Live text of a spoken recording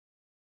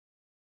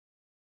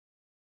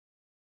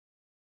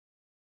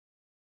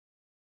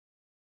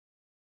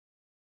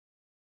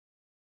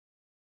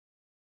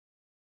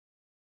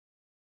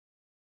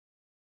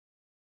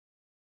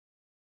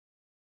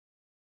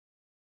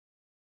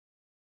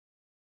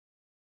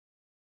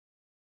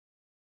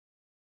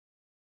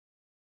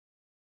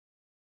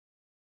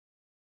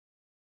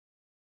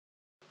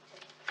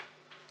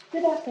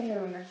Good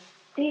afternoon.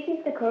 This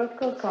is the Chorus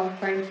Call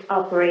conference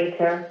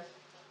operator.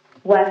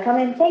 Welcome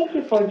and thank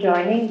you for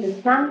joining the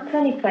SNAM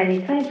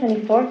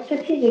 2020-2024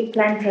 strategic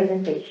plan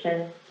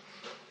presentation.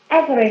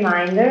 As a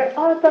reminder,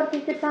 all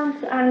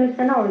participants are in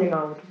listen-only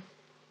mode.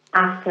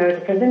 After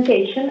the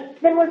presentation,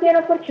 there will be an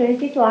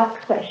opportunity to ask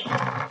questions.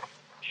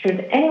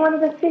 Should anyone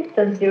need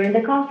assistance during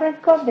the conference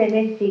call, they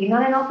may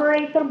signal an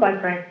operator by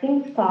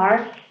pressing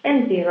star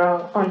and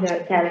zero on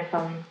their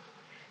telephone.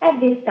 At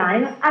this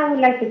time, I would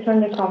like to turn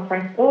the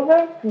conference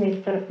over to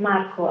Mr.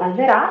 Marco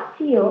Alverà,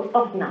 CEO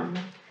of SNAM.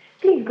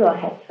 Please go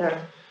ahead,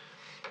 sir.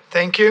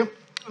 Thank you.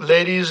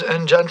 Ladies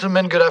and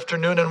gentlemen, good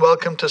afternoon and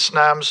welcome to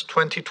SNAM's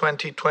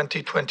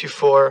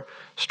 2020-2024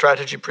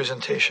 strategy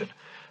presentation.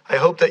 I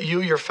hope that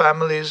you, your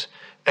families,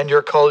 and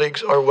your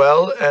colleagues are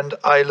well, and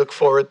I look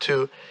forward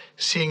to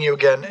seeing you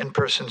again in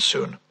person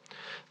soon.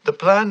 The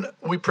plan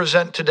we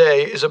present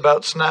today is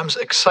about SNAM's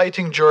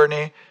exciting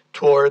journey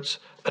towards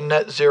a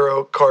net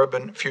zero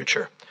carbon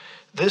future.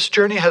 This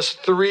journey has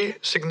three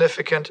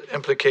significant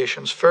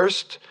implications.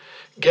 First,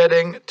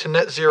 getting to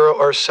net zero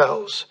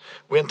ourselves.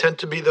 We intend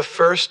to be the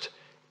first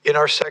in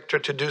our sector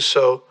to do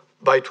so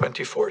by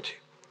 2040.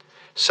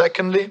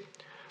 Secondly,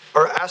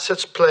 our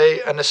assets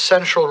play an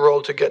essential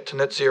role to get to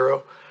net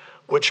zero,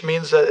 which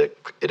means that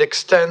it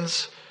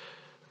extends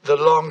the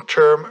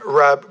long-term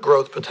RAB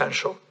growth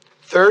potential.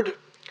 Third,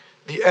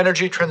 the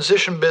energy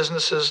transition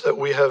businesses that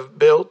we have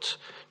built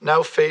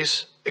now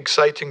face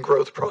exciting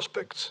growth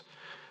prospects.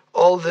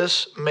 All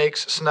this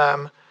makes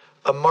SNAM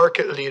a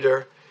market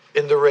leader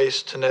in the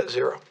race to net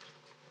zero.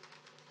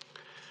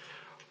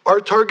 Our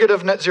target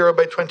of net zero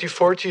by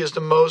 2040 is the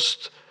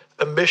most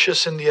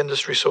ambitious in the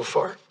industry so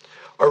far.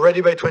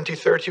 Already by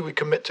 2030, we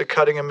commit to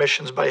cutting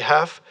emissions by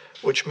half,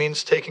 which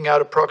means taking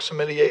out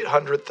approximately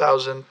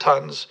 800,000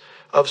 tons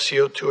of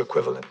CO2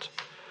 equivalent.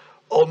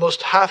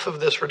 Almost half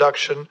of this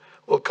reduction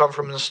will come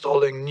from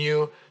installing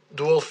new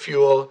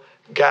dual-fuel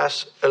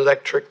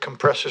gas-electric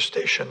compressor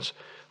stations,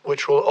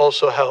 which will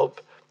also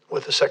help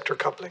with the sector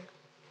coupling.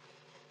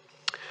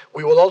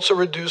 We will also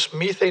reduce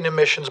methane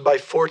emissions by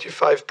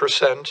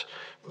 45%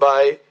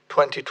 by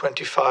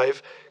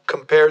 2025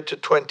 compared to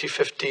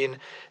 2015,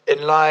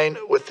 in line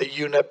with the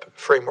UNEP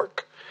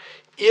framework.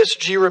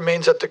 ESG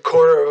remains at the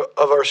core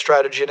of our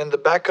strategy, and in the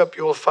backup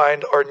you will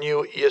find our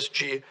new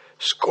ESG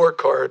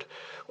scorecard,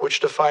 which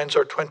defines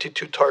our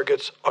 22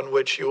 targets on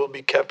which you will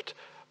be kept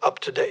up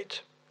to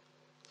date.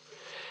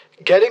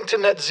 Getting to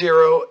net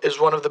zero is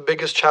one of the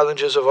biggest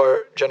challenges of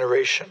our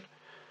generation,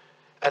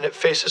 and it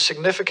faces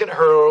significant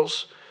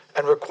hurdles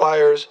and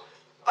requires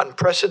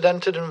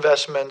unprecedented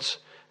investments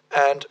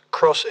and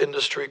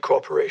cross-industry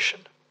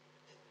cooperation.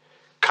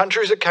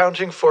 Countries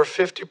accounting for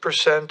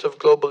 50% of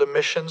global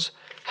emissions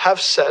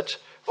have set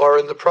or are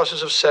in the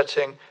process of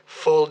setting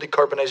full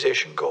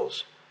decarbonization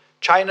goals.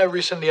 China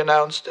recently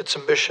announced its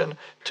ambition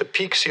to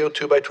peak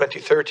CO2 by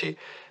 2030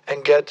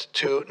 and get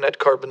to net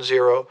carbon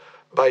zero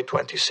by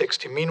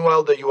 2060.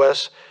 Meanwhile, the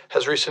US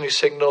has recently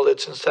signaled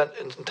its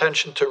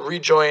intention to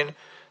rejoin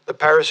the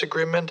Paris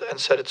Agreement and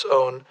set its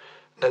own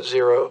net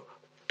zero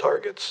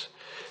targets.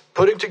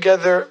 Putting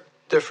together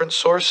different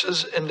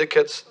sources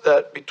indicates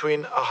that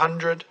between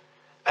 $100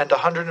 and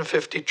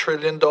 $150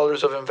 trillion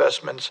of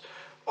investments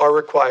are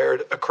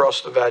required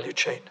across the value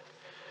chain.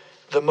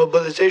 The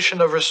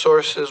mobilization of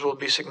resources will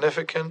be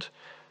significant,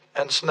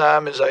 and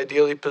SNAM is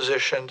ideally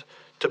positioned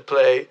to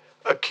play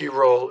a key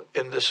role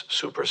in this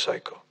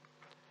supercycle.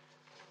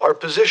 Our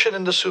position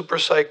in the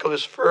supercycle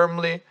is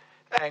firmly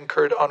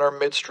anchored on our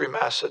midstream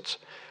assets,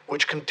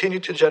 which continue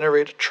to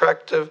generate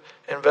attractive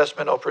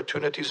investment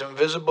opportunities and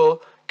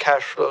visible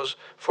cash flows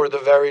for the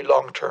very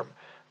long term,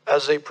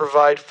 as they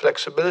provide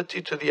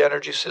flexibility to the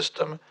energy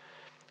system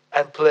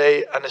and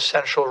play an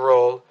essential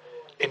role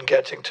in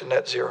getting to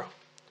net zero.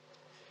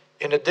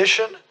 In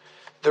addition,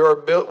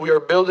 we are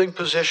building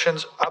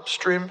positions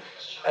upstream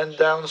and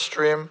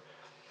downstream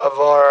of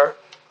our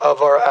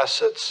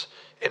assets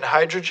in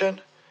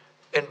hydrogen,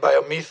 in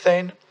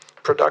biomethane,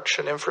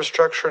 production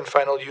infrastructure, and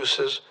final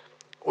uses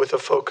with a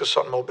focus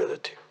on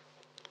mobility.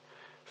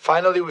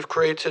 Finally, we've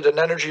created an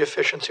energy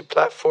efficiency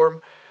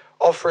platform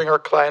offering our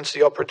clients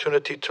the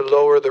opportunity to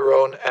lower their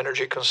own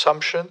energy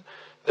consumption,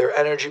 their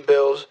energy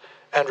bills,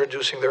 and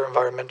reducing their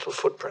environmental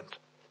footprint.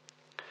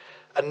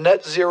 A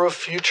net zero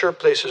future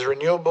places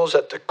renewables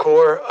at the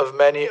core of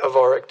many of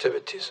our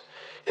activities.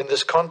 In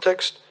this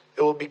context,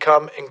 it will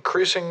become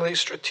increasingly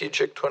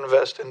strategic to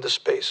invest in this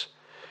space.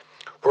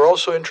 We're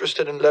also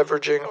interested in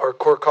leveraging our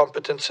core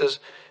competences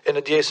in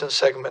adjacent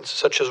segments,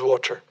 such as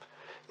water.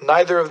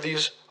 Neither of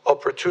these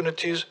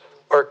opportunities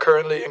are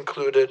currently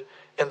included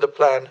in the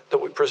plan that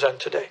we present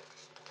today.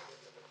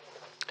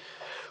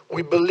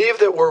 We believe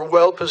that we're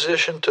well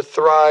positioned to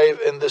thrive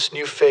in this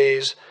new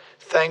phase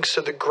thanks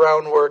to the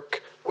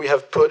groundwork we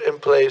have put in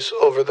place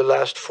over the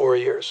last 4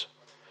 years.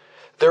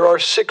 There are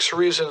 6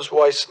 reasons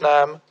why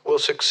SNAM will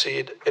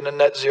succeed in a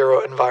net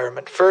zero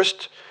environment.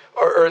 First,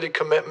 our early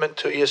commitment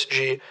to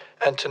ESG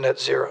and to net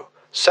zero.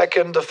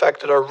 Second, the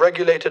fact that our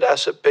regulated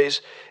asset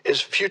base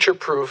is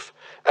future-proof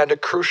and a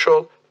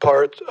crucial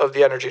part of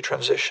the energy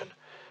transition.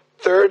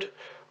 Third,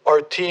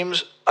 our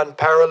team's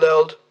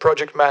unparalleled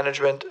project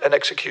management and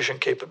execution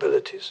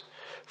capabilities.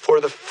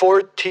 For the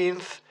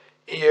 14th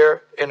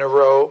year in a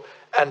row,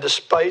 and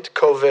despite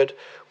COVID,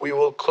 we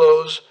will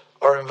close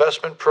our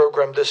investment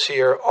program this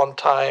year on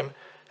time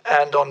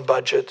and on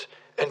budget,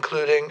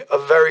 including a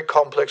very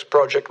complex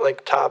project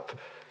like TAP,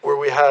 where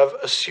we have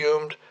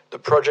assumed the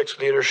project's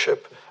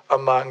leadership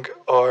among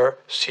our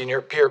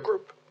senior peer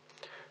group.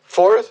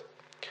 Fourth,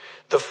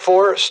 the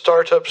 4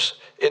 startups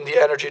in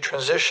the energy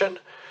transition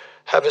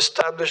have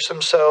established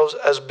themselves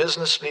as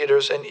business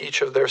leaders in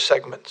each of their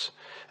segments,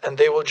 and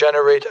they will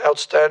generate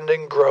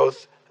outstanding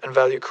growth and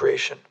value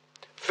creation.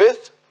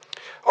 Fifth,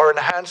 our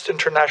enhanced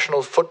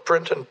international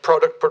footprint and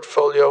product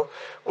portfolio,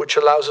 which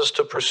allows us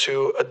to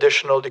pursue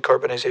additional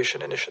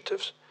decarbonization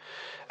initiatives.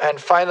 And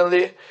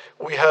finally,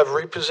 we have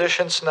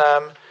repositioned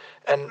Snam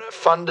and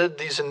funded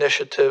these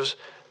initiatives,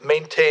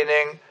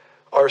 maintaining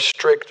our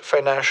strict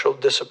financial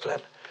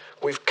discipline.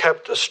 We've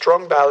kept a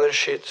strong balance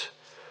sheet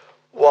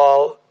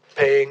while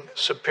paying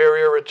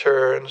superior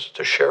returns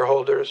to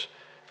shareholders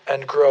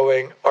and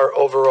growing our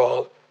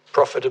overall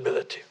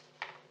profitability.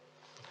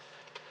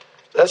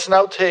 Let's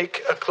now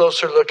take a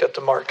closer look at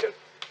the market.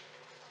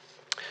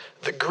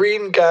 The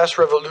green gas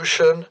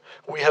revolution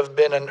we have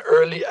been an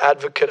early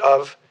advocate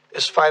of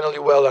is finally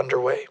well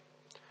underway.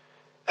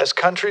 As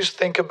countries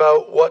think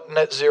about what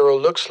net zero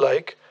looks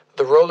like,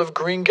 the role of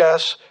green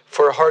gas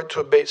for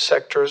hard-to-abate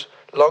sectors,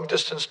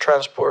 long-distance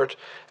transport,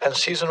 and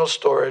seasonal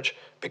storage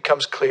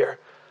becomes clear,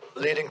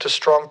 leading to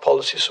strong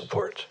policy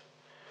support.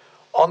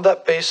 On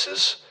that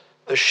basis,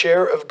 the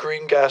share of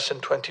green gas in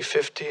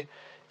 2050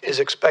 is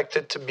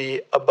expected to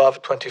be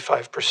above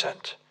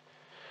 25%.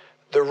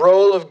 The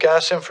role of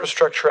gas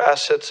infrastructure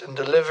assets in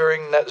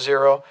delivering net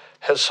zero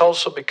has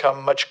also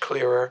become much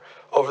clearer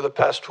over the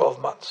past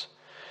 12 months.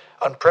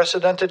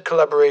 Unprecedented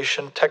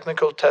collaboration,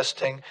 technical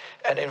testing,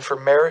 and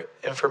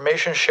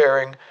information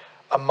sharing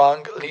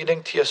among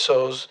leading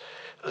TSOs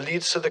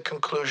leads to the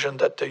conclusion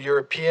that the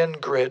European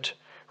grid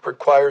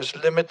requires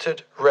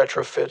limited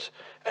retrofit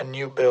and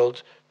new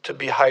build to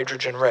be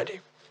hydrogen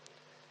ready.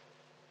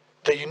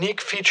 The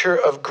unique feature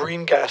of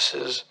green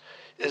gases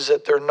is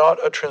that they're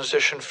not a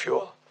transition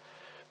fuel,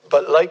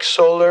 but like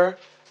solar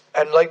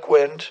and like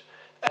wind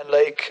and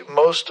like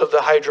most of the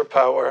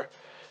hydropower,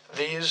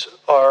 these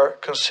are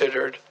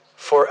considered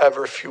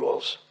forever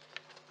fuels.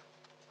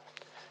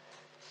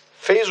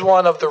 Phase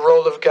 1 of the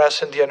role of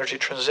gas in the energy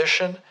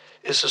transition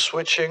is the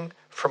switching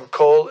from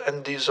coal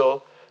and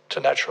diesel to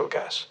natural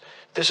gas.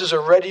 This is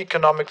already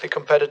economically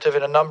competitive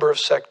in a number of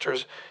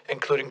sectors,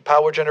 including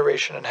power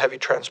generation and heavy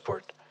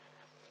transport.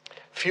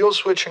 Fuel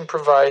switching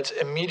provides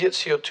immediate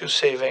CO2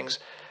 savings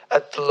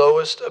at the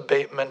lowest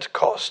abatement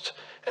cost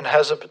and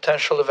has a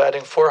potential of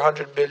adding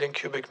 400 billion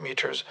cubic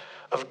meters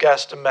of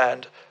gas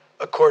demand,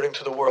 according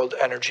to the World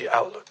Energy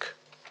Outlook.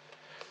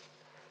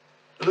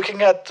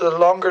 Looking at the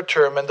longer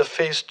term and the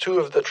phase 2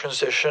 of the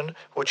transition,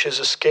 which is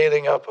a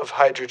scaling up of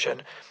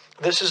hydrogen,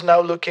 this is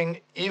now looking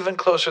even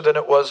closer than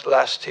it was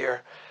last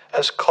year,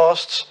 as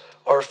costs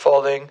are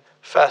falling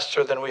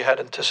faster than we had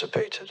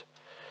anticipated.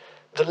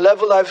 The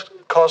levelized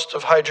cost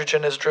of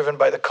hydrogen is driven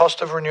by the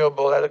cost of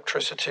renewable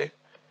electricity,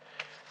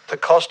 the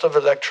cost of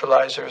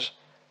electrolyzers,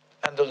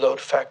 and the load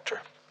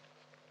factor.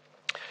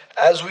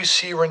 As we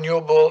see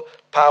renewable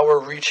power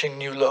reaching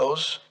new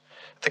lows,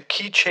 the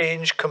key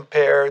change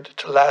compared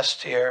to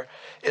last year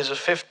is a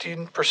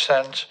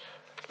 15%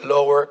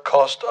 lower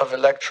cost of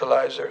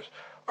electrolyzers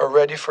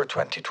already for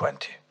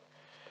 2020.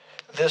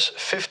 This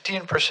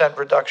 15%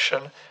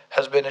 reduction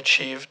has been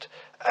achieved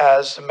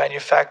as the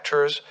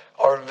manufacturers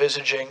are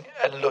envisaging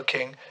and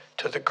looking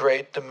to the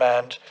great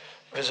demand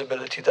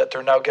visibility that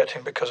they're now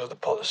getting because of the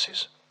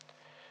policies.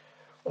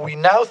 We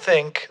now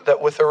think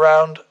that with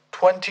around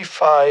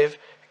 25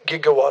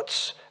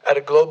 gigawatts at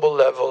a global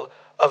level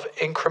of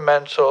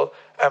incremental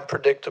and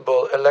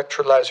predictable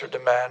electrolyzer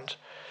demand,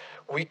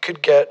 we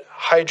could get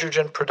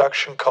hydrogen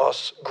production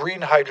costs,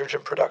 green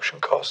hydrogen production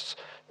costs,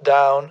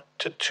 down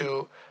to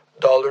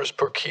 $2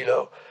 per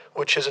kilo,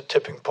 which is a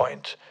tipping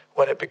point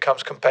when it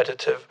becomes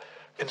competitive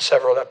in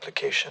several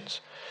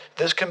applications.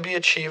 This can be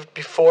achieved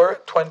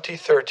before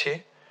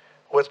 2030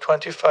 with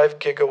 25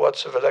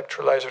 gigawatts of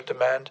electrolyzer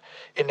demand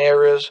in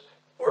areas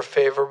where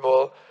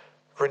favorable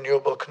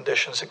renewable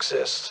conditions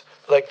exist,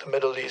 like the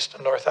Middle East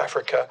and North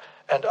Africa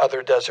and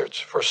other deserts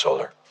for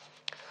solar.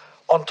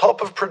 On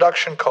top of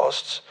production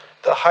costs,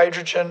 the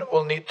hydrogen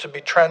will need to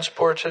be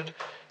transported,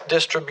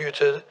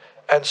 distributed,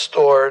 and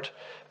stored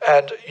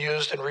and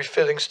used in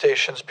refilling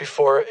stations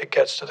before it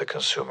gets to the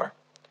consumer.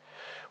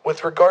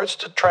 With regards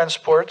to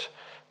transport,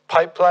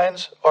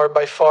 pipelines are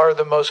by far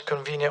the most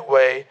convenient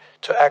way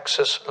to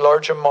access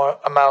large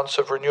amounts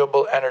of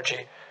renewable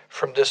energy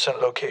from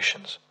distant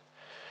locations.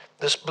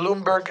 This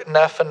Bloomberg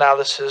NEF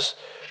analysis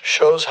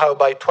shows how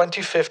by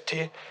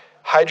 2050,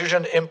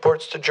 hydrogen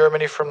imports to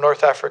Germany from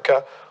North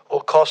Africa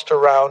will cost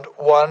around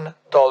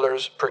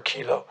 $1 per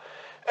kilo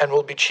and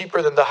will be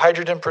cheaper than the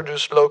hydrogen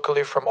produced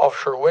locally from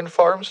offshore wind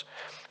farms,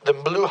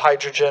 than blue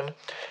hydrogen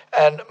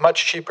and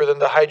much cheaper than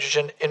the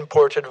hydrogen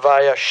imported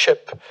via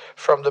ship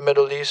from the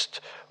Middle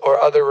East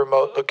or other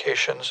remote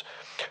locations,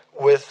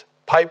 with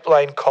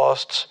pipeline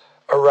costs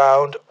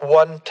around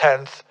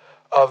 1/10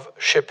 of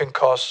shipping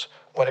costs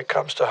when it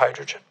comes to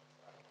hydrogen.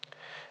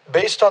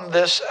 Based on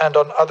this and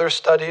on other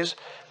studies,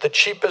 the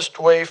cheapest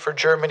way for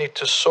Germany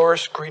to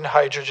source green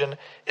hydrogen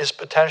is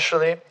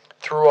potentially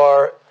through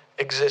our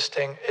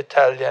existing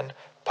Italian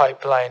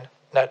pipeline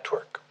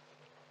network.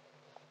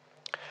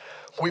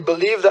 We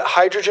believe that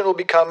hydrogen will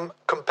become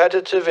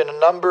competitive in a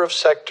number of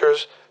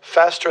sectors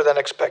faster than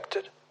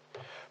expected.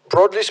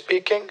 Broadly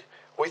speaking,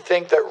 we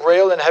think that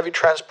rail and heavy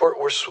transport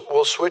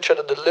will switch at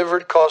a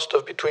delivered cost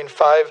of between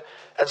 $5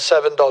 and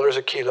 $7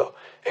 a kilo,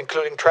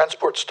 including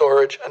transport,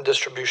 storage, and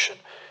distribution,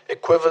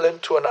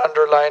 equivalent to an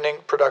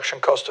underlying production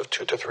cost of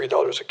 $2 to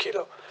 $3 a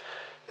kilo.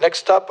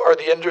 Next up are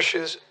the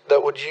industries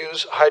that would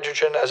use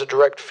hydrogen as a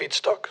direct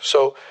feedstock,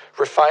 so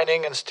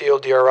refining and steel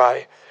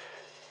DRI,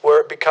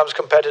 where it becomes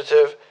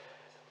competitive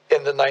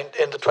in the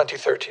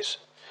 2030s.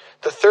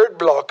 The third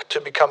block to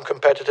become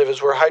competitive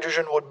is where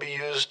hydrogen would be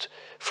used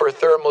for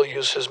thermal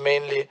uses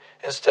mainly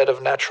instead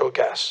of natural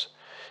gas.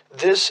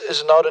 This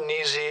is not an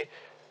easy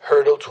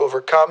hurdle to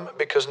overcome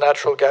because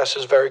natural gas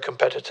is very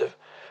competitive.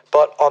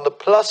 But on the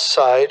plus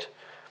side,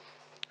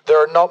 there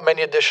are not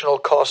many additional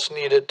costs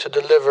needed to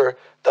deliver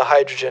the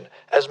hydrogen,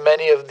 as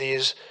many of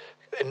these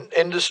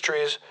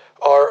industries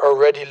are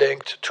already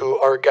linked to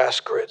our gas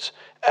grids,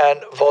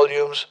 and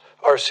volumes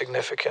are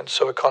significant,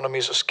 so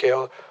economies of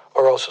scale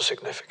are also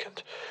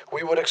significant.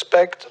 We would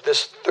expect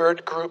this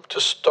third group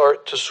to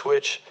start to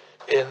switch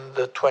in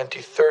the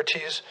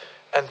 2030s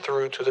and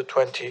through to the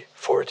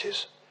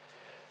 2040s.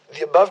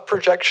 The above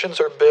projections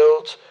are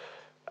built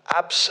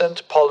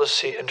absent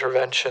policy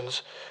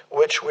interventions,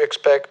 which we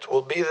expect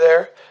will be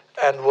there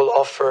and will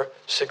offer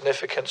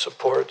significant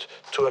support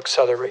to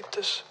accelerate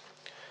this.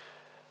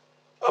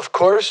 Of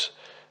course,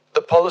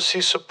 the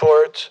policy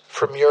support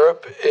from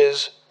Europe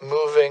is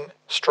moving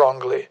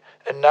strongly,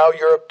 and now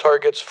Europe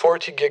targets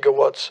 40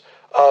 gigawatts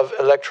of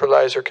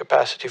electrolyzer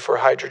capacity for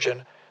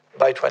hydrogen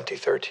by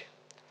 2030.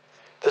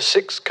 The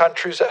 6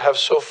 countries that have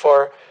so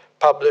far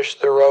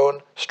published their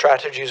own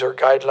strategies or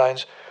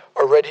guidelines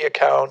already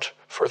account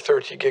for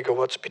 30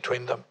 gigawatts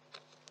between them.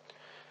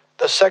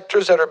 The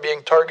sectors that are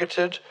being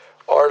targeted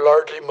are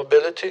largely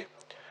mobility,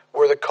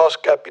 where the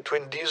cost gap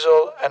between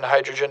diesel and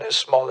hydrogen is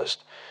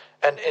smallest,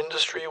 and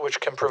industry, which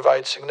can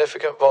provide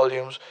significant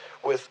volumes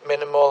with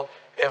minimal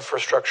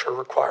infrastructure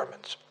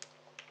requirements.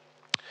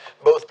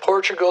 Both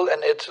Portugal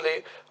and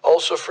Italy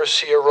also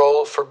foresee a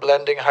role for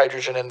blending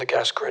hydrogen in the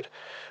gas grid,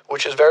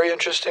 which is very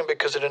interesting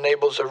because it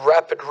enables a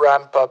rapid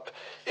ramp up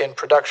in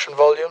production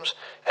volumes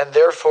and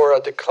therefore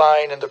a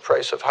decline in the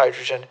price of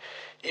hydrogen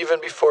even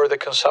before the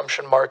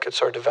consumption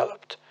markets are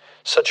developed.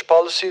 Such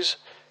policies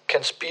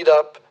can speed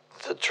up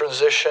the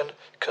transition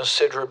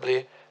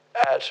considerably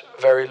at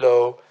very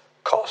low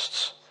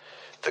costs.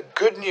 The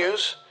good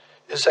news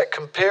is that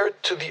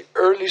compared to the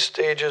early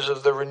stages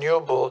of the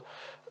renewable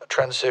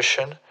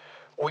transition,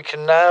 we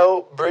can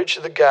now bridge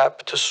the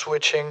gap to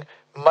switching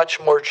much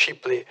more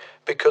cheaply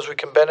because we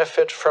can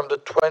benefit from the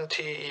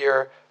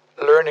 20-year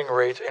learning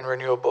rate in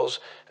renewables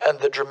and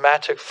the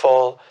dramatic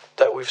fall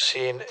that we've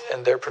seen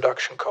in their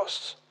production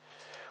costs.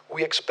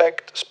 We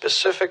expect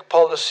specific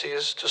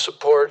policies to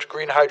support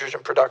green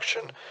hydrogen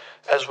production,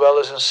 as well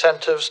as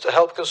incentives to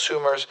help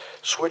consumers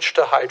switch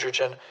to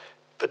hydrogen,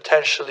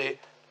 potentially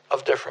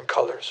of different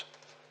colors.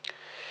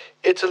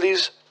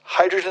 Italy's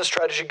hydrogen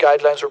strategy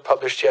guidelines were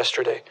published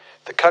yesterday.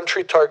 The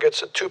country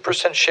targets a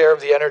 2% share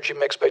of the energy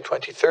mix by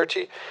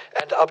 2030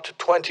 and up to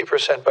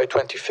 20% by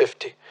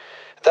 2050.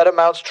 That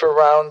amounts to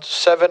around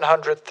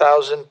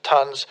 700,000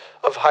 tons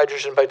of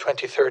hydrogen by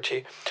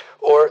 2030,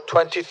 or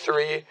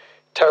 23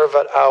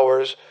 terawatt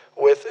hours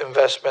with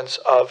investments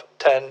of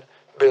 10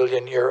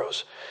 billion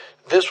euros.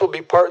 This will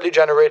be partly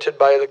generated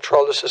by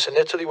electrolysis in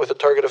Italy with a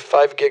target of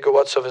 5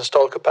 gigawatts of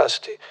installed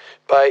capacity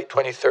by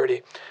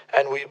 2030.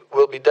 And we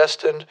will be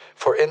destined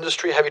for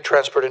industry, heavy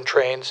transport and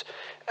trains,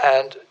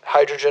 and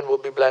hydrogen will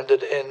be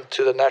blended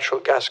into the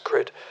natural gas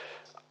grid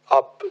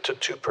up to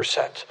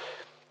 2%.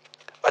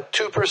 A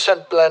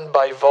 2% blend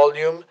by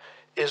volume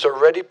is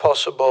already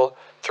possible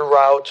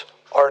throughout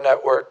our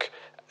network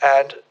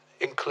and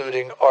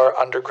including our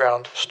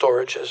underground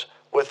storages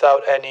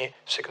without any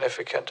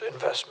significant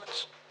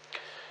investments.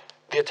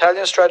 The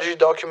Italian strategy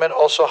document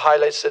also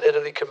highlights that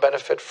Italy can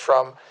benefit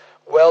from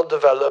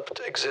well-developed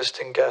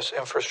existing gas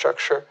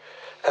infrastructure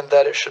and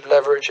that it should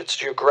leverage its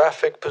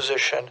geographic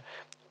position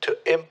to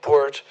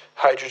import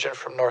hydrogen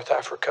from North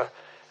Africa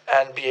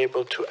and be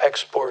able to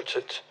export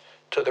it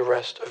to the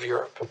rest of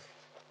Europe.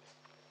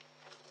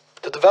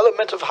 The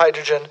development of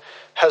hydrogen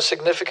has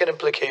significant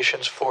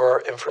implications for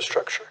our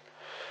infrastructure.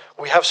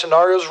 We have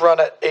scenarios run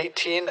at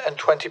 18 and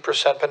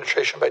 20%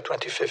 penetration by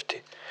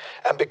 2050.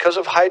 And because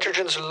of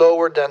hydrogen's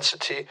lower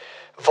density,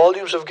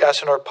 volumes of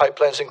gas in our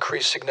pipelines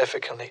increase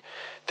significantly.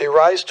 They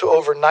rise to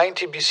over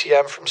 90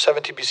 BCM from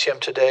 70 BCM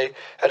today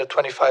at a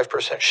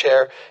 25%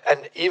 share,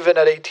 and even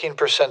at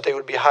 18%, they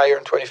would be higher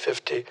in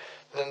 2050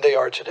 than they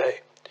are today.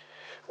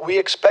 We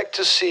expect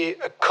to see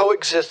a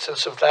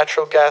coexistence of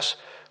natural gas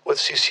with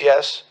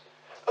CCS,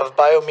 of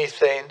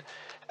biomethane,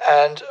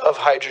 and of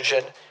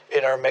hydrogen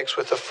in our mix,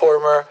 with the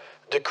former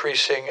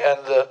decreasing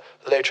and the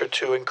later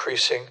two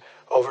increasing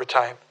over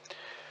time.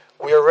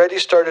 We already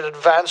started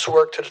advanced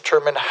work to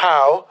determine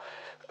how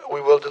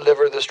we will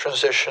deliver this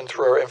transition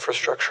through our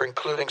infrastructure,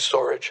 including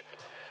storage.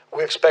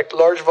 We expect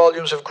large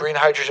volumes of green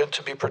hydrogen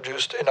to be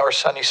produced in our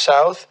sunny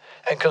south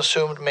and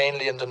consumed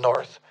mainly in the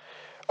north.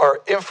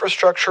 Our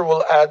infrastructure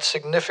will add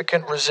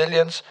significant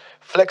resilience,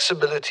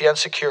 flexibility, and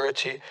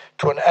security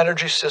to an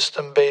energy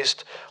system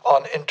based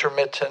on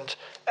intermittent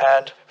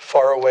and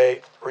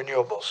faraway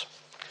renewables.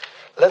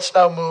 Let's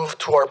now move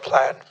to our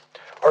plan.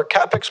 Our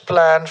capex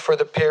plan for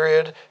the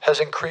period has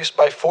increased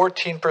by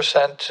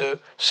 14% to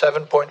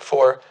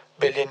 7.4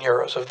 billion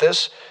euros. Of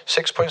this,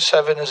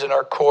 6.7 is in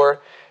our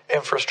core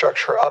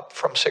infrastructure, up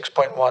from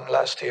 6.1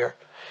 last year.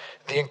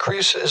 The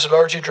increase is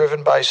largely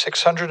driven by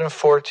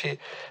 640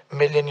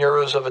 million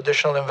euros of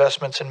additional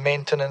investments in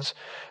maintenance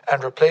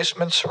and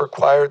replacements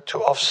required to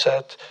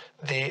offset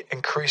the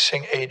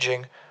increasing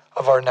aging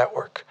of our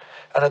network.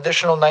 An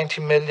additional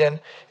 90 million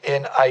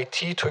in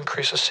IT to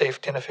increase the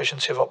safety and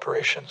efficiency of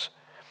operations.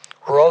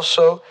 We're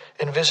also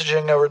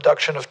envisaging a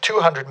reduction of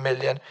 200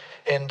 million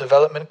in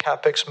development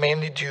capex,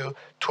 mainly due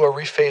to a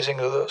rephasing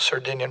of the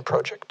Sardinian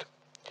project.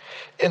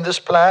 In this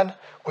plan,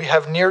 we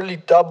have nearly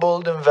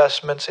doubled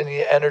investments in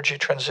the energy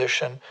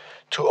transition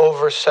to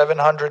over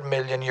 700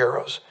 million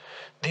euros.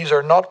 These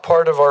are not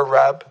part of our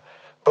RAB,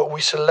 but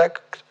we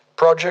select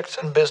projects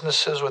and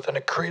businesses with an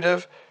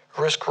accretive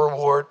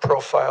risk-reward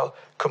profile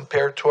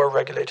compared to our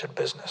regulated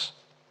business.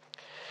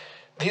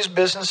 These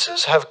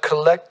businesses have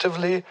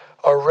collectively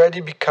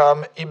already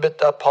become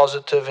EBITDA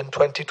positive in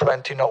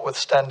 2020,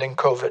 notwithstanding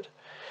COVID,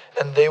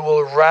 and they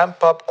will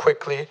ramp up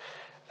quickly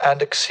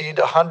and exceed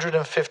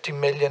 150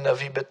 million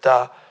of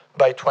EBITDA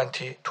by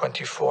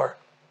 2024.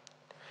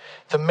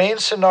 The main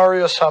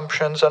scenario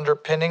assumptions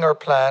underpinning our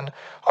plan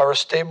are a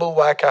stable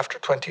WACC after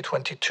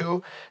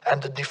 2022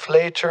 and a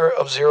deflator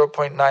of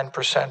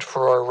 0.9%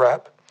 for our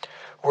RAB.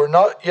 We're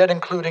not yet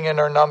including in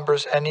our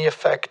numbers any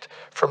effect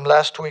from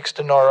last week's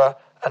De Nora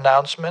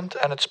announcement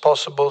and its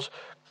possible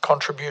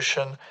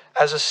contribution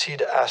as a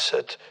seed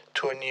asset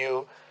to a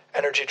new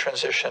energy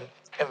transition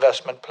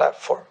investment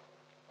platform.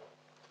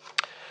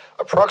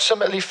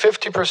 Approximately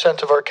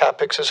 50% of our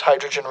capex is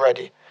hydrogen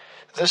ready.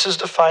 This is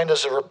defined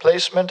as the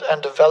replacement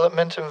and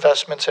development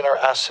investments in our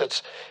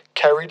assets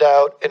carried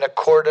out in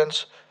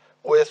accordance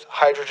with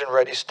hydrogen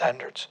ready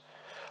standards.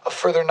 A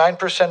further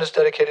 9% is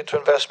dedicated to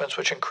investments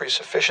which increase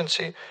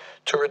efficiency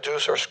to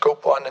reduce our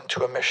scope 1 and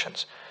 2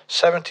 emissions,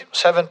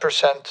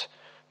 7%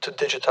 to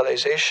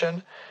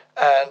digitalization,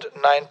 and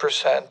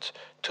 9%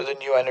 to the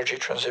new energy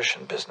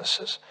transition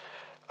businesses.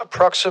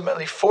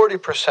 Approximately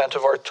 40%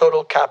 of our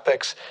total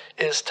capex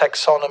is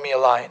taxonomy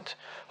aligned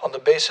on the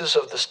basis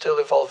of the still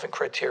evolving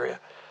criteria,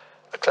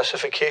 a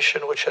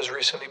classification which has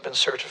recently been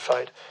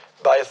certified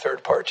by a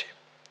third party.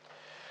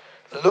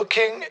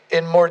 Looking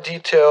in more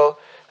detail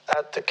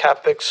at the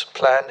capex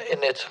plan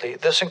in Italy,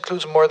 this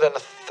includes more than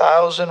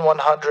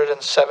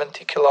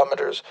 1,170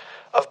 kilometers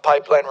of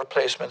pipeline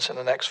replacements in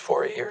the next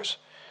 4 years.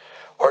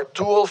 Our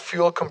dual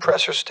fuel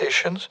compressor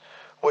stations,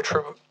 which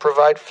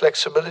provide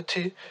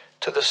flexibility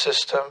to the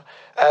system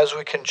as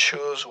we can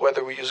choose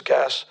whether we use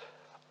gas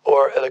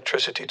or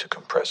electricity to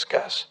compress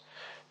gas.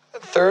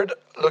 Third,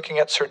 looking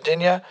at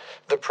Sardinia,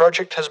 the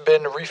project has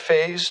been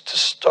rephased to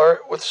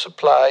start with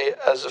supply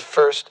as the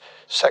first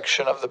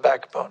section of the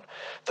backbone.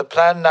 The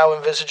plan now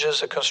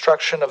envisages the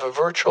construction of a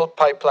virtual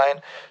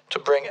pipeline to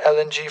bring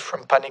LNG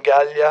from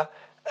Panigaglia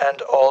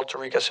and all to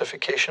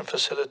regasification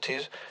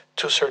facilities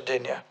to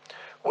Sardinia,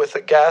 with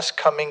the gas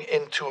coming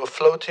into a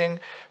floating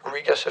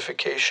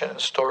regasification and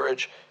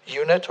storage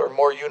unit or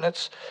more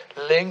units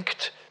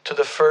linked to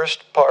the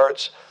first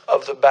parts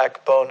of the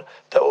backbone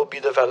that will be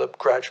developed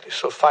gradually.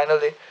 So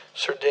finally,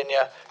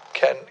 Sardinia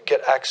can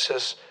get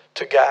access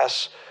to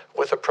gas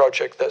with a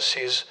project that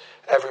sees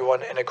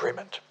everyone in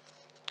agreement.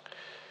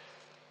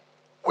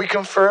 We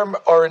confirm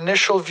our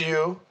initial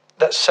view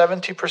that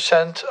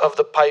 70% of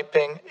the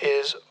piping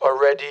is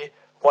already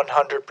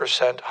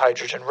 100%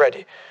 hydrogen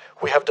ready.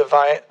 We have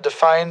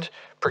defined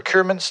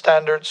procurement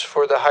standards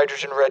for the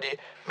hydrogen-ready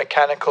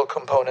mechanical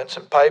components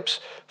and pipes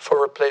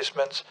for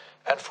replacements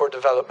and for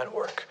development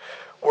work.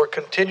 We're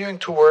continuing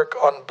to work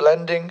on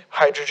blending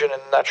hydrogen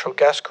and natural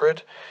gas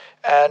grid,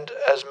 and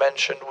as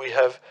mentioned, we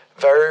have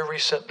very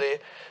recently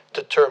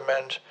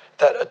determined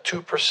that a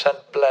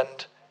 2%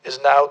 blend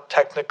is now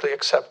technically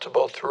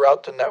acceptable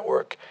throughout the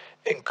network,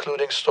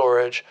 including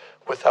storage,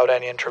 without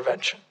any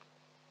intervention.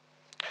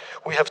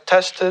 We have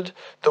tested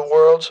the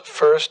world's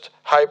first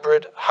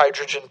hybrid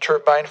hydrogen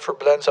turbine for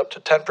blends up to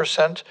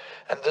 10%,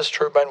 and this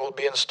turbine will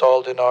be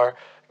installed in our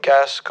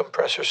gas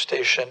compressor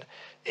station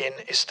in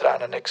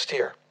Istrana next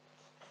year.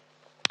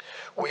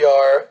 We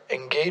are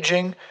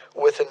engaging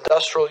with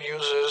industrial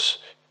users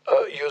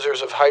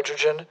of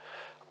hydrogen,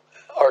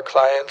 our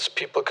clients,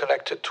 people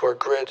connected to our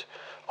grid,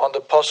 on the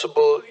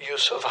possible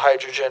use of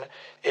hydrogen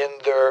in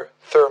their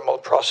thermal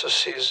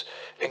processes,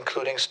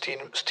 including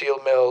steel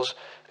mills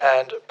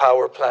and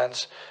power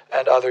plants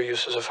and other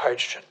uses of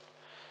hydrogen.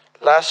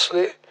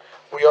 Lastly,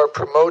 we are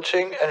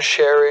promoting and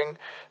sharing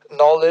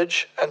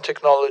knowledge and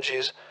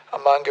technologies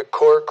among a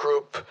core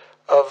group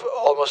of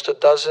almost a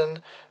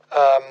dozen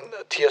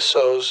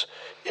TSOs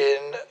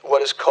in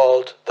what is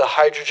called the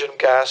Hydrogen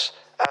Gas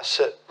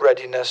Asset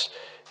Readiness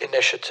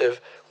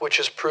Initiative, which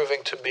is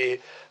proving to be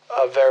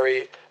a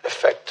very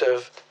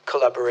effective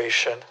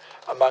collaboration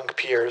among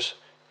peers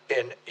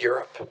in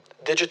Europe.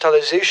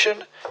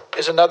 Digitalization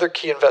is another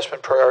key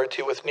investment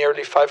priority, with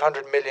nearly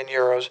 500 million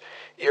euros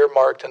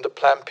earmarked in the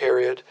plan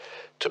period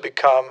to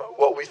become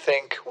what we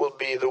think will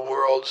be the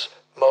world's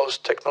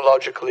most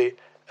technologically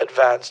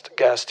advanced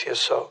gas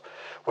TSO.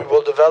 We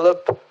will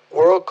develop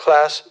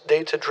world-class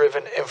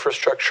data-driven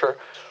infrastructure,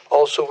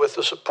 also with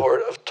the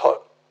support of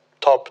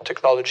top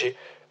technology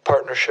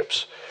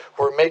partnerships.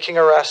 We're making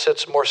our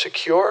assets more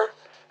secure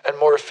and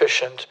more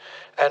efficient,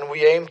 and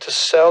we aim to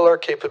sell our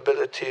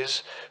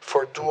capabilities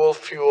for dual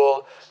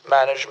fuel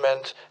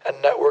management and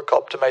network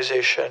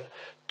optimization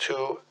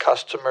to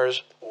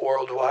customers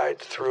worldwide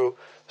through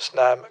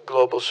Snam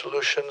Global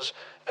Solutions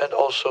and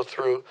also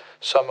through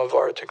some of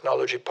our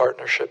technology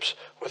partnerships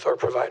with our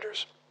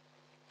providers.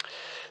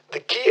 The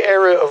key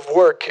area of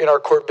work in our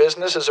core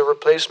business is a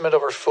replacement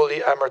of our fully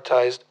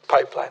amortized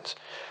pipelines.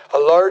 A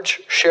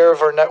large share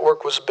of our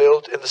network was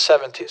built in the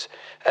 70s,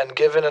 and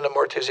given an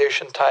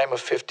amortization time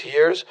of 50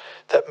 years,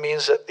 that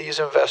means that these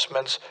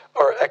investments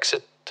are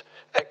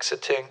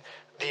exiting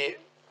the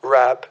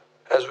RAB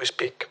as we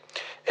speak.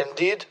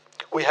 Indeed,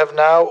 we have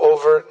now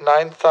over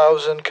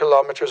 9,000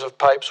 kilometers of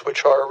pipes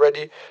which are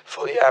already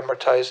fully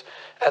amortized,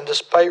 and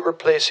despite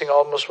replacing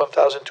almost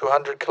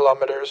 1,200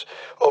 kilometers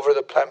over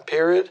the plan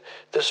period,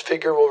 this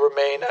figure will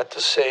remain at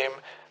the same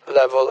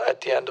level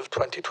at the end of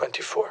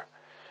 2024.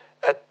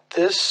 At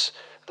this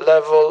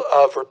level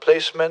of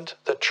replacement,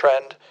 the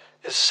trend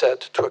is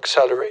set to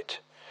accelerate.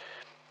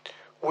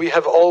 We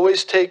have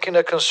always taken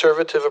a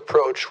conservative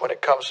approach when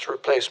it comes to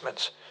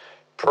replacements,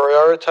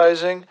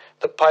 prioritizing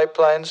the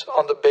pipelines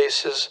on the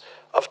basis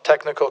of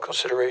technical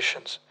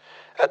considerations.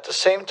 At the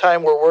same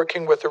time, we're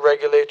working with the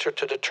regulator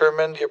to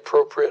determine the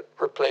appropriate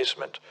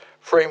replacement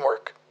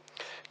framework.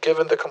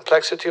 Given the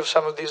complexity of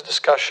some of these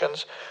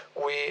discussions,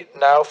 we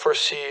now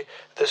foresee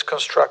this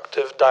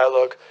constructive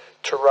dialogue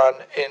to run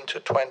into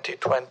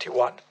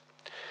 2021.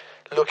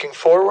 Looking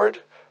forward,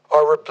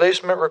 our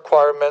replacement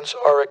requirements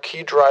are a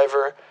key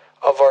driver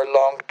of our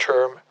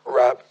long-term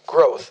RAB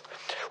growth.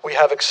 We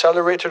have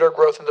accelerated our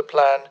growth in the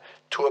plan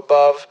to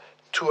above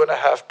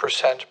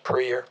 2.5%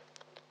 per year.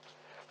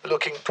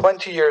 Looking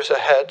 20 years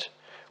ahead,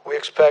 we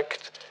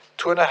expect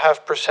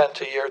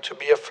 2.5% a year to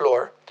be a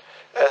floor,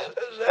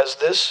 as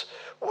this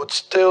would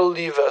still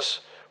leave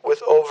us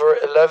with over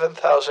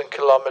 11,000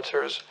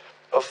 kilometers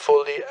of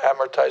fully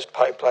amortized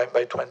pipeline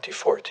by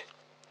 2040.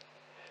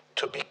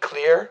 To be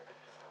clear,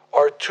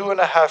 our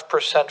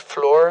 2.5%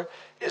 floor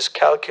is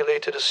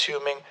calculated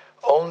assuming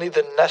only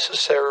the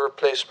necessary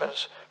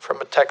replacements from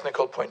a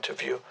technical point of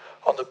view,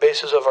 on the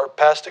basis of our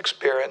past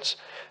experience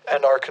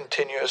and our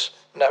continuous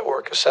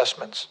network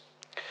assessments.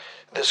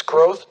 This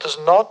growth does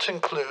not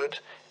include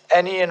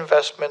any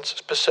investments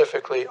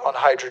specifically on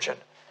hydrogen.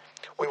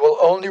 We will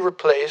only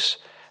replace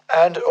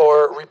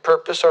and/or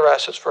repurpose our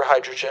assets for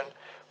hydrogen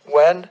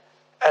when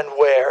and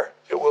where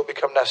it will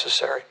become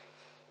necessary.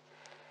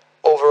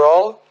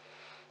 Overall,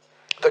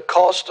 the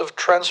cost of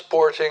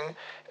transporting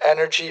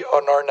energy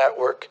on our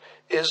network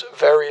is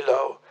very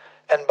low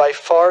and by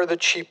far the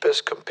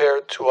cheapest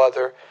compared to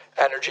other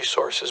energy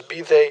sources,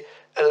 be they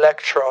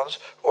electrons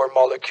or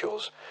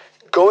molecules.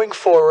 Going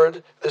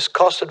forward, this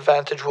cost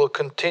advantage will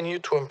continue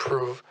to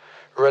improve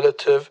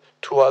relative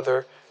to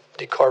other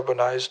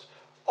decarbonized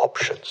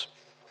options.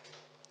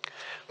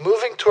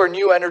 Moving to our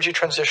new energy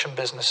transition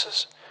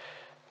businesses.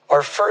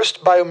 Our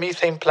first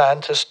biomethane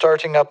plant is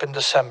starting up in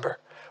December.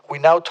 We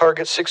now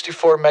target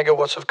 64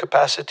 megawatts of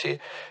capacity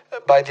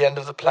by the end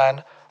of the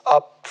plan,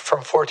 up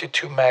from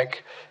 42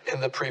 meg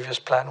in the previous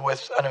plan,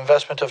 with an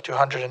investment of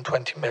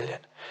 220 million.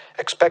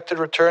 Expected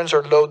returns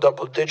are low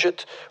double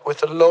digit,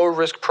 with a low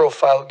risk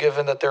profile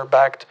given that they're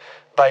backed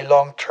by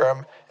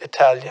long-term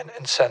Italian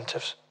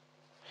incentives.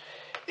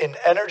 In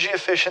energy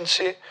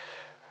efficiency,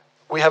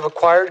 we have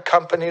acquired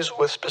companies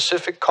with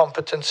specific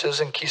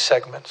competences in key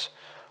segments.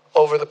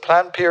 Over the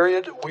plan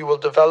period, we will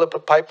develop a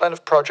pipeline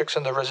of projects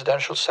in the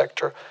residential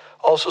sector,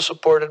 also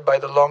supported by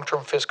the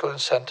long-term fiscal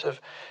incentive,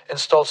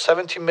 install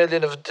 70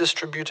 million of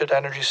distributed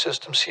energy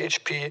systems,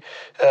 CHP,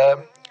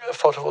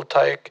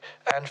 photovoltaic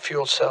and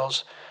fuel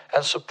cells,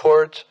 and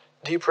support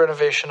deep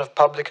renovation of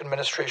public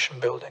administration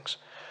buildings.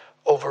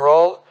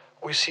 Overall,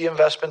 we see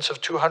investments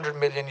of 200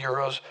 million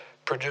euros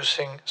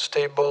producing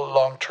stable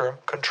long-term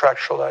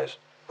contractualized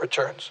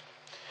returns.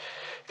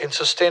 In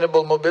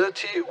sustainable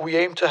mobility, we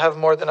aim to have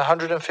more than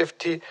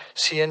 150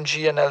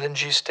 CNG and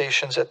LNG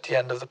stations at the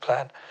end of the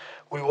plan.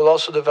 We will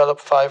also develop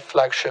 5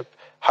 flagship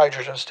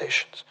hydrogen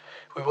stations.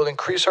 We will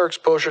increase our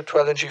exposure to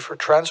LNG for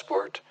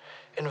transport,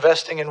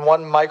 investing in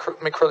one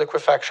micro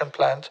liquefaction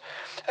plant,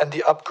 and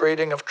the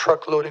upgrading of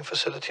truck loading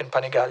facility in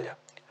Panigaglia.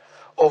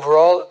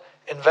 Overall,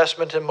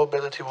 investment in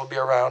mobility will be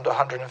around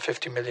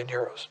 150 million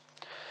euros.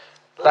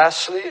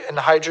 Lastly, in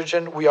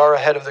hydrogen, we are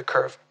ahead of the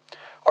curve.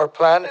 Our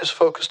plan is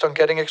focused on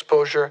getting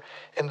exposure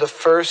in the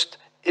first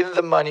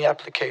in-the-money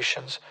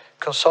applications,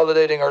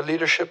 consolidating our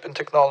leadership in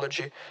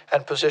technology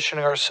and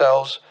positioning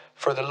ourselves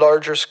for the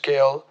larger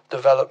scale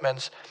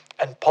developments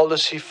and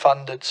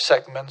policy-funded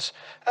segments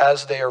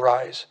as they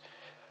arise.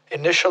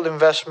 Initial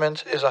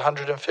investment is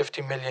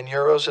 150 million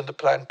euros in the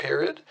planned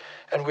period,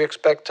 and we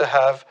expect to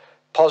have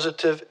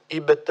positive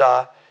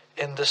EBITDA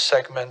in this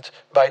segment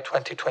by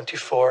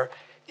 2024,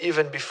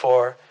 even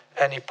before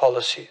any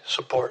policy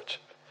support.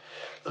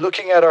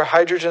 Looking at our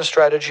hydrogen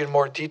strategy in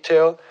more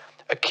detail,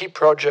 a key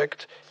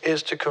project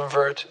is to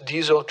convert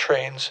diesel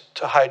trains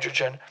to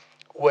hydrogen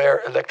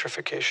where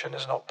electrification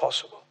is not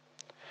possible.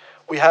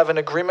 We have an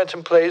agreement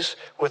in place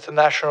with the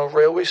National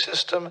Railway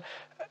System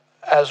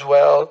as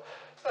well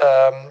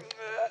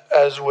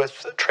as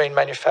with train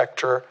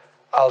manufacturer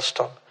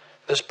Alstom.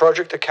 This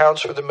project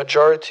accounts for the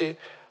majority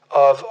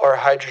of our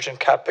hydrogen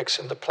capex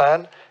in the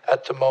plan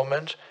at the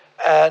moment,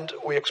 and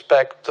we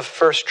expect the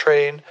first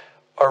train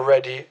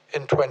already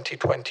in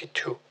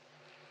 2022.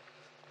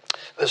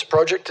 This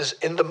project is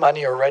in the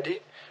money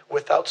already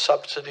without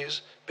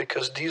subsidies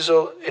because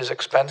diesel is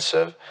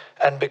expensive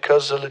and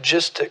because the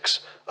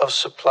logistics of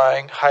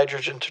supplying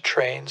hydrogen to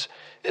trains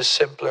is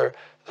simpler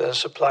than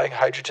supplying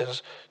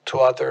hydrogens to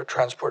other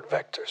transport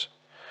vectors.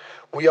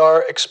 We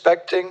are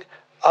expecting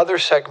other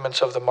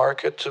segments of the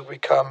market to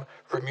become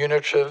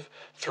remunerative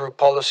through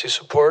policy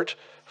support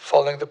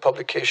following the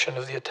publication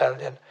of the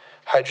Italian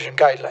hydrogen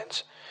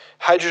guidelines.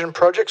 Hydrogen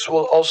projects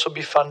will also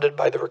be funded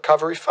by the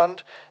Recovery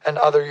Fund and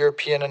other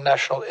European and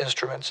national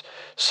instruments,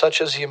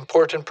 such as the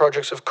important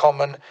projects of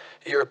common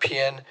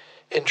European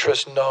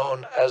interest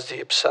known as the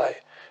IPCEI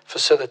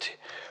facility.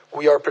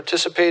 We are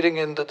participating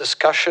in the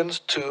discussions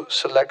to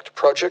select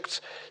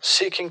projects,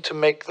 seeking to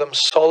make them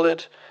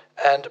solid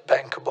and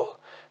bankable.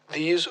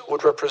 These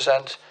would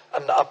represent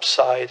an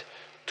upside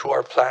to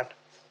our plan.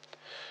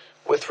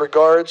 With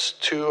regards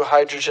to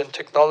hydrogen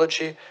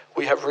technology,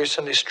 we have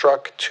recently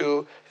struck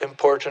two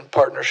important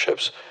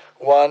partnerships,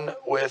 one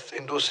with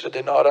Industria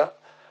De Nora,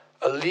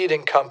 a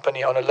leading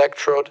company on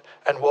electrode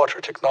and water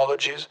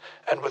technologies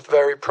and with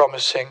very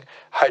promising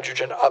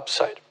hydrogen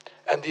upside,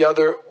 and the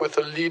other with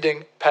a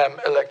leading PEM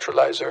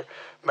electrolyzer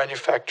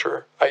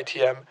manufacturer,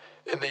 ITM,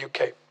 in the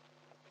UK.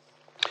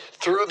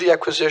 Through the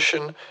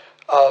acquisition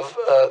of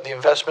the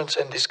investments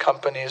in these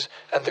companies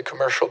and the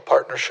commercial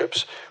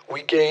partnerships,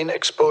 we gain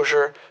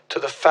exposure to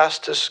the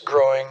fastest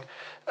growing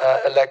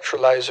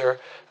electrolyzer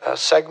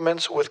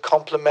segments with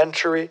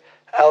complementary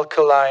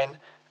alkaline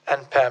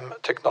and PEM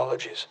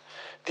technologies.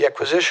 The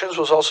acquisitions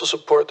will also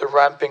support the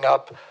ramping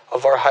up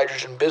of our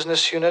hydrogen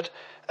business unit,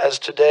 as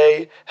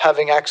today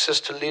having access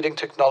to leading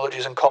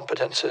technologies and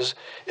competences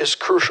is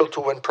crucial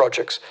to win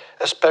projects,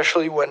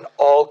 especially when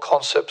all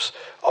concepts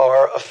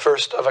are a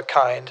first of a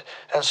kind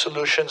and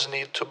solutions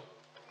need to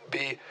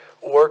be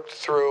worked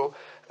through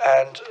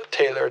and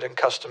tailored and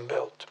custom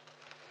built.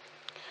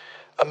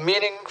 A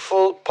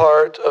meaningful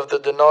part of the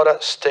De Nora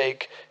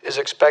stake is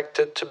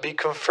expected to be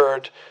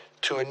conferred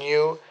to a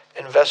new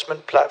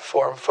investment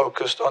platform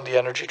focused on the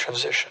energy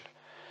transition.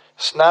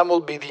 Snam will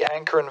be the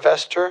anchor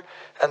investor,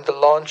 and the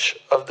launch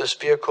of this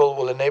vehicle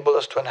will enable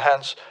us to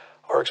enhance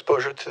our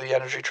exposure to the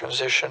energy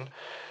transition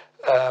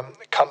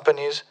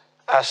companies,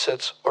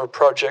 assets, or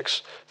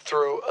projects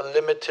through a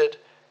limited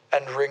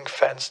and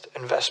ring-fenced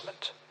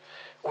investment.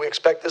 We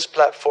expect this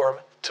platform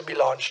to be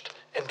launched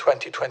in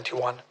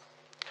 2021.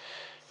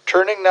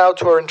 Turning now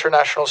to our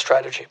international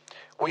strategy,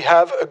 we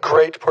have a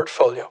great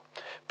portfolio.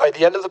 By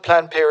the end of the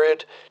plan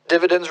period,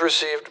 dividends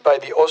received by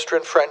the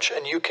Austrian, French,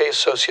 and UK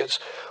associates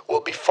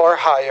will be far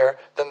higher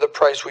than the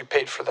price we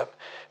paid for them,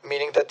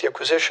 meaning that the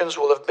acquisitions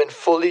will have been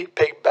fully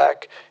paid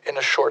back in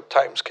a short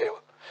timescale.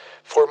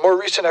 For more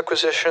recent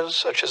acquisitions,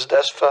 such as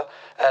DESFA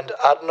and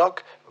ADNOC,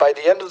 by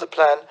the end of the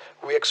plan,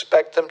 we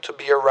expect them to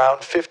be around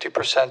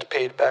 50%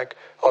 paid back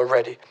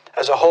already.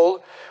 As a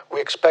whole,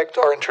 we expect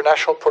our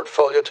international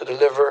portfolio to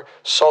deliver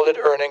solid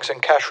earnings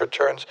and cash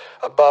returns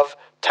above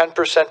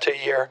 10%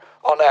 a year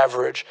on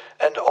average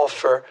and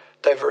offer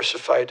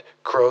diversified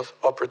growth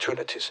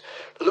opportunities.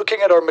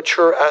 Looking at our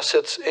mature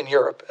assets in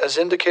Europe, as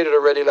indicated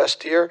already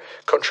last year,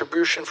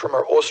 contribution from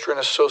our Austrian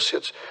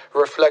associates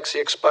reflects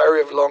the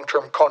expiry of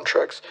long-term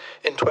contracts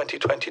in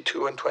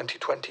 2022 and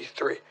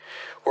 2023.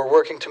 We're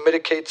working to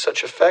mitigate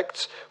such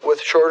effects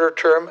with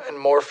shorter-term and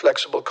more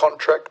flexible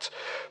contracts.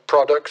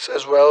 Products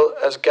as well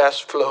as gas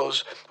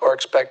flows are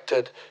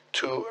expected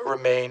to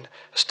remain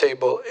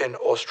stable in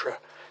Austria.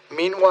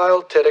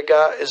 Meanwhile,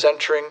 Teréga is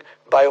entering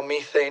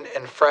biomethane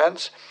in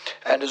France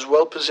and is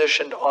well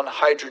positioned on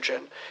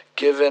hydrogen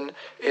given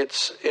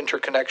its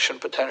interconnection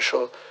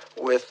potential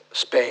with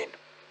Spain.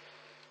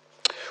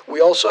 We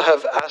also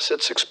have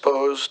assets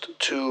exposed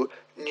to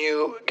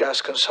new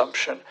gas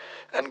consumption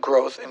and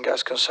growth in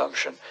gas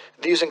consumption.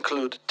 These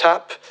include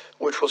TAP,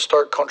 which will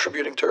start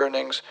contributing to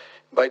earnings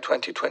by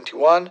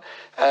 2021,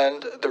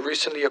 and the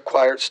recently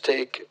acquired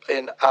stake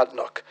in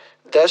ADNOC.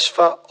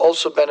 DESFA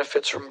also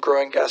benefits from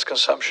growing gas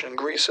consumption in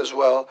Greece as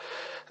well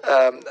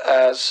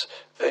as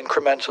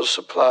incremental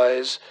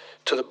supplies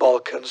to the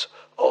Balkans,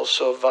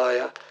 also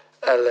via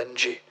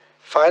LNG.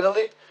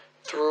 Finally,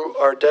 through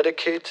our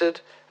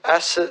dedicated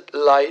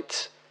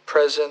asset-light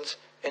presence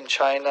in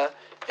China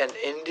and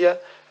India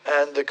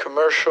and the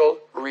commercial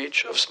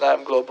reach of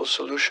Snam Global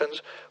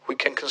Solutions, we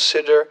can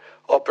consider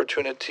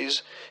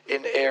opportunities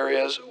in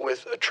areas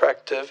with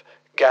attractive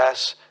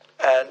gas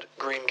and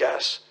green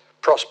gas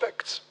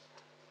prospects.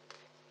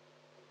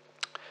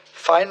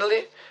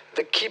 Finally,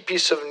 the key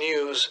piece of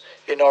news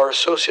in our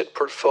associate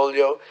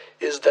portfolio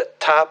is that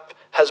TAP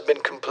has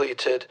been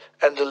completed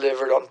and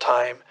delivered on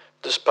time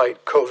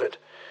despite COVID.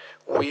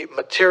 We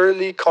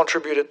materially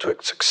contributed to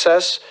its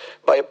success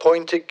by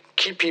appointing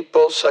key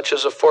people such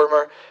as a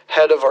former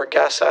head of our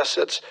gas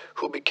assets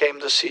who became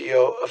the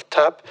CEO of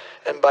TAP,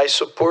 and by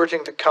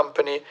supporting the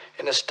company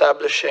in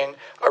establishing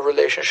a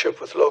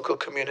relationship with local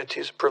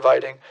communities,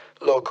 providing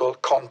local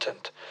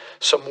content.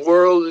 Some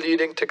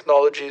world-leading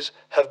technologies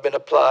have been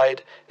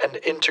applied and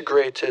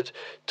integrated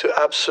to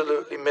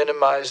absolutely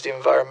minimize the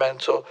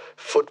environmental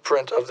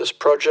footprint of this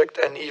project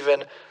and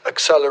even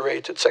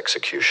accelerate its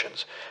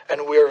executions.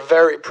 And we are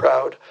very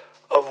proud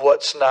of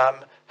what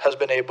Snam has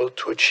been able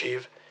to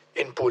achieve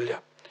in Puglia.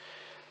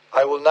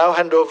 I will now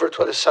hand over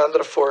to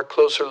Alessandra for a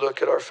closer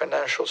look at our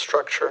financial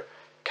structure,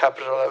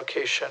 capital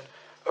allocation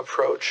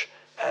approach,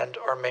 and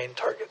our main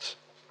targets.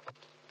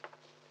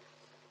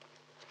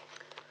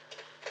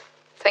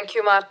 Thank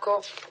you,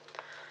 Marco,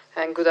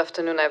 and good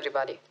afternoon,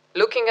 everybody.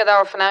 Looking at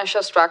our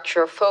financial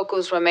structure,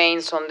 focus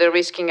remains on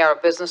de-risking our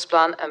business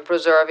plan and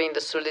preserving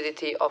the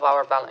solidity of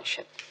our balance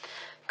sheet.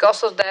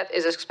 Cost of debt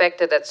is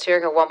expected at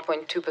circa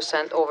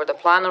 1.2% over the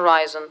plan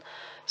horizon,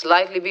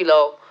 slightly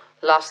below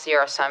last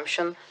year's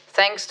assumption,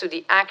 thanks to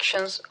the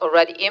actions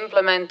already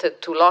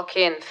implemented to lock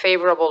in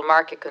favorable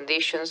market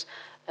conditions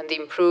and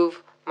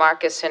improve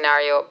market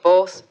scenario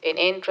both in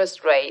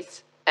interest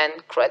rates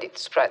and credit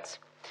spreads.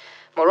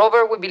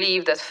 Moreover, we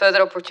believe that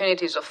further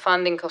opportunities of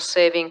funding cost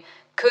saving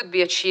could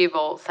be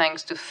achievable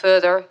thanks to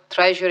further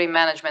treasury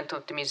management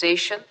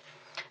optimization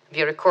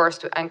via recourse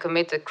to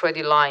uncommitted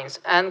credit lines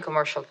and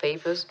commercial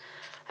papers,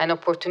 an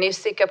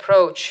opportunistic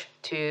approach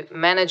to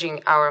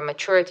managing our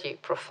maturity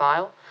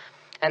profile,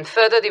 and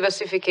further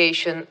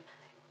diversification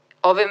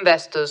of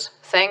investors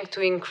thanks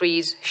to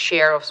increased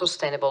share of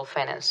sustainable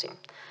financing.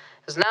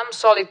 Snam's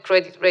solid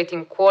credit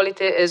rating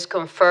quality is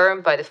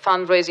confirmed by the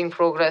fundraising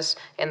progress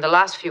in the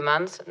last few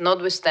months,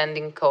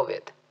 notwithstanding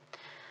COVID.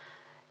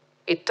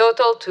 It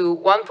totaled to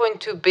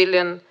 1.2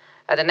 billion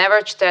at an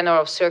average tenor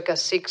of circa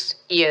 6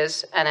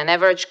 years and an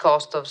average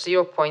cost of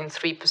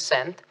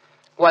 0.3%,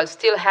 while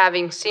still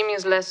having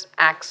seamless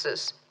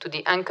access to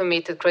the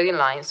uncommitted credit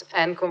lines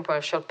and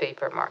commercial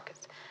paper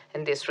markets.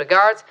 In this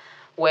regard,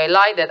 we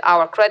highlight that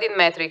our credit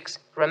metrics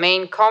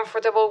remain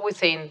comfortable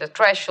within the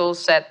threshold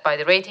set by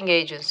the rating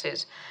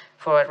agencies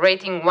for a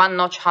rating one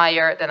notch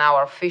higher than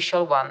our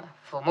official one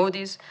for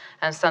Moody's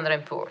and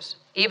Standard & Poor's,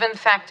 even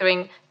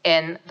factoring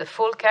in the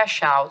full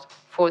cash out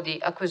for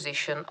the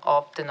acquisition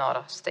of the De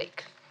Nora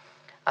stake.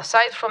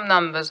 Aside from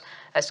numbers,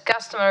 as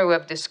customary, we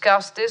have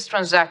discussed this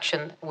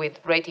transaction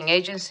with rating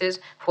agencies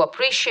who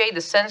appreciate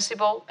the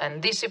sensible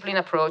and disciplined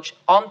approach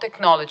on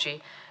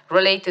technology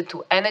related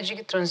to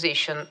energy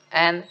transition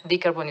and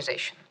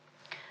decarbonization.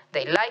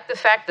 They like the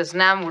fact that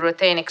Snam will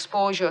retain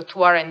exposure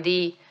to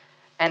R&D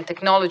and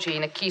technology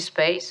in a key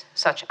space,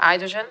 such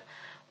hydrogen,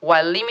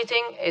 while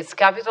limiting its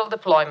capital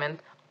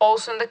deployment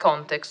also in the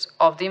context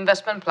of the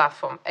investment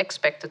platform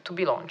expected to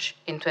be launched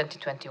in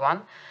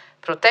 2021,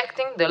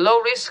 protecting the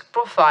low-risk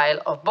profile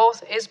of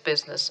both its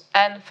business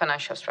and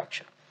financial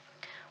structure.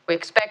 We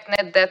expect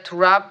net debt to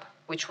RAB,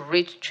 which will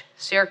reach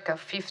circa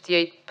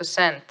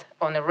 58%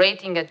 on a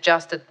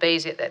rating-adjusted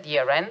basis at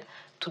year-end,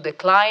 to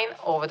decline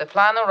over the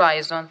plan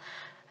horizon,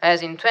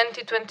 as in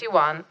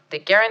 2021, the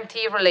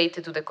guarantee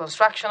related to the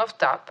construction of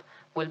TAP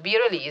will be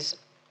released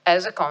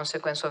as a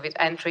consequence of its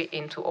entry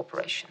into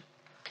operation.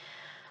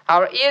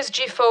 Our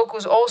ESG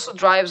focus also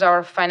drives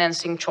our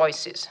financing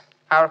choices.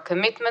 Our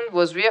commitment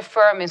was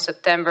reaffirmed in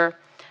September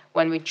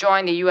when we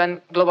joined the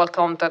UN Global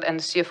Compact and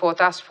the CFO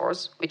Task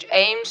Force, which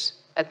aims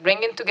at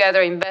bringing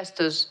together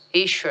investors,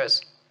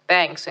 issuers,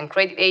 banks, and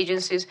credit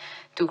agencies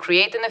to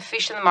create an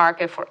efficient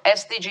market for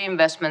SDG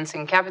investments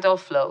in capital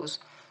flows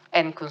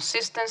and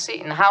consistency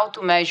in how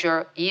to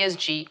measure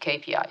ESG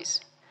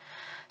KPIs.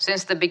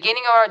 Since the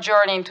beginning of our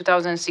journey in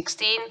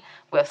 2016,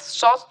 we have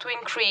sought to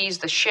increase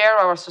the share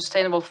of our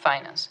sustainable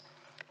finance.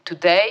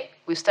 Today,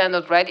 we stand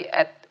already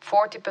at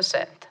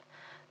 40%.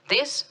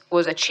 This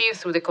was achieved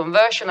through the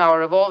conversion of our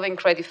revolving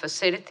credit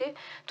facility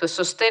to a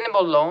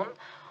sustainable loan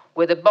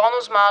with a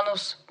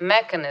bonus-malus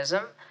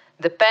mechanism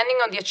depending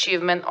on the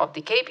achievement of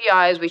the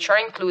KPIs which are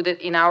included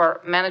in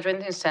our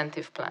management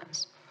incentive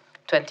plans.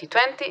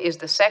 2020 is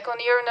the second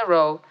year in a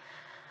row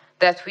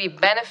that we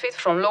benefit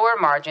from lower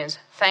margins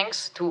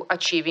thanks to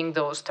achieving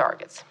those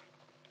targets.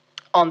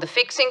 On the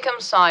fixed income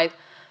side,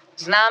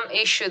 Snam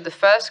issued the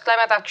first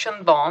climate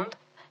action bond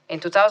in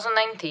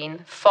 2019,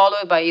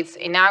 followed by its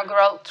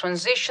inaugural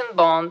transition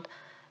bond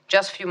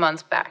just a few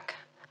months back.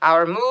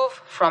 Our move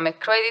from a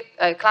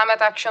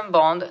climate action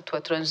bond to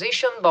a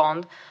transition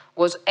bond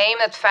was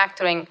aimed at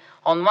factoring,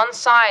 on one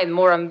side,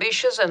 more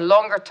ambitious and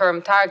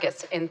longer-term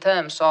targets in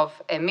terms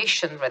of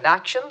emission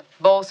reduction,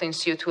 both in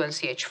CO2 and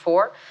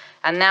CH4,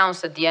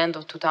 announced at the end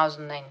of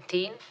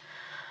 2019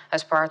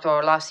 as part of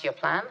our last year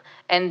plan,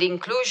 and the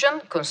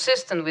inclusion,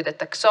 consistent with the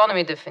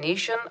taxonomy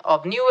definition,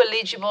 of new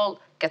eligible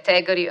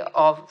category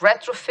of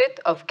retrofit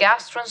of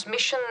gas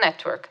transmission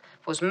network,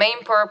 whose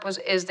main purpose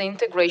is the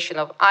integration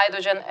of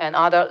hydrogen and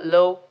other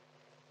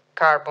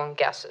low-carbon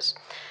gases.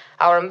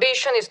 Our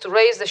ambition is to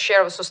raise the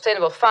share of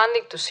sustainable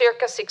funding to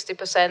circa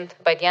 60%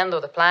 by the end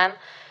of the plan,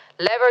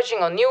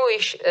 leveraging on new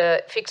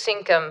fixed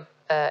income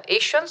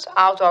issuance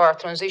out of our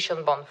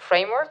transition bond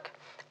framework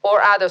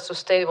or other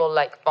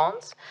sustainable-like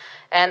bonds,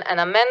 and an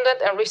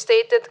amended and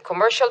restated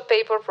commercial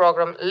paper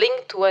program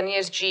linked to an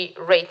ESG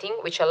rating,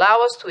 which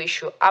allows us to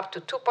issue up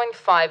to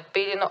 2.5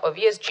 billion of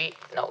ESG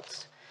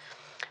notes.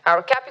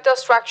 Our capital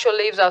structure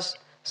leaves us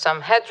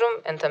some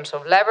headroom in terms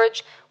of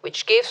leverage,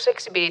 which gives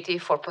flexibility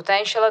for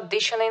potential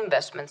additional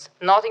investments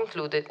not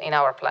included in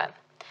our plan.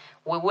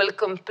 We will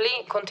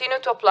continue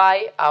to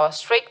apply our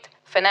strict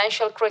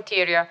financial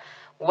criteria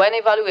when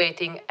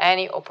evaluating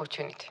any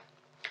opportunity.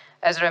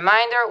 As a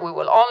reminder, we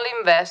will only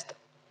invest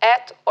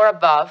at or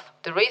above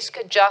the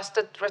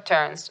risk-adjusted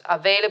returns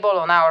available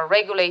on our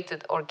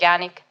regulated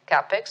organic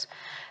CapEx,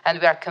 and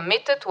we are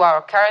committed to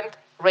our current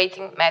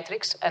rating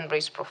metrics and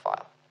risk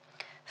profile.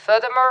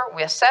 Furthermore,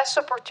 we assess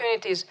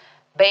opportunities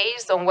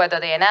based on whether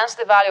they enhance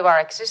the value of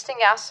our existing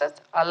assets,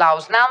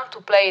 allows Snam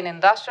to play an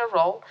industrial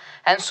role,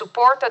 and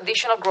support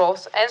additional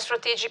growth and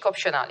strategic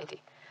optionality,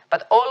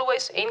 but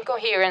always in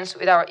coherence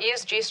with our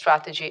ESG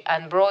strategy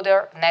and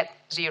broader net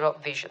zero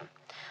vision.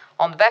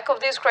 On the back of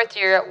these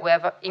criteria, we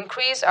have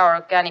increased our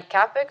organic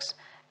CapEx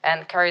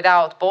and carried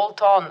out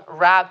bolt-on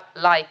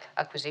RAB-like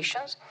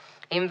acquisitions,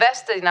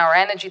 invested in our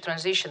energy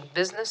transition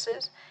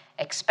businesses,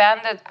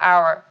 expanded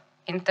our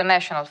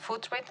international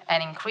footprint,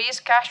 and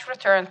increased cash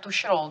return to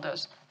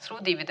shareholders through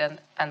dividend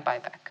and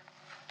buyback.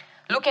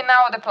 Looking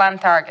now at the plan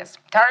targets,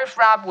 tariff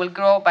RAB will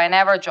grow by an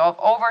average of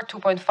over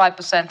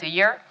 2.5% a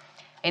year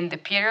in the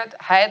period,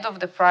 ahead of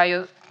the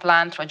prior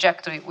plan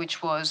trajectory,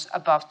 which was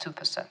above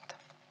 2%.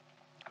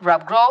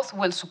 RAB growth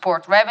will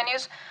support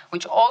revenues,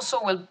 which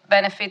also will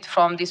benefit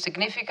from the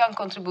significant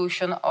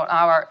contribution of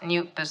our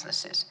new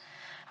businesses.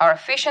 Our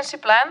efficiency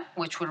plan,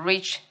 which will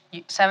reach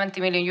 70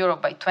 million euro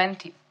by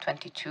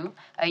 2022,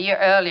 a year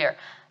earlier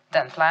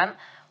than planned,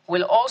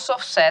 will also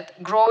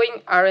offset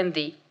growing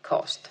R&D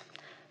cost.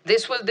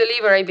 This will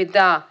deliver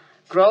EBITDA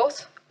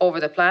growth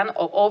over the plan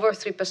of over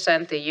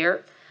 3% a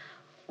year.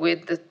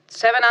 With the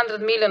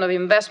 700 million of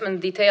investment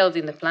detailed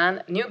in the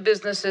plan, new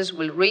businesses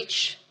will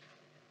reach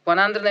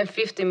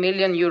 150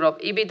 million euro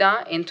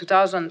EBITDA in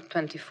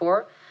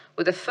 2024,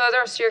 with a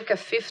further circa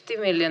 50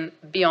 million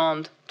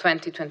beyond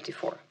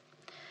 2024.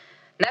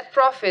 Net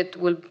profit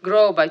will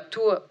grow by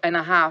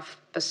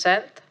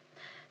 2.5%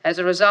 as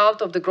a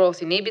result of the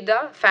growth in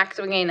EBITDA,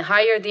 factoring in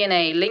higher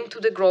D&A linked to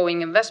the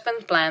growing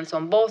investment plans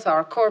on both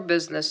our core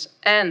business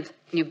and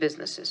new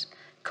businesses.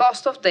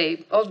 Cost of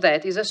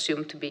debt is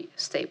assumed to be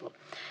stable.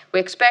 We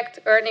expect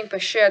earnings per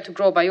share to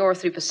grow by over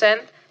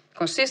 3%.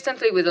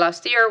 Consistently with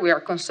last year, we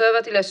are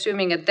conservatively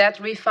assuming a debt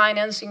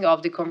refinancing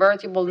of the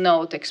convertible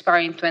note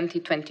expiring in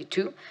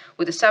 2022,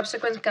 with the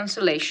subsequent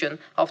cancellation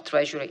of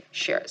treasury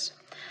shares.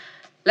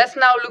 Let's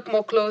now look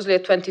more closely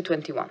at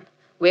 2021.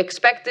 We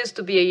expect this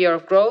to be a year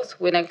of growth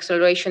with an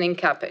acceleration in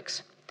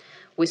CapEx.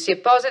 We see a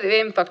positive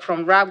impact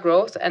from RAB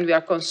growth, and we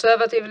are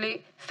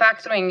conservatively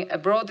factoring a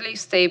broadly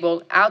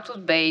stable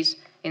output-based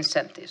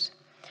incentives.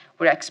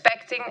 We're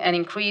expecting an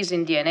increase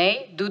in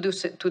D&A due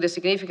to the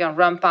significant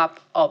ramp-up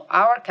of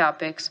our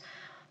CapEx,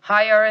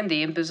 high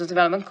R&D and business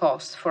development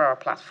costs for our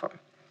platform.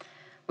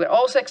 We're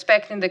also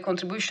expecting the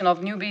contribution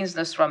of new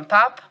business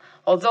ramp-up,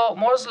 although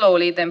more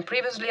slowly than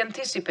previously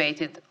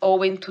anticipated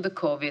owing to the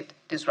COVID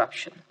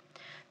disruption.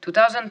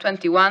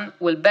 2021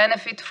 will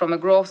benefit from a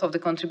growth of the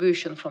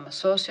contribution from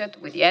associate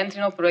with the entry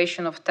in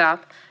operation of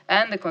TAP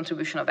and the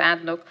contribution of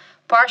ADNOC,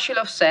 partially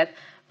offset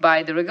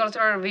by the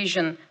regulatory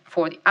revision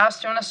for the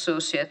Austrian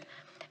associate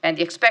and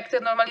the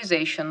expected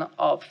normalization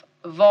of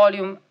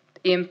volume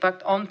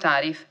impact on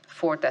tariff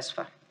for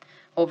DESFA.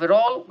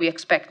 Overall, we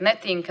expect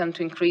net income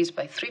to increase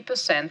by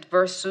 3%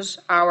 versus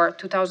our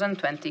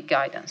 2020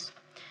 guidance.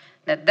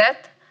 Net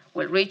debt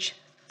will reach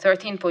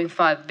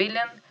 13.5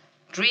 billion,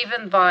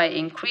 driven by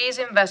increased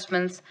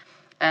investments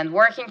and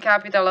working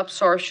capital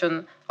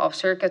absorption of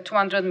circa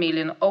 200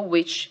 million, of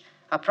which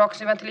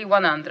approximately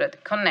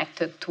 100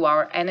 connected to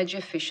our energy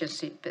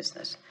efficiency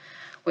business.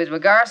 With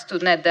regards to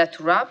net debt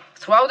to RAB,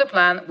 throughout the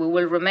plan, we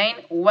will remain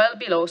well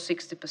below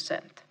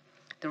 60%.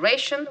 The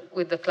ratio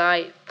will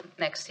decline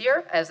next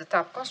year as the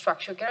TAP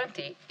construction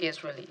guarantee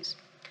is released.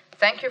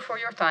 Thank you for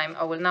your time.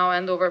 I will now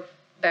hand over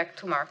back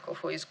to Marco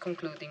for his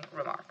concluding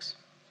remarks.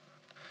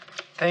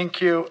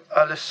 Thank you,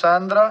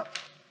 Alessandra.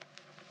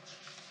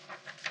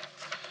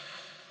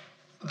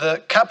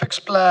 The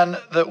CapEx plan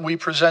that we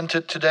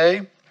presented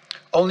today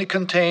only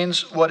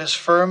contains what is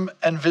firm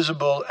and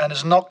visible and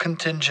is not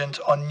contingent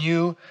on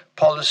new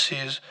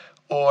policies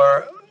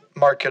or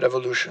market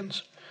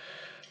evolutions.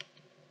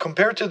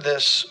 Compared to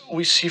this,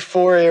 we see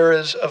four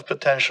areas of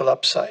potential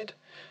upside.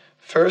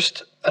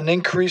 First, an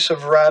increase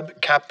of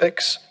RAB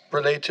CapEx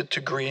related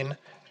to green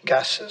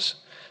gases.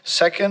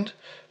 Second,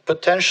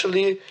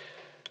 potentially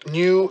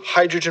new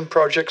hydrogen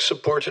projects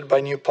supported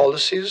by new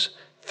policies.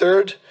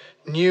 Third,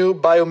 new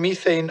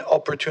biomethane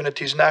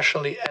opportunities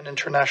nationally and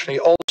internationally,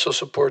 also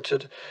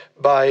supported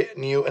by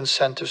new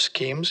incentive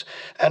schemes,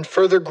 and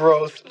further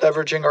growth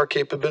leveraging our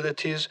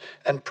capabilities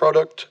and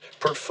product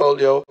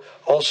portfolio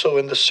also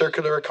in the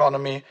circular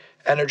economy,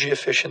 energy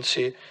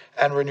efficiency,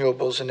 and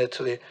renewables in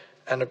Italy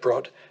and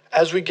abroad.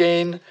 As we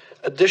gain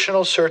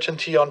additional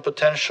certainty on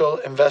potential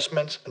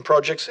investments and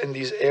projects in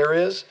these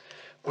areas,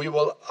 we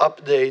will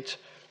update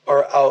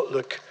our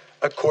outlook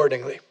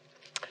accordingly.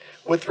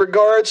 With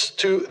regards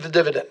to the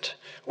dividend,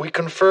 we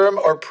confirm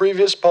our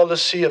previous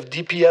policy of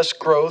DPS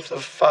growth of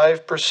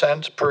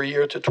 5% per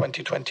year to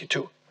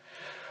 2022.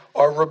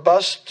 Our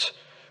robust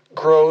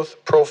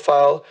growth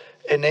profile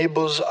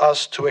enables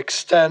us to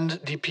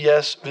extend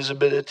DPS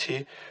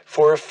visibility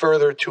for a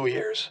further 2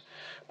 years,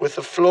 with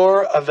a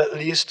floor of at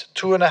least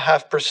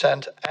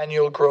 2.5%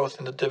 annual growth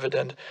in the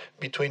dividend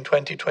between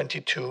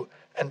 2022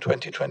 and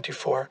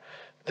 2024.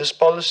 This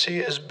policy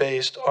is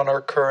based on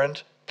our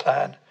current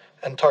plan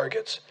and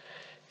targets.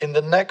 In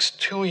the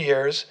next 2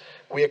 years,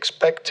 we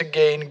expect to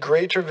gain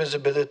greater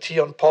visibility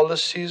on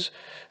policies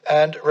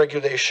and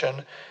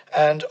regulation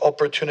and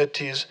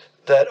opportunities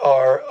that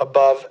are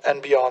above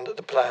and beyond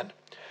the plan.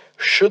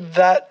 Should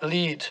that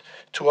lead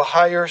to a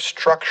higher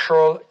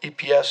structural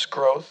EPS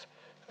growth,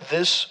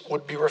 this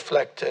would be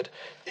reflected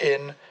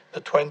in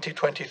the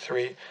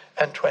 2023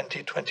 and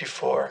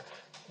 2024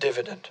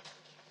 dividend.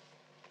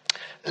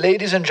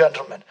 Ladies and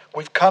gentlemen,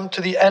 we've come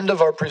to the end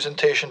of our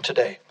presentation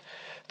today.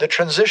 The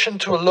transition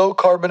to a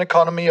low-carbon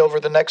economy over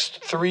the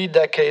next 3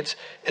 decades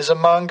is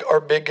among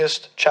our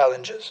biggest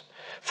challenges.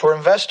 For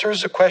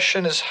investors, the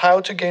question is how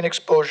to gain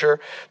exposure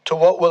to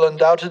what will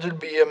undoubtedly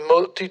be a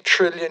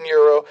multi-trillion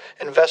euro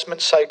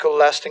investment cycle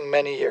lasting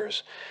many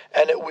years.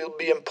 And it will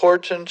be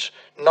important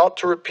not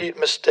to repeat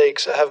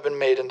mistakes that have been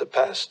made in the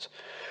past.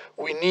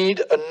 We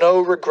need a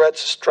no-regrets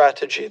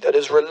strategy that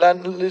is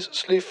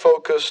relentlessly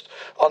focused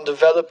on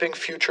developing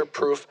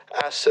future-proof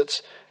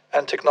assets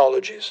and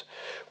technologies.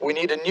 We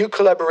need a new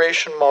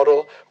collaboration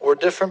model where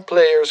different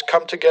players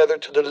come together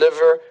to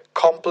deliver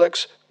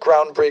complex,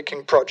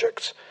 groundbreaking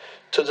projects.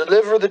 To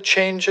deliver the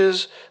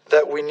changes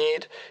that we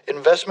need,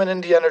 investment in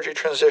the energy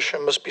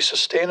transition must be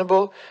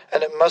sustainable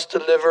and it must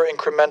deliver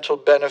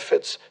incremental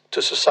benefits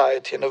to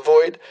society and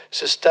avoid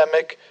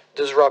systemic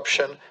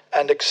disruption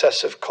and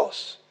excessive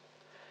costs.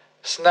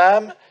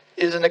 Snam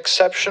is an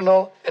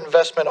exceptional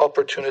investment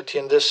opportunity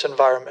in this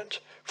environment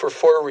for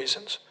 4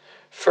 reasons.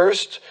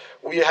 First,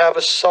 we have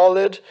a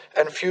solid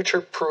and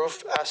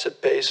future-proof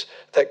asset base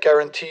that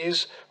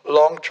guarantees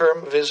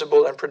long-term,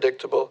 visible, and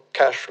predictable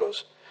cash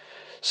flows.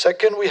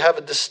 Second, we have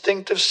a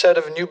distinctive set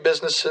of new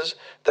businesses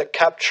that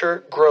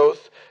capture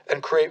growth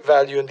and create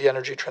value in the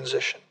energy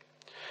transition.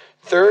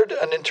 Third,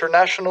 an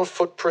international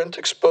footprint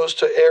exposed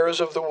to areas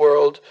of the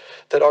world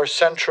that are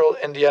central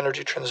in the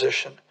energy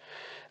transition.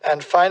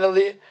 And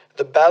finally,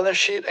 the balance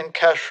sheet and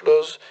cash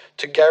flows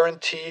to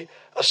guarantee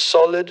a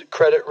solid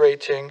credit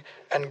rating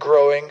and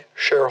growing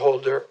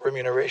shareholder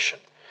remuneration.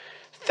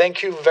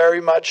 Thank you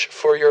very much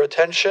for your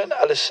attention.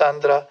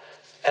 Alessandra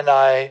and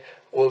I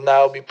will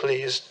now be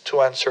pleased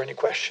to answer any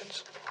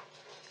questions.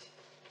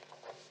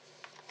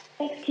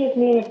 Excuse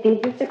me, this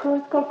is the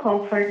Chorus Call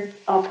conference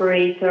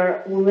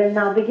operator. We will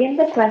now begin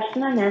the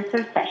question and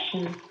answer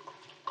session.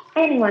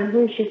 Anyone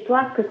who wishes to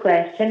ask a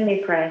question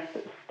may press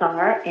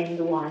star and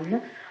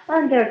 1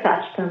 on their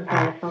touchtone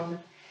telephone.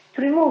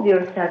 To remove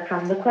yourself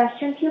from the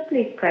question queue,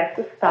 please press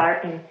star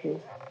and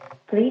 2.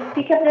 Please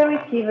pick up the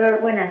receiver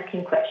when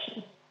asking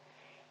questions.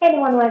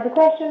 Anyone who has a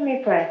question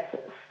may press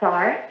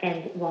star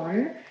and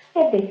 1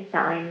 at this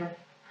time.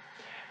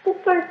 The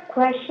first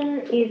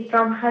question is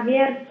from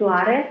Javier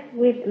Suarez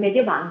with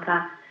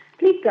Mediobanca.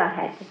 Please go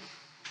ahead.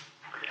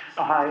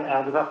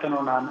 Hi, good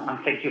afternoon,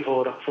 and thank you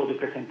for the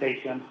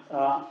presentation. 2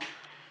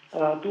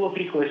 or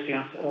 3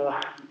 questions.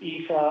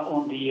 Is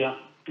on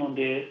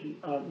the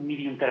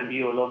medium-term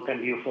view or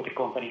long-term view for the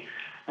company.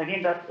 I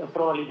think that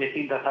probably the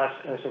thing that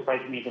has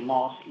surprised me the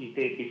most is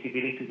the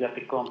visibility that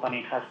the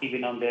company has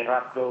given on the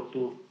RAB growth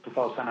to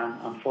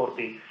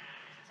 2040,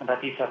 and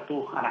that is at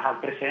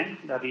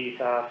 2.5%. That is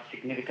a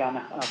significant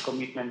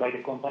commitment by the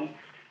company.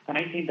 And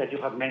I think that you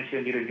have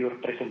mentioned during your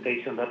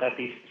presentation that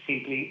is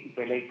simply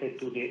related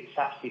to the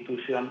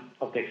substitution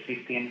of the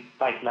existing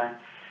pipeline.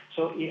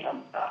 So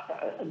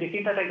the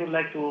thing that I would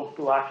like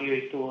to ask you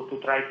is to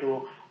try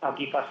to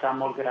give us some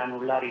more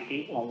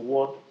granularity on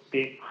what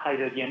the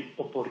hydrogen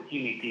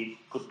opportunity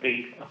could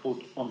bring a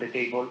put on the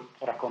table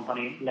for a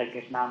company like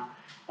Snam.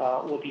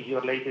 What is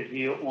your latest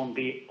view on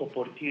the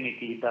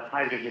opportunity that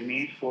hydrogen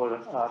means for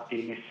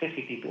the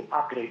necessity to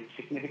upgrade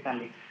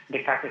significantly the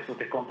CapEx of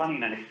the company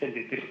in an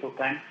extended period of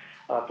time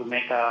to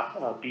make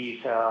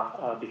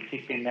the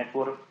existing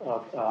network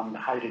of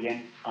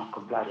hydrogen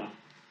compliant?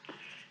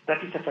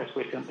 That is the first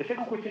question. The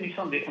second question is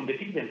on the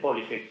dividend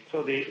policy. So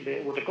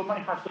what the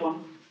company has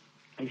done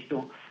is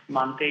to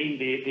maintain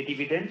the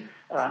dividend,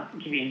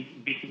 giving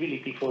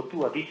visibility for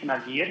 2 additional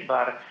years,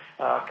 but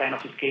kind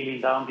of scaling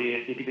down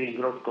the dividend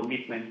growth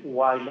commitment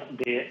while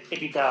the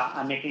EBITDA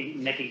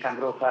and net income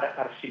growth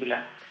are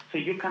similar. So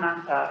you can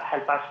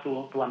help us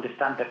to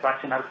understand the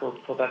rationale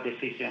for that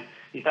decision.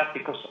 Is that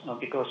because of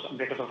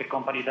the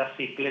company that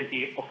see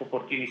plenty of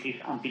opportunities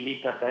and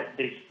believe that there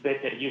is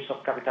better use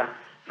of capital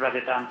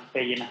rather than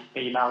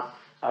paying out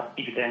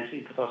dividends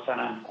in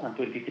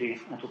 2023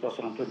 and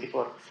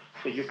 2024?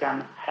 So you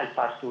can help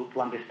us to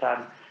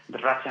understand the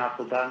rationale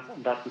for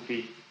that would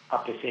be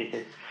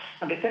appreciated.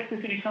 And the third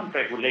question is on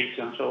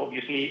regulation. So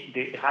obviously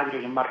the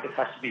hydrogen market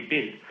has to be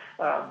built,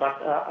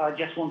 but I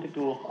just wanted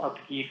to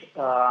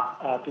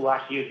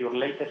ask you your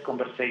latest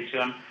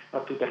conversation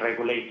to the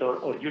regulator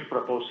or your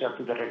proposal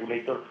to the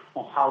regulator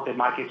on how the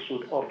market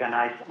should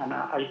organize. And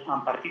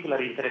I'm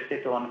particularly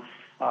interested on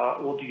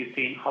what do you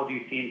think? How do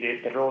you think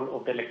the role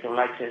of the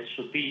electrolyzers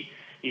should be?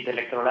 If the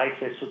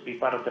electrolyzers should be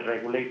part of the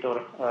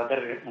regulator,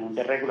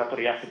 the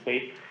regulatory asset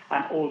base,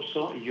 and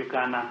also you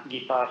can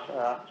give us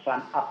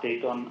some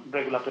update on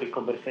regulatory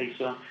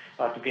conversation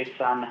to get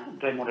some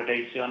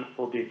remuneration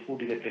for the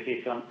fully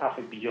depreciation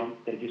asset beyond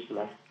their useful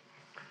life.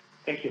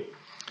 Thank you.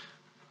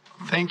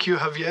 Thank you,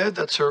 Javier.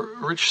 That's a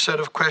rich set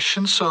of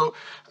questions. So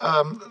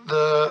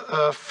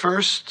the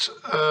first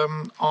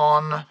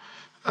on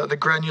the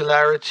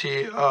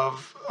granularity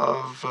of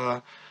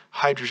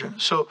hydrogen.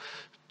 So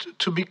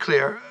to be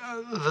clear,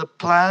 the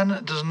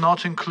plan does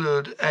not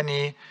include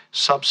any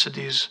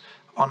subsidies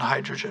on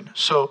hydrogen.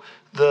 So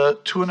the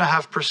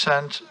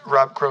 2.5%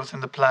 RAB growth in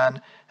the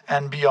plan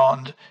and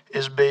beyond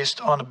is based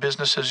on a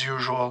business as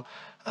usual,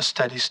 a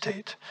steady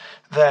state.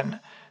 Then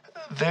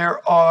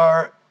there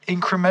are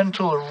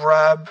incremental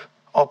RAB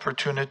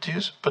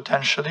opportunities,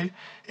 potentially,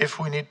 if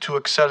we need to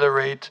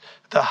accelerate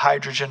the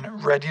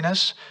hydrogen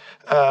readiness.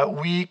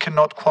 We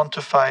cannot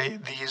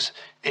quantify these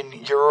in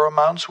euro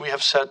amounts. We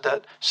have said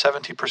that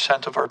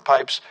 70% of our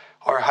pipes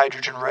are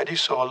hydrogen ready,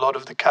 so a lot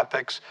of the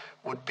capex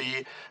would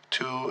be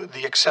to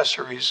the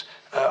accessories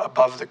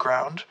above the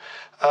ground.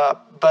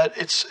 But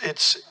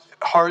it's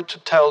hard to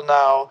tell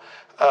now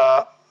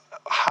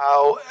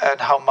how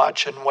and how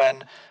much and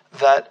when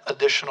that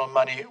additional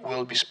money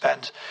will be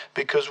spent,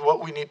 because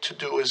what we need to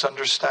do is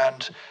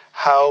understand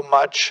how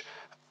much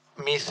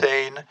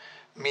methane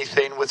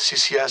with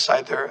CCS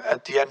either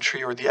at the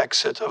entry or the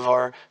exit of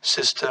our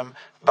system,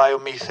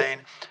 biomethane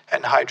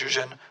and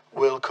hydrogen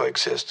will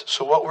coexist.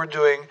 So what we're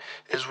doing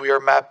is we are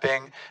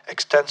mapping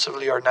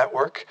extensively our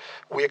network.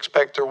 We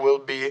expect there will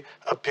be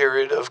a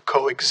period of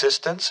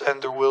coexistence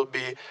and there will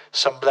be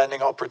some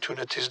blending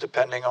opportunities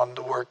depending on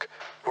the work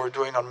we're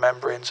doing on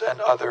membranes and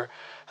other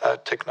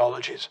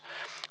technologies.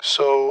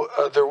 So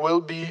there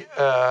will be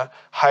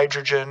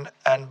hydrogen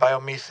and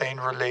biomethane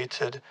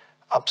related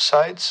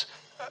upsides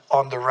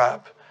on the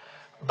RAB.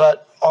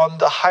 But on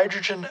the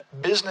hydrogen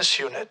business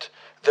unit,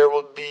 there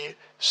will be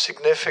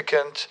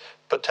significant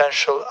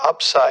potential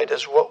upside,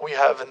 as what we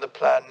have in the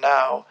plan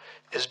now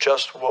is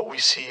just what we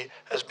see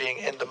as being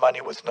in the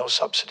money with no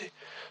subsidy.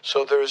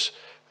 So there's,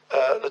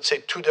 let's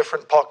say, 2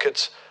 different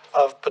pockets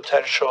of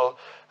potential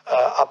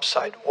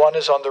upside. One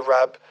is on the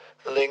RAB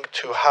linked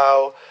to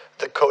how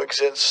the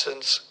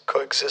coexistence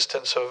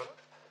of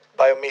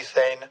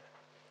biomethane,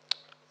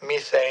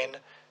 methane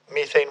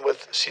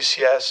with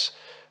CCS,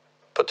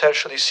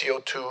 potentially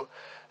CO2,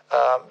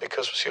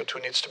 because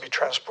CO2 needs to be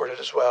transported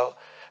as well,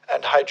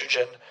 and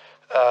hydrogen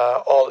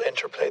all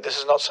interplay. This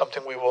is not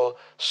something we will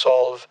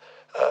solve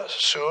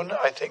soon.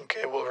 I think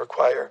it will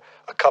require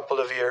a couple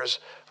of years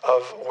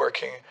of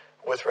working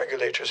with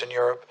regulators in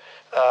Europe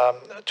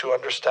to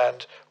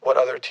understand what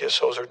other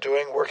TSOs are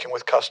doing, working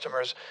with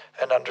customers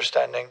and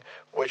understanding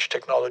which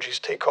technologies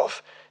take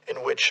off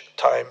in which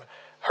time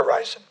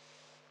horizon.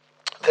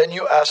 Then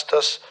you asked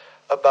us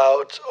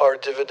about our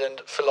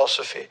dividend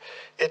philosophy.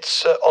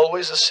 It's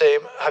always the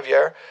same,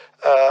 Javier.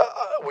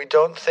 We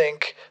don't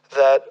think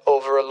that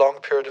over a long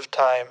period of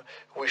time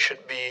we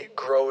should be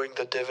growing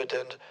the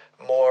dividend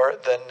more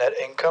than net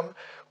income.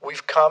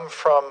 We've come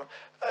from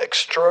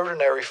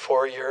extraordinary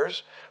 4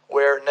 years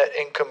where net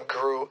income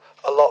grew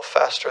a lot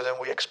faster than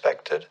we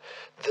expected.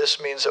 This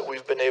means that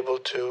we've been able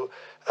to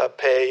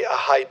pay a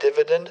high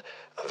dividend,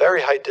 a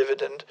very high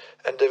dividend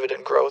and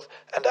dividend growth,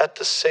 and at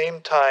the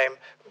same time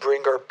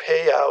bring our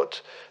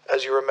payout,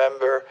 as you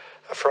remember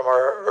from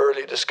our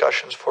early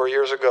discussions 4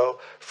 years ago,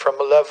 from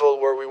a level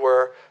where we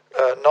were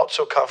not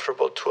so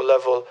comfortable to a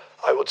level,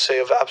 I would say,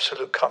 of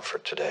absolute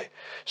comfort today.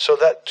 So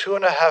that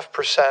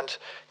 2.5%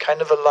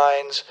 kind of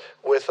aligns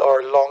with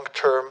our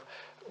long-term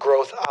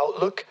growth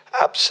outlook,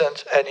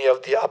 absent any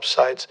of the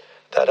upsides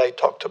that I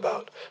talked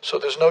about. So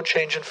there's no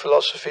change in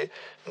philosophy,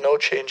 no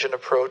change in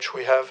approach.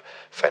 We have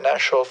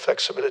financial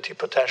flexibility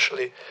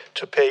potentially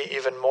to pay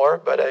even more,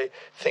 but I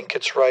think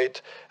it's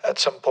right at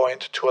some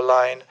point to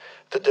align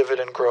the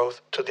dividend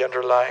growth to the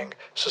underlying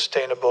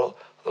sustainable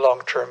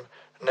long-term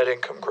net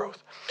income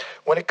growth.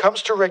 When it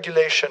comes to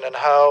regulation and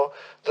how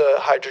the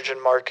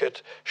hydrogen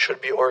market should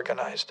be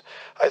organized,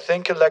 I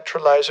think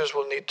electrolyzers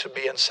will need to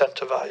be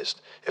incentivized.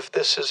 If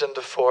this is in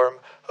the form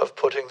of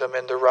putting them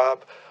in the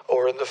RAB,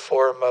 or in the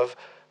form of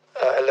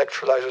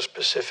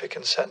electrolyzer-specific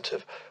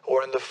incentive,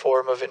 or in the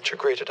form of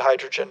integrated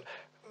hydrogen,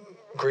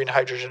 green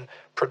hydrogen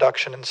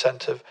production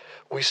incentive,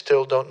 we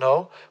still don't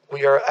know.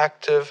 We are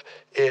active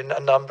in a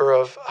number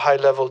of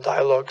high-level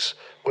dialogues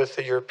with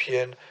the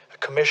European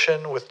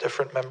Commission, with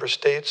different member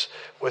states,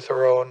 with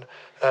our own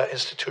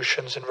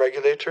institutions and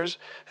regulators.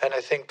 And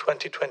I think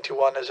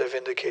 2021, as I've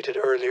indicated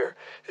earlier,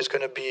 is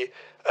going to be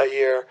a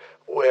year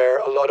where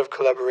a lot of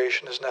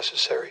collaboration is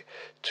necessary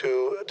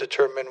to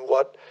determine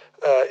what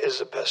is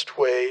the best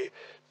way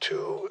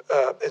to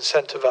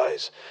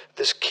incentivize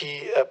this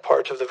key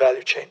part of the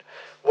value chain.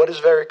 What is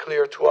very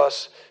clear to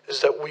us is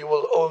that we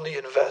will only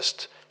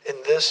invest in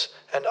this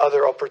and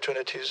other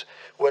opportunities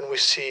when we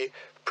see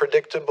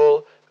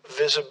predictable,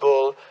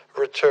 visible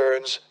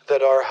returns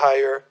that are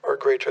higher or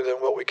greater than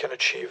what we can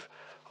achieve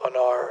on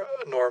our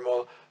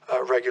normal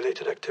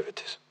regulated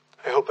activities.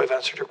 I hope I've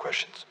answered your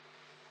questions.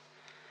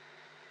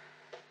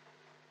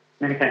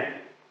 Many thanks.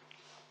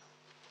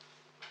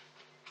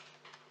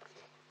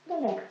 The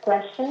next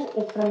question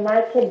is from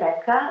Maite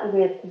Becker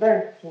with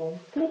Bernstein.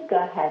 Please go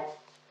ahead.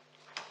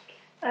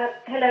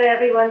 Hello,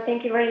 everyone.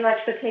 Thank you very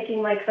much for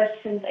taking my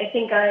questions. I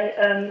think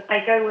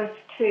I go with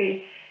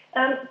two.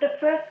 The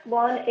first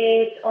one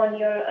is on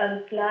your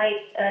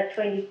slide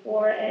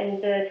 24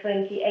 and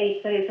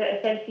 28, so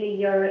essentially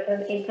your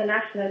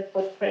international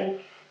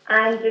footprint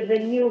and the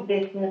new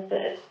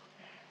businesses.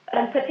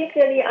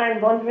 Particularly,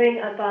 I'm wondering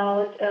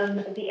about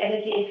the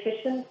energy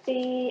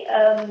efficiency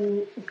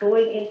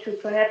going into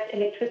perhaps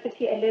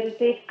electricity a little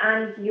bit,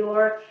 and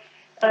your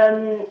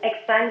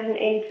expansion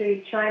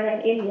into China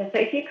and India. So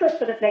if you could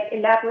sort of like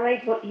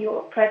elaborate what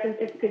your presence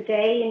is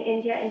today in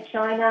India and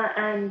China,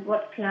 and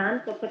what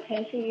plans or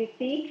potential you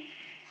see.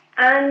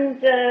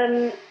 And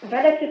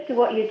relative to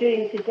what you're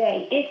doing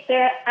today, is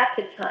there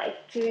appetite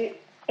to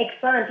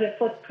expand your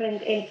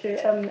footprint into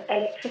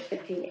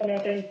electricity? And I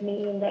don't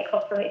mean like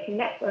operating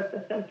networks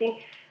or something.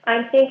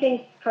 I'm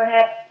thinking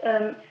perhaps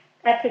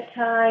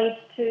appetite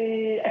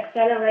to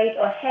accelerate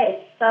or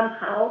hedge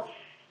somehow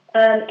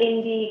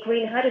in the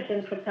green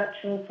hydrogen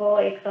production, for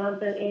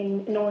example,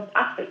 in North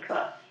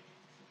Africa,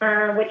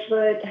 which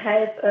would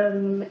help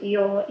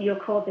your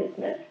core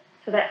business.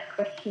 So that's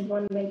question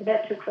one. Maybe there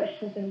are two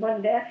questions in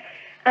one there.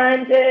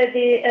 And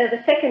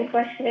the second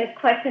question is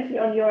quite simply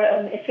on your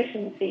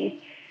efficiencies.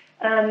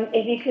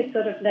 If you could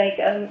sort of like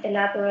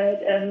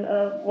elaborate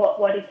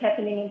what is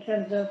happening in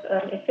terms of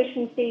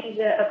efficiencies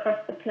across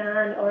the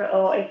plan,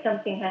 or if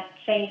something has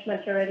changed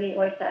materially,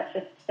 or if that's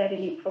just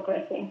steadily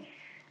progressing.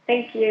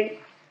 Thank you.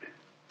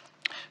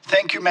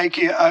 Thank you,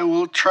 Maike. I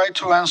will try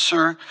to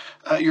answer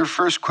your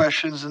first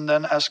questions and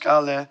then ask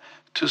Ale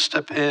to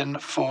step in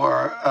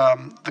for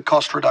the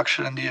cost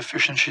reduction and the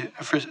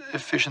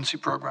efficiency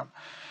program.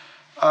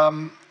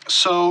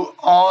 So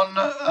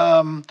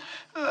on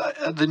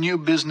the new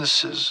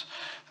businesses,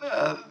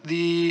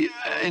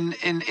 in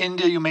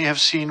India, you may have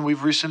seen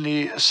we've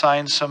recently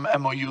signed some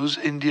MOUs.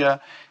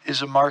 India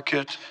is a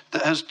market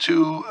that has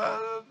two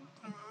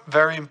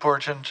very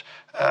important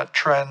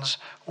trends.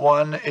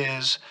 One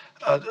is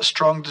a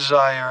strong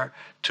desire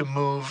to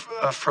move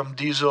from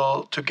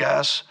diesel to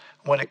gas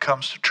when it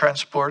comes to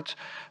transport.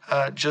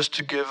 Just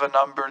to give a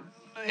number,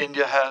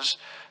 India has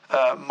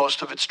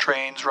most of its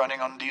trains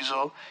running on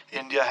diesel.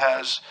 India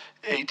has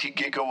 80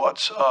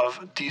 gigawatts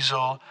of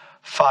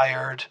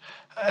diesel-fired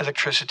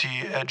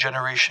electricity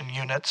generation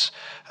units.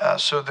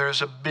 So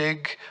there's a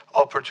big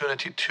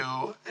opportunity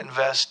to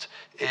invest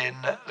in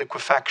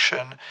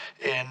liquefaction,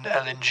 in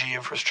LNG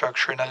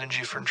infrastructure, in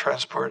LNG for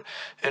transport,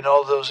 in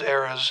all those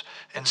areas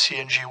in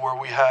CNG where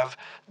we have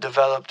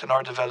developed and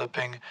are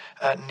developing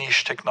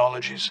niche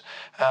technologies.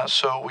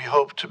 So we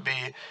hope to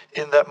be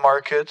in that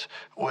market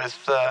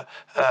with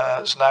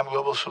Snam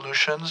Global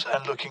Solutions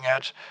and looking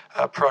at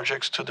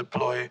projects to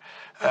deploy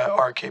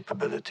our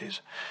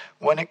capabilities.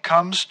 When it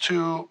comes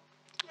to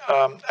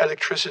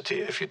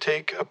electricity, if you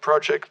take a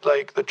project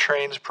like the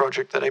trains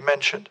project that I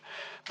mentioned,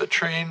 the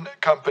train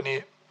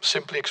company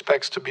simply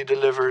expects to be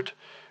delivered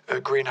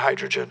green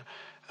hydrogen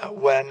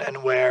when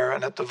and where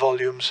and at the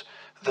volumes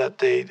that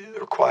they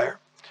require.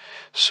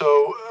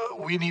 So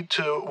we need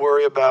to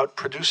worry about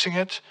producing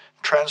it,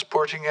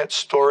 transporting it,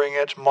 storing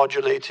it,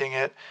 modulating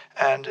it,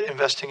 and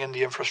investing in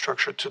the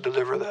infrastructure to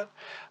deliver that.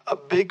 A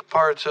big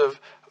part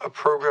of a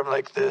program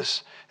like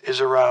this is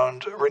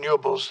around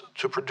renewables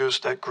to produce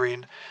that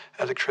green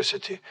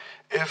electricity.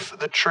 If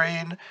the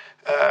train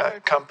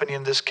company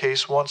in this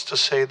case wants to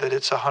say that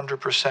it's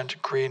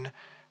 100% green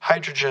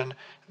hydrogen,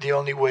 the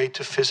only way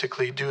to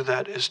physically do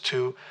that is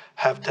to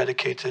have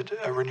dedicated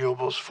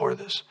renewables for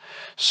this.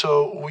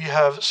 So we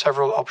have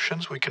several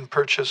options. We can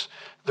purchase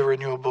the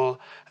renewable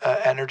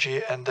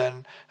energy and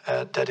then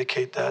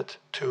dedicate that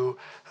to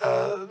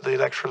the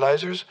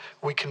electrolyzers.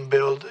 We can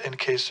build in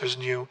case there's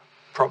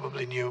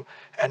probably new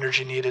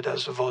energy needed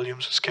as the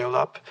volumes scale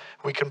up.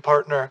 We can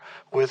partner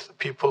with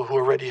people who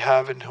already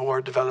have and who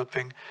are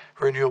developing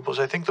renewables.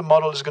 I think the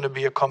model is going to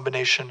be a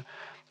combination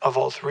of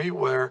all three,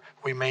 where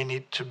we may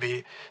need to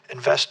be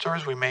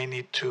investors, we may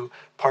need to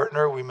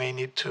partner, we may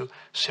need to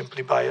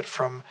simply buy it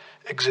from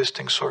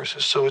existing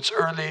sources. So it's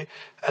early,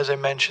 as I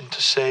mentioned,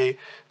 to say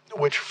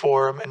which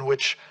form and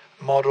which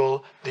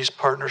model these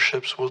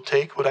partnerships will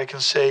take. What I can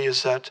say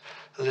is that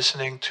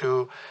listening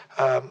to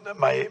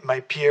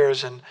my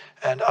peers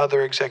and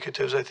other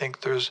executives, I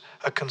think there's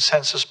a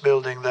consensus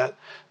building that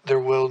there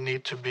will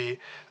need to be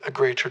a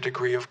greater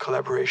degree of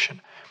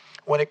collaboration.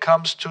 When it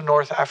comes to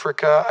North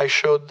Africa, I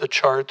showed the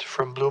chart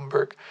from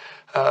Bloomberg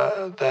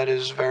that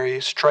is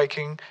very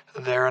striking.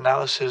 Their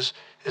analysis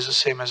is the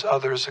same as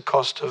others. The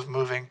cost of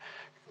moving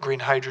green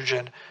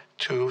hydrogen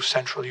to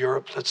Central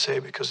Europe, let's say,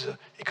 because the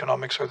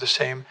economics are the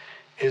same,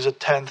 is a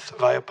tenth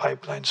via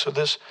pipeline. So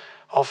this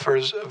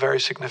offers very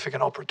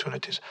significant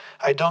opportunities.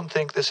 I don't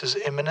think this is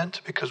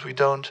imminent because we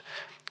don't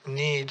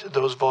need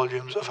those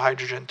volumes of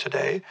hydrogen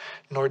today,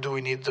 nor do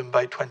we need them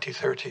by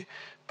 2030.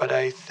 But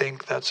I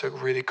think that's a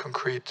really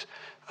concrete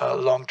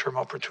long-term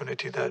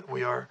opportunity that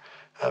we are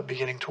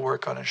beginning to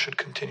work on and should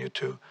continue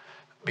to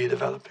be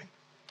developing.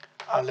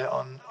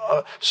 Ale,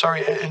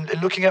 sorry, in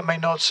looking at my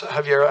notes,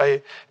 Javier,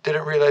 I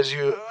didn't realize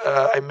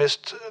I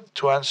missed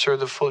to answer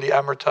the fully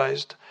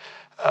amortized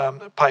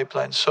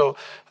pipeline. So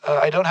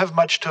I don't have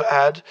much to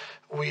add.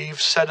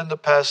 We've said in the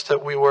past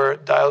that we were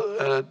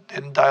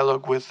in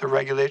dialogue with the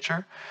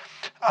regulator.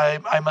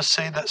 I must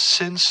say that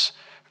since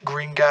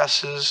green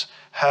gases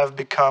have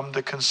become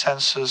the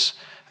consensus,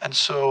 and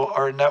so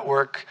our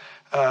network,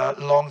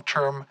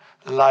 long-term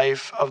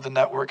life of the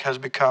network has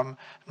become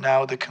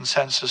now the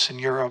consensus in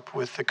Europe,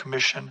 with the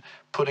Commission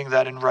putting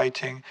that in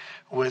writing,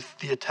 with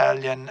the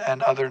Italian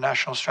and other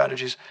national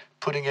strategies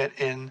putting it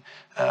in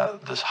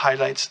the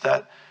highlights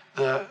that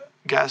the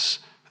gas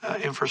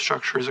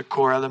infrastructure is a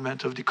core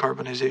element of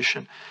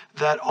decarbonization.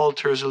 That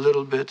alters a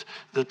little bit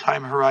the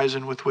time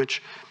horizon with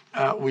which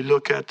we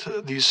look at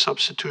these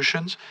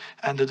substitutions,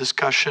 and the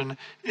discussion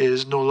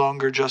is no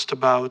longer just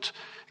about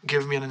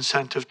give me an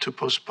incentive to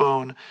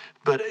postpone,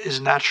 but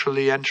is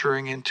naturally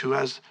entering into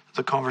as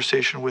the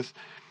conversation with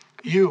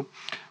you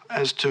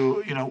as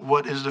to,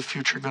 what is the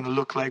future going to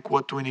look like?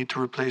 What do we need to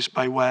replace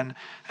by when?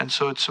 And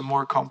so it's a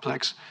more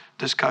complex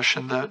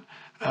discussion that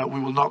we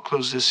will not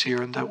close this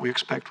year and that we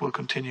expect will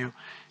continue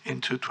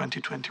into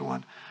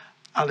 2021.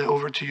 Ale,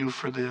 over to you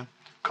for the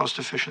cost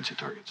efficiency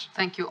targets.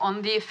 Thank you.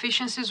 On the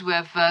efficiencies, we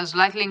have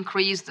slightly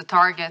increased the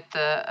target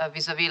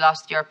vis-a-vis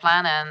last year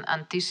plan and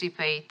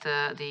anticipate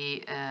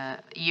the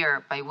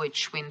year by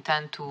which we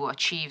intend to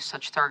achieve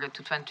such target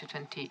to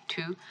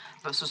 2022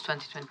 versus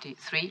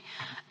 2023.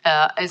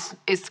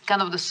 It's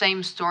kind of the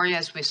same story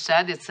as we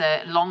said. It's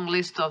a long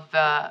list of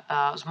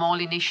small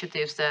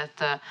initiatives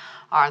that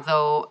are,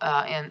 though,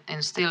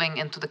 instilling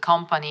into the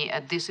company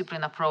a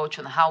disciplined approach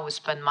on how we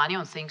spend money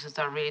on things that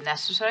are really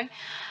necessary.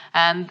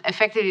 And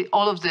effectively,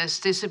 all of this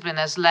discipline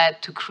has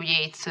led to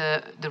create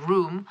the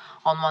room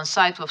on one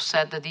side to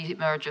offset the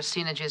demerger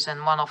synergies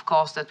and one-off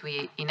costs that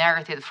we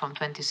inherited from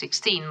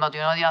 2016, but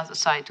on the other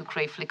side to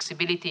create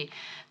flexibility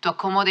to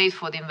accommodate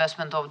for the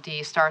investment of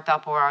the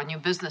startup or our new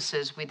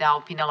businesses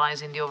without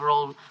penalizing the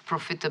overall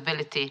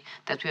profitability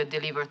that we have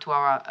delivered to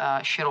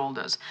our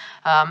shareholders.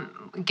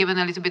 Given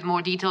a little bit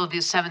more detail,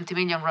 this 70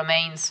 million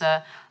remains,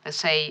 let's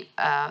say,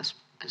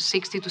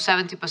 60 to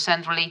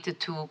 70% related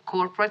to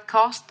corporate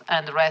cost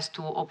and the rest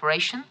to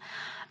operation.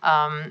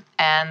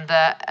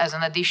 As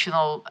an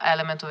additional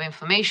element of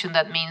information,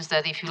 that means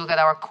that if you look at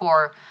our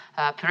core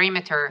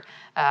perimeter,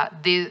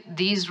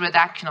 these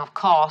reduction of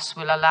costs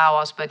will allow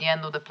us by the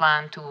end of the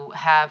plan to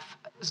have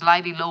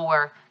slightly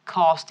lower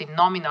cost in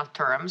nominal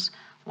terms,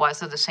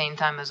 whilst at the same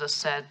time, as I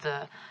said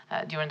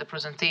during the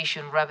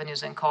presentation,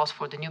 revenues and costs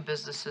for the new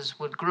businesses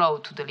will grow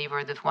to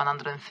deliver that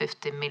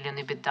 150 million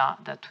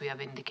EBITDA that we have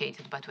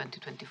indicated by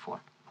 2024.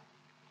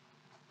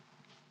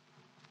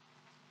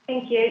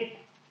 Thank you.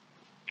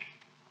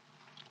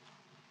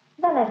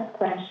 The next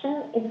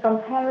question is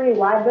from Harry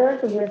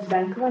Wyburd with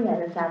Bank of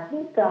America.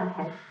 Please go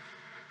ahead.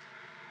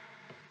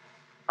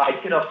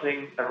 Hi, good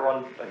afternoon,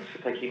 everyone. Thanks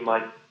for taking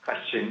my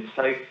question.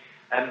 So,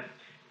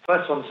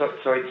 first one,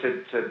 sorry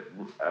to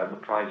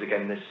reprise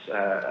again this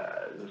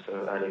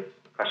sort of earlier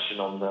question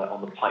on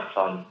the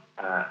pipeline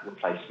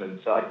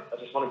replacement. So I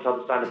just wanted to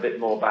understand a bit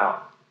more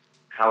about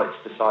how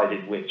it's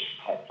decided which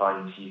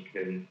pipelines you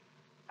can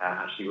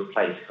actually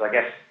replace. Because I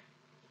guess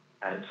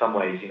in some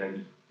ways,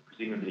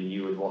 presumably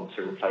you would want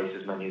to replace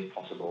as many as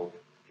possible,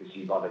 because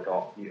you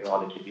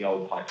either keep the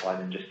old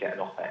pipeline and just get an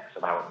OPEX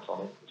allowance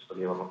on it, it's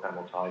fully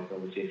amortized.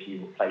 Obviously, if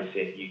you replace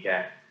it, you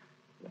get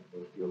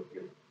your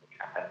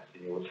CapEx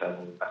and your return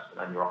on investment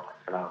and your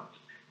OPEX allowance.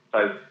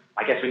 So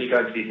I guess when you go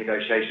into these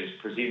negotiations,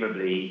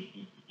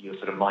 presumably you're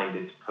sort of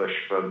minded to push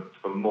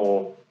for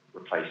more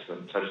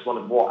replacement. So I just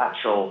wondered what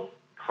actual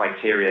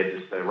criteria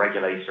does the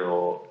regulator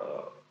or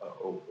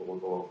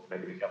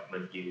maybe the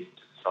government use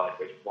to decide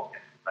what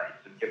gets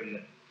replaced? And given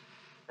that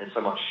there's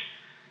so much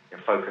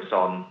focus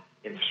on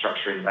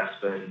infrastructure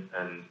investment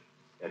and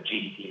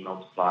GDP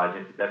multipliers,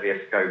 is there be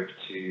a scope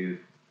to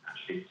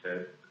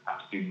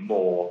perhaps do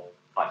more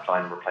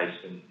pipeline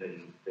replacement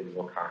than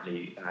you're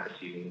currently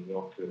assuming in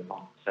your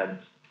 2.5%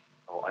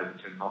 or over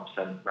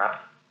 2.5%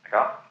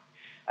 RAP?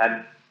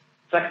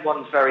 Second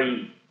one's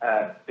very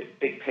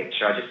big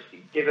picture.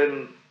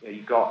 Given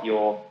you've got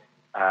your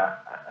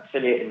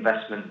affiliate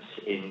investments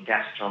in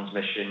gas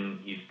transmission,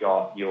 you've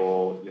got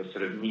your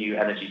sort of new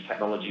energy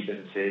technology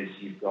businesses,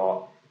 you've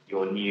got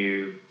your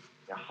new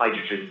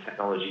hydrogen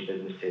technology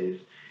businesses.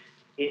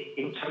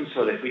 In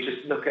total, if we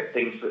just look at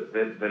things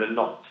that are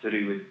not to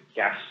do with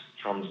gas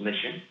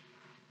transmission,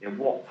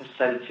 what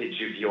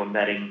percentage of your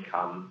net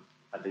income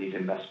are these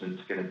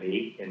investments going to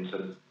be in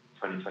sort of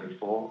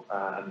 2024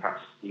 and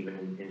perhaps even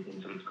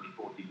in sort of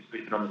 2040? Because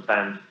we can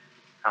understand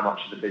how much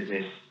of the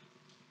business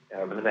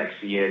over the next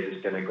few years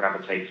is going to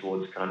gravitate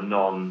towards kind of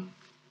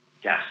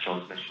non-gas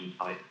transmission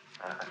type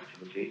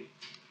activity.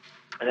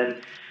 And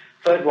then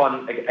third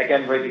one,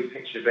 again, very big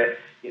picture, but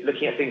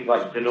looking at things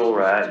like De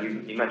Nora,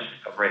 you mentioned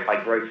it's got very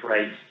high growth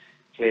rates.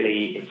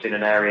 Clearly, it's in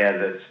an area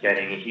that's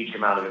getting a huge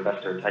amount of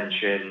investor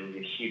attention,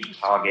 a huge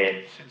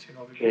target,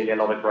 clearly a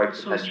lot of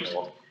growth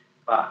potential.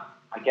 But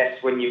I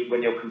guess when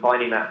you're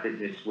combining that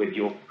business with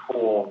your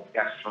core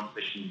gas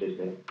transmission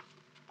business,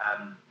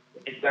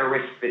 is there a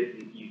risk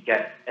that you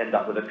end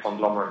up with a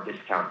conglomerate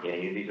discount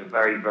here? These are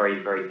very, very,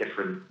 very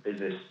different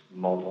business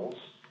models.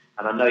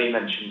 And I know you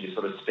mentioned you're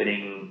sort of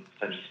potentially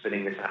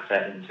spinning this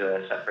asset into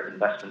a separate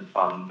investment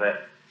fund,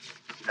 but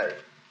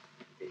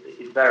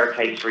is there a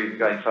case for even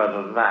going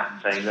further than that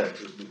and saying that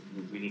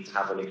we need to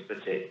have an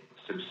explicit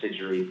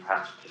subsidiary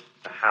perhaps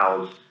to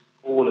house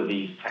all of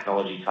these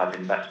technology type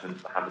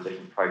investments that have a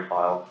different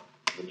profile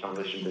for the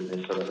transition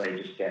business so that they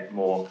just get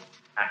more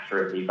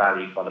accurately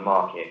valued by the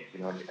market? I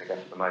guess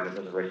at the moment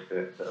there's a risk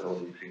that all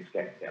these things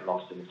get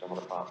lost in some of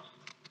the parts.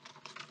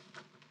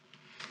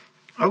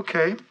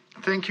 Okay.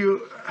 Thank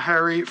you,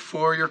 Harry,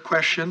 for your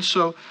question.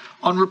 So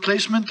on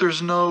replacement,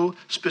 there's no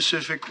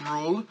specific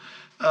rule.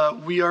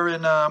 We are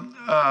in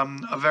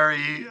a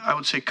very, I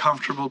would say,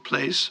 comfortable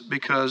place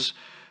because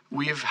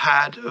we've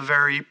had a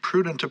very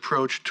prudent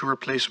approach to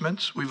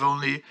replacements. We've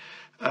only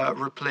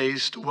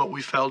replaced what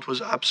we felt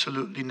was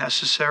absolutely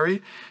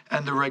necessary,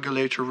 and the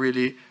regulator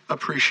really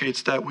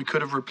appreciates that. We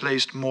could have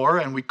replaced more,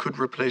 and we could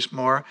replace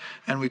more,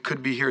 and we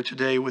could be here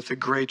today with a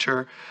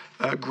greater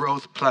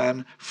growth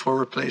plan for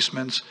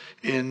replacements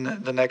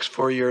in the next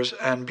 4 years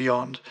and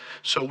beyond.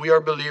 So we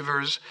are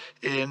believers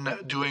in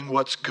doing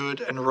what's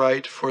good and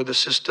right for the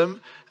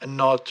system and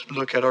not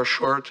look at our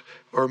short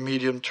or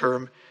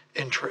medium-term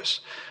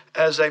interests.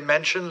 As I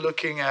mentioned,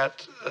 looking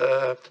at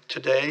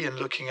today and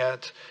looking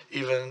at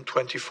even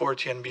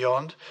 2040 and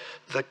beyond,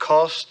 the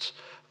cost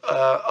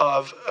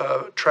of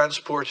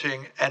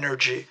transporting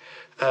energy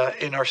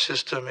in our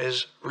system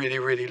is really,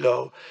 really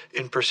low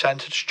in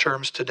percentage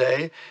terms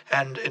today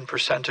and in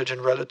percentage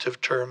and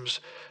relative terms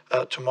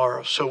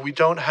tomorrow. So we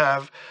don't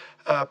have,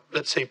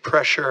 let's say,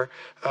 pressure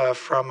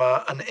from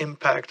an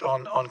impact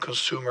on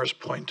consumers'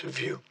 point of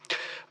view.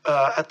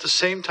 At the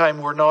same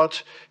time, we're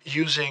not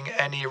using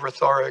any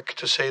rhetoric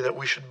to say that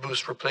we should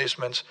boost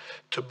replacements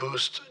to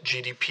boost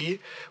GDP.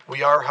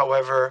 We are,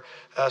 however,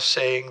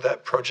 saying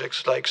that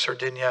projects like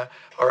Sardinia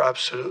are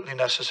absolutely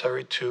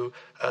necessary to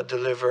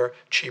deliver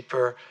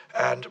cheaper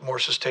and more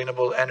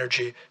sustainable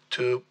energy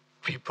to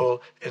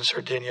people in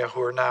Sardinia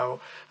who are now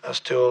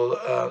still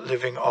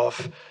living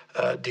off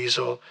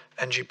diesel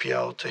and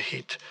GPL to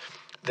heat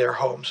their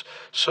homes.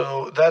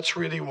 So that's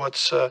really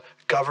what's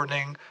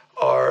governing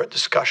our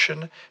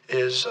discussion,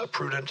 is a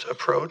prudent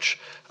approach,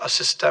 a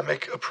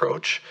systemic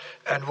approach,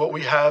 and what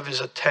we have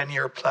is a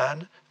 10-year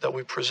plan that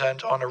we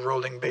present on a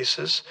rolling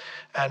basis,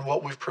 and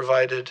what we've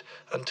provided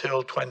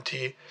until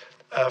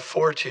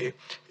 2040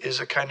 is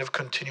a kind of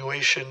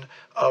continuation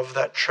of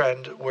that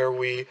trend where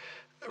we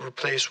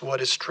replace what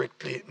is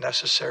strictly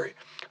necessary.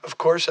 Of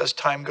course, as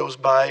time goes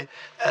by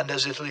and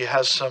as Italy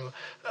has some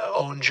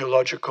own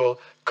geological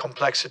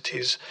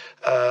complexities,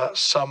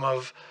 some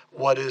of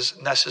what is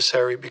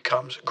necessary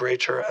becomes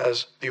greater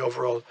as the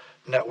overall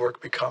network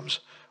becomes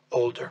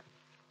older.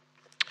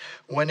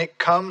 When it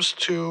comes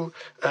to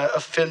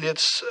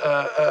affiliates,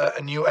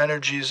 new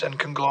energies and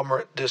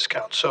conglomerate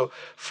discounts, so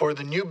for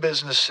the new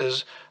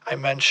businesses, I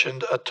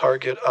mentioned a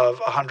target of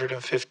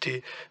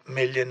 150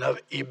 million of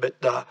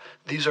EBITDA.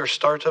 These are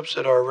startups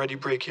that are already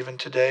break-even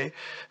today.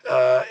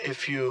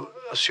 If you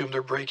assume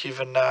they're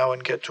break-even now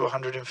and get to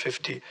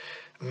 150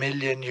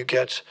 million, you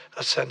get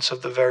a sense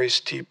of the very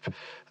steep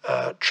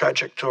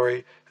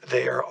trajectory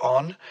they are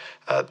on.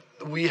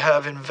 We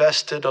have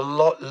invested a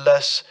lot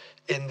less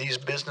in these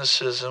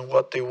businesses and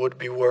what they would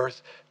be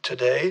worth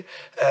today,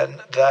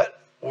 and that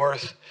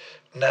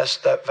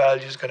worthness, that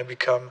value is going to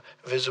become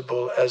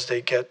visible as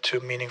they get to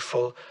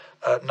meaningful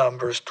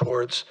numbers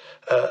towards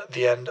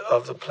the end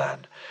of the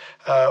plan.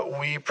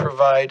 We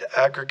provide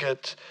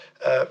aggregate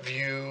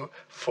view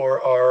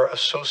for our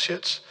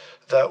associates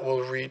that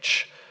will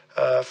reach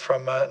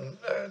from a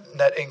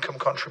net income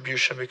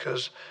contribution,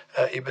 because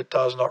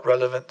EBITDA is not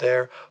relevant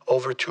there,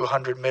 over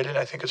 200 million.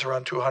 I think it's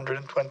around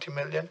 220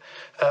 million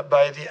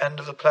by the end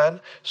of the plan.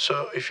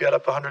 So if you add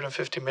up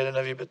 150 million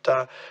of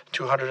EBITDA,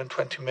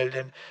 220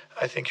 million,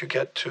 I think you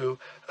get to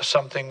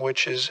something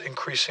which is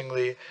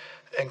increasingly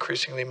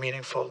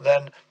meaningful.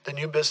 Then the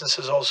new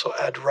businesses also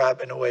add RAB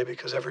in a way,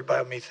 because every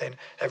biomethane,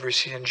 every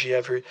CNG,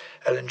 every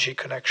LNG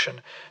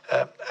connection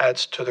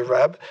adds to the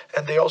RAB,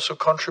 and they also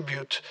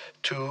contribute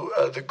to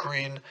the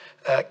green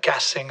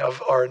gassing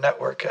of our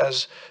network.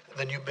 As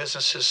the new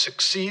businesses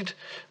succeed,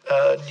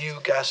 new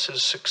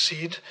gases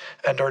succeed,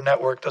 and our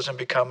network doesn't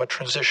become a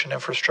transition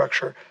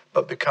infrastructure,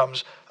 but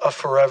becomes a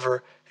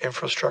forever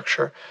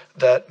infrastructure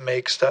that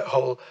makes that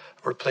whole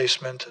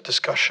replacement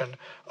discussion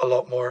a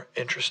lot more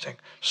interesting.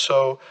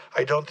 So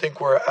I don't think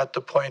we're at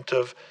the point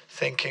of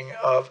thinking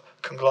of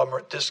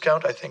conglomerate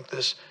discount. I think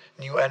this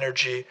new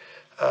energy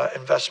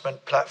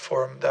investment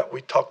platform that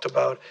we talked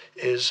about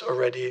is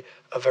already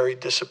a very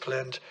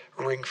disciplined,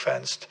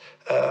 ring-fenced,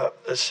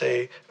 let's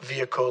say,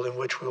 vehicle in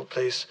which we'll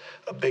place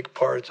a big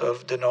part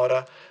of De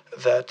Nora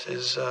that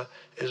is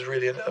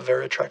really a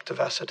very attractive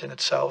asset in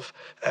itself,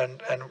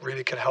 and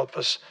really can help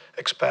us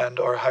expand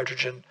our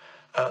hydrogen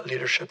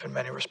leadership in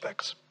many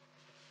respects.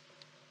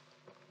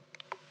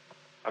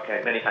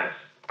 Okay, many thanks.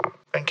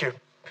 Thank you.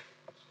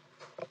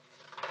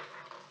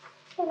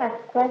 The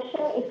next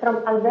question is from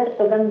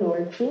Alberto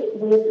Gandolfi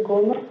with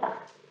Goldman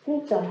Sachs.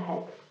 Please go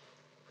ahead.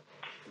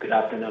 Good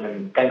afternoon,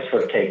 and thanks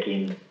for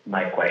taking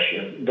my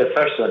question. The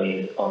first one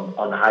is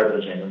on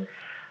hydrogen.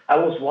 I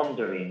was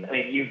wondering, I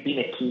mean, you've been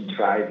a key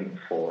driving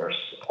force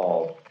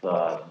of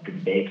the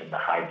debate on the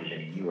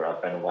hydrogen in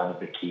Europe, and one of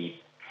the key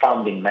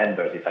founding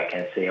members, if I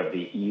can say, of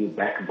the EU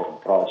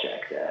Backbone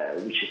project,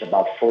 which is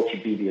about 40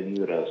 billion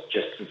euros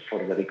just for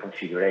the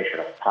reconfiguration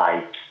of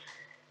pipes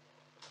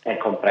and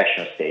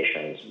compression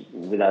stations,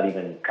 without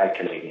even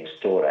calculating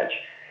storage.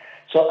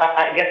 So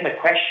I guess my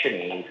question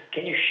is,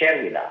 can you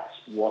share with us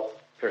what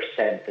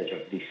percentage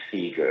of this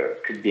figure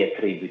could be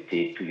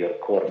attributed to your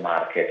core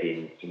market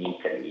in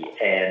Italy?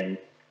 And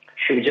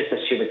should we just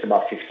assume it's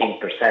about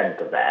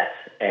 15% of that,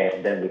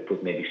 and then we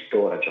put maybe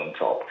storage on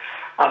top?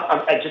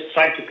 I'm just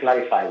trying to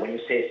clarify, when you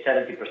say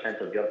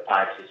 70% of your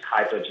pipes is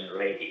hydrogen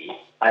ready,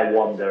 I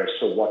wonder,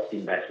 so what's the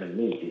investment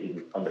need? Is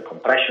it on the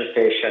compression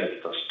station? Is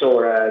it on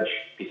storage?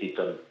 Is it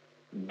on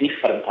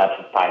different types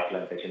of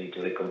pipelines that you need to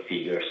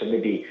reconfigure? So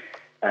maybe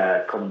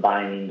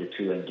combining the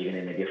two and giving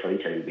an idea for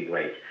Italy would be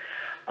great.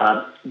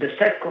 The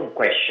second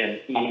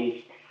question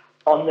is,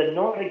 on the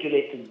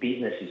non-regulated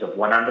businesses of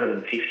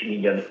 150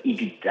 million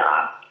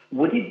EBITDA,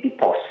 would it be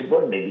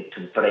possible maybe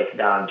to break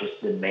down just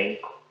the main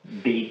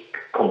big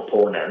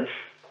components,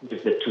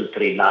 just the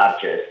 2-3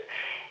 largest,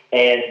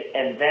 and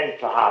then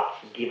perhaps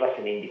give us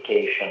an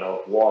indication of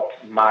what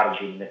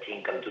margin net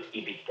income to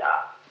EBITDA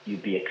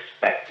you'd be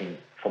expecting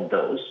from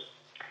those?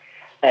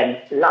 And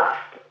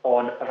last,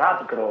 on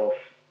RAB growth,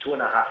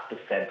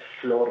 2.5%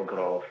 floor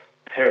growth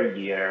per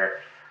year,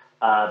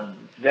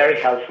 very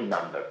helpful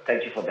number.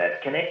 Thank you for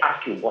that. Can I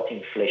ask you what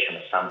inflation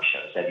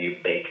assumptions have you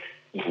baked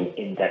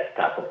in that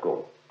type of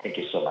goal? Thank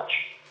you so much.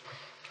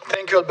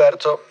 Thank you,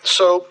 Alberto.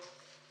 So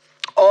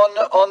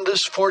on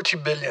this 40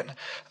 billion,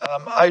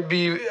 I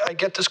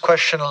get this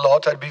question a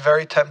lot. I'd be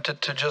very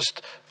tempted to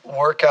just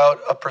work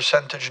out a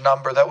percentage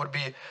number. That would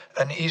be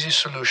an easy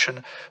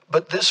solution.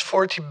 But this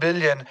 40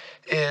 billion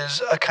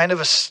is a kind of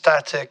a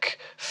static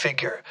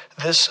figure.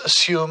 This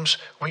assumes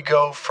we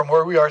go from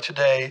where we are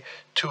today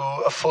to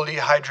a fully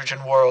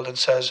hydrogen world and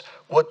says,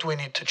 what do we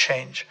need to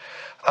change?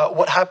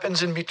 What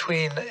happens in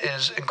between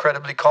is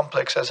incredibly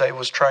complex. As I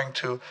was trying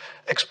to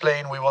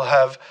explain, we will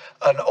have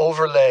an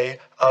overlay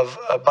of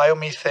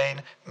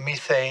biomethane,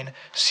 methane,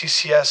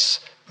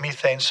 CCS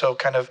methane, so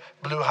kind of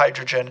blue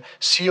hydrogen,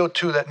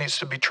 CO2 that needs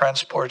to be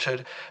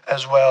transported,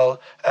 as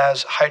well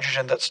as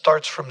hydrogen that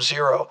starts from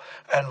zero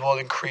and will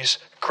increase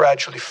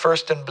gradually,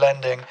 first in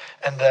blending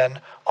and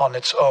then on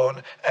its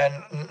own.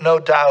 And no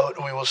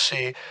doubt we will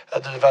see the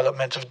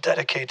development of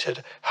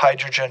dedicated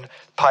hydrogen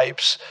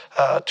pipes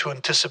to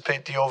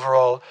anticipate the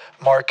overall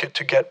market,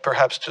 to get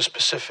perhaps to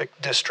specific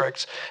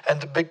districts.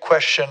 And the big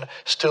question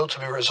still to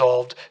be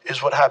resolved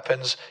is what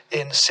happens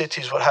in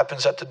cities, what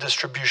happens at the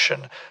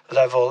distribution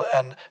level,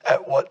 and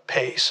at what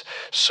pace.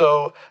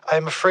 So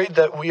I'm afraid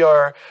that we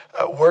are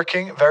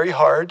working very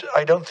hard.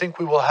 I don't think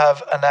we will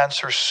have an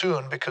answer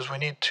soon, because we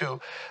need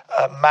to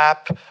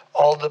map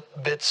all the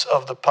bits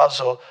of the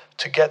puzzle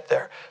to get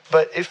there.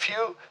 But if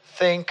you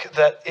think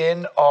that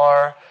in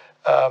our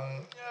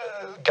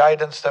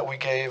guidance that we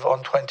gave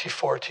on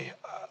 2040,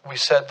 we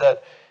said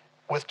that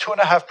with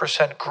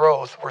 2.5%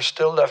 growth, we're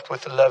still left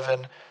with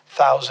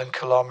 11,000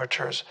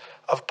 kilometers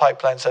of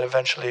pipelines that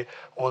eventually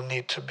will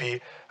need to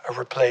be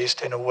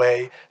replaced in a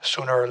way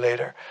sooner or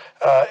later.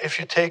 If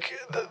you take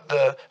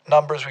the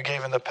numbers we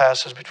gave in the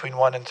past as between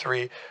 1 and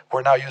 3,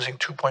 we're now using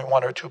 2.1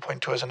 or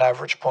 2.2 as an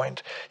average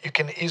point. You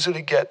can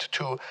easily get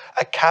to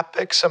a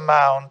capex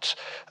amount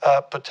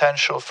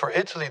potential for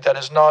Italy that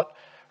is not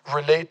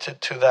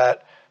related to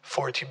that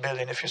 40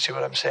 billion, if you see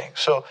what I'm saying.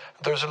 So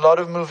there's a lot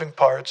of moving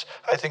parts.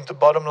 I think the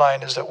bottom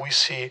line is that we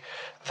see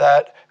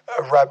that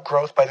RAB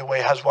growth, by the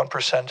way, has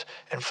 1%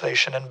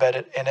 inflation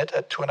embedded in it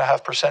at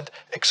 2.5%,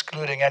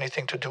 excluding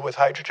anything to do with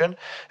hydrogen.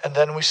 And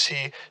then we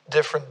see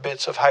different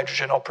bits of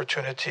hydrogen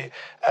opportunity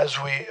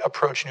as we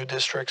approach new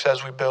districts,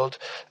 as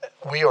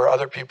we or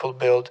other people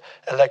build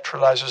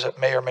electrolyzers that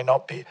may or may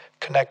not be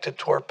connected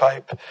to our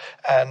pipe.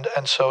 And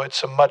so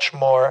it's a much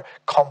more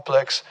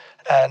complex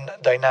and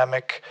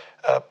dynamic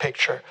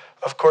picture.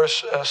 Of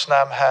course,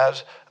 Snam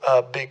has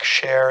a big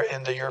share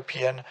in the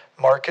European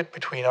market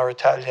between our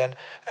Italian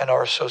and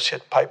our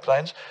associate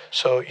pipelines.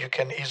 So you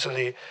can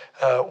easily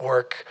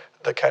work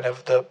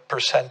the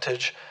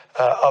percentage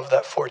of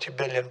that 40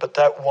 billion, but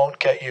that won't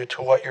get you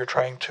to what you're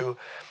trying to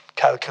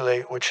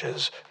calculate, which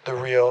is the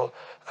real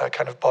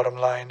bottom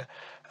line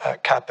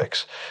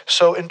capex.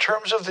 So in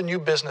terms of the new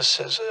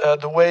businesses,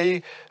 the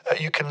way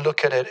you can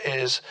look at it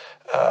is,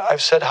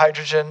 I've said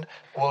hydrogen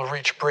will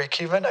reach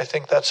break even. I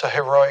think that's a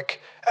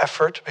heroic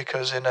effort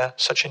because in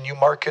such a new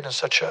market in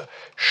such a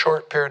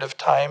short period of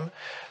time,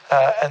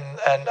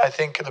 and I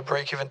think the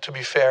break even, to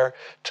be fair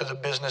to the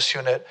business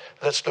unit,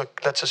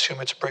 let's assume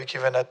it's break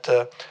even at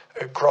the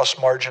gross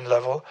margin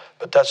level,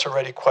 but that's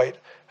already quite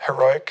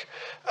heroic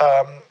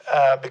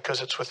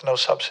because it's with no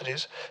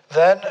subsidies.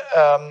 Then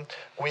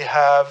we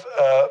have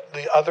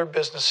the other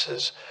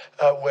businesses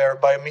where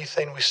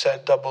biomethane we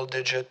said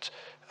double-digit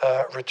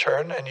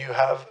return, and you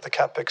have the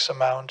capex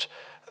amount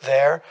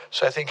there.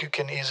 So I think you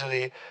can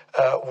easily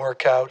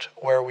work out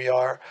where we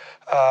are.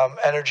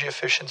 Energy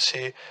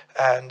efficiency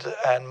and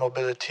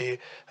mobility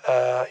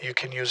you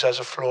can use as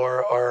a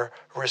floor or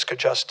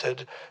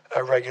risk-adjusted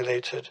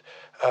regulated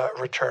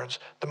returns.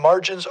 The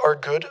margins are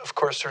good. Of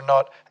course, they're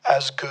not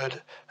as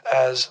good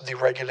as the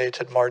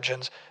regulated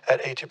margins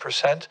at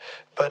 80%.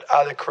 But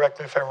Ale, correct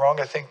me if I'm wrong,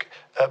 I think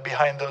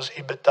behind those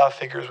EBITDA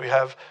figures, we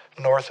have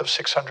north of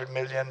 600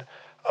 million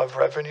of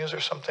revenues or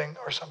something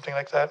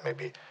like that,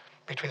 maybe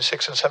between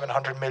 600 and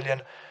 700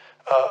 million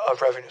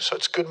of revenue. So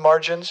it's good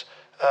margins,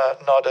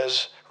 not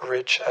as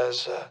rich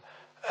as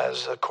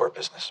a core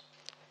business.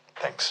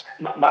 Thanks.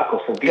 Marco,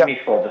 forgive me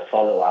for the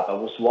follow-up. I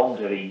was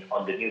wondering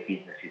on the new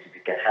businesses, if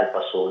you can help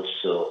us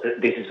also.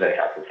 This is very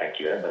helpful, thank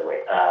you, by the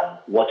way.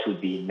 What would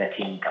be net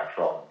income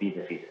from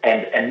businesses?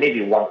 And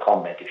maybe one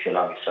comment, if you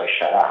allow me, so I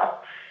shut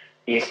up.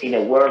 In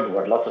a world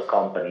where lots of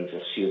companies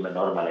assume a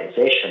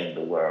normalization in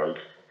the world,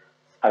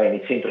 I mean,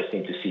 it's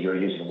interesting to see you're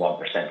using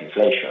 1%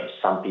 inflation.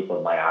 Some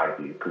people might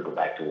argue you could go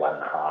back to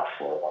 1.5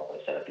 or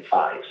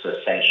 1.75. So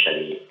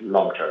essentially,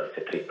 long-term, it's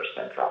a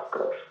 3% RAB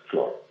growth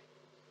floor.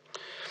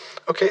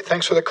 Okay,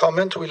 thanks for the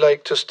comment. We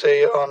like to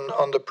stay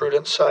on the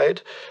prudent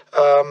side.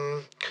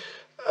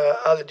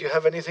 Ali, do you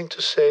have anything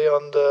to say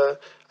on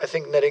I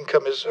think net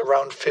income is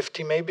around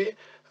 50 maybe,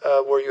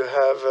 where you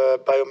have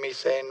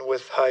biomethane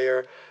with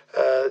higher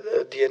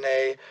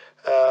DNA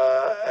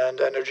and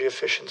energy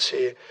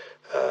efficiency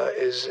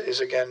is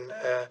again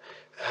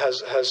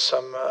has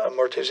some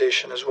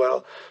amortization as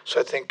well. So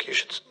I think you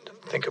should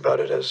think about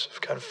it as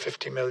kind of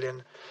 50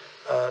 million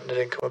net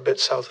income, a bit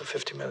south of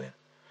 50 million.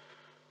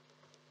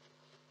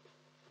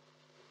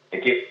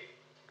 Thank you.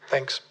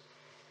 Thanks.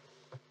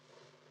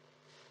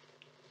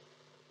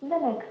 The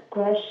next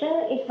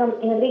question is from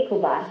Enrico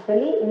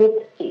Bartoli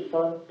with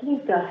Stifel.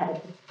 Please go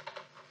ahead.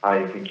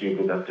 Hi, thank you.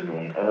 Good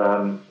afternoon.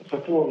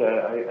 First of all,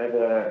 I have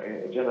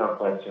a general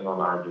question on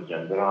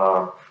hydrogen. There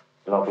are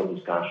a lot of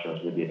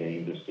discussions within the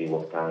industry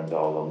what kind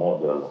of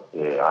model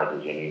the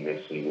hydrogen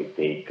industry will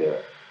take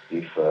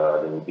if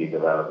there will be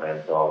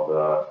development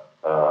of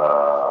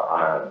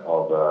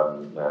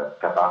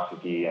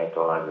capacity,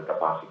 electrolyzer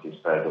capacity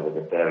spread over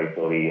the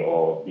territory,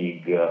 or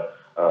big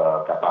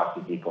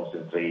capacity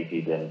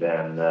concentrated, and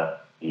then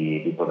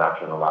the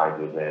production of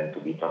hydrogen to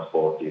be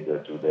transported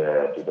to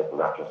the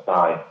production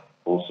site.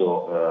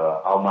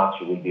 Also, how much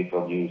will be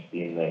produced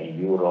in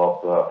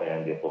Europe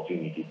and the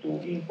opportunity to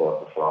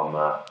import from,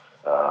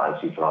 I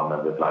see from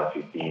the slide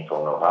 15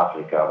 from North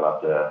Africa,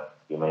 but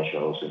you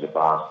mentioned also in the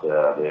past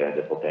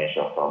the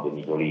potential from the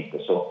Middle East.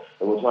 So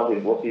I was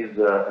wondering, what is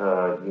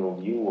your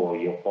view or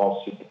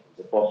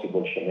the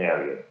possible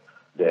scenario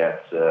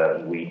that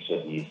which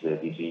this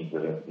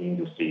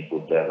industry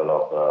could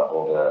develop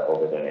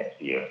over the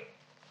next year?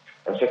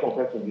 And second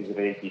question is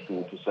related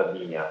to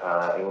Sardinia.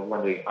 I was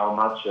wondering how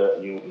much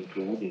you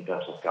include in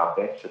terms of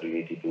capex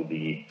related to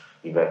the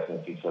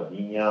investment in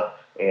Sardinia.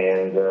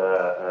 And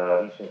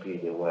recently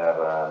there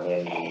were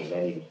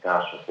many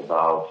discussions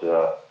about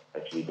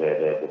actually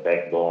the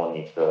backbone,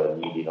 if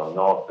needed or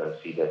not. I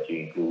see that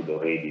you include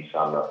already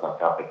some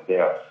capex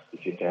there.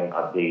 If you can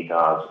update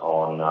us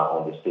on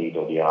the state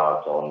of the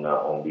art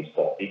on this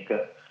topic.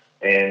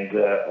 And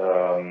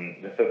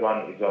the third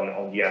one is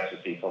on the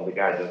associates, on the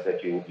guidance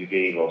that you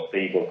gave of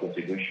stable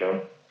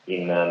contribution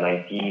In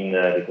 19,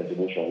 the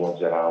contribution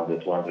was around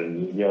 200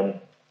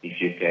 million. If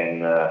you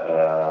can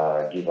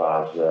give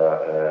us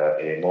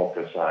a more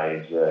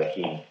precise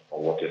hint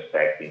on what to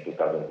expect in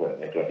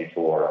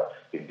 2024,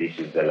 if this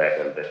is the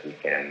level that we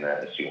can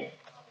assume.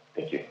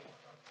 Thank you.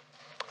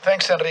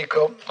 Thanks,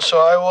 Enrico. So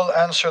I will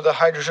answer the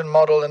hydrogen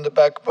model and the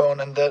backbone,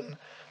 and then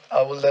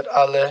I will let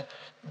Ale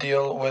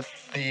deal with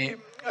the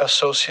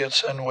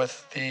associates and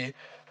with the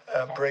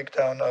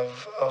breakdown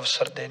of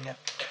Sardinia.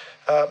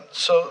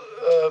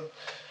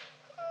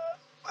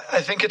 I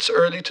think it's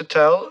early to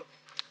tell.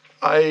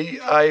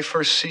 I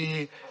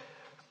foresee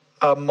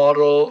a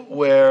model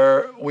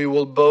where we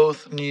will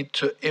both need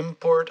to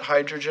import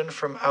hydrogen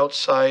from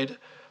outside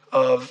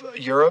of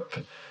Europe,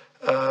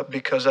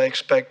 because I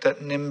expect that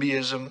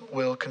NIMBYism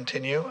will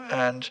continue,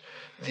 and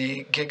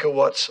the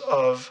gigawatts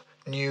of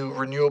new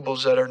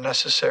renewables that are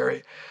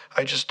necessary,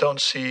 I just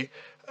don't see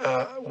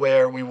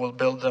where we will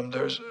build them.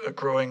 There's a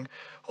growing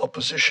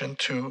opposition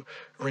to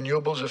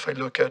renewables. If I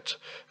look at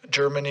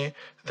Germany,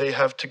 they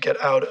have to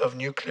get out of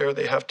nuclear,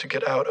 they have to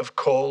get out of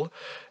coal,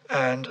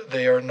 and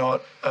they are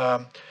not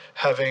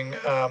having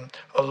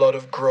a lot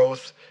of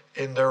growth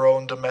in their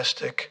own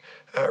domestic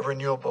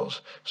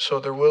renewables. So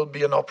there will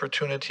be an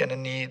opportunity and a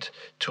need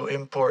to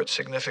import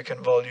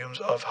significant volumes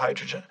of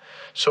hydrogen.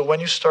 So when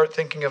you start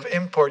thinking of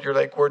import, you're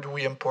like, where do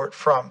we import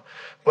from?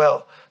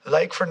 Well,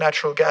 like for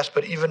natural gas,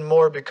 but even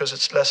more because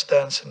it's less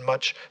dense and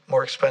much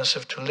more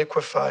expensive to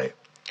liquefy,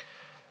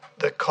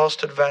 the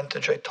cost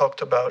advantage I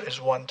talked about is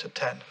 1 to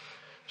 10.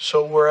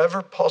 So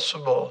wherever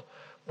possible,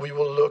 we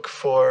will look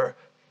for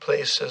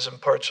places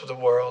and parts of the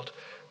world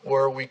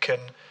where we can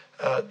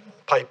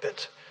pipe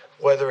it,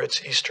 whether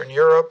it's Eastern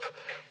Europe,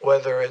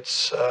 whether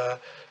it's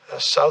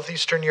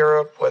Southeastern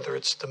Europe, whether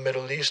it's the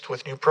Middle East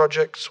with new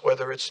projects,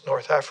 whether it's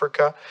North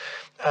Africa,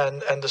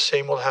 and the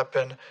same will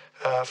happen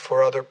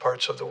for other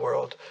parts of the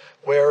world,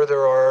 where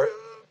there are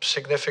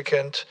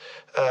significant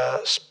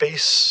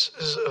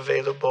spaces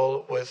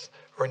available with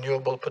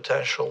renewable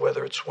potential,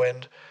 whether it's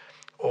wind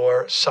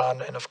or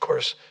sun, and of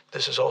course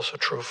this is also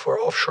true for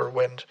offshore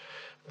wind.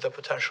 The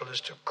potential is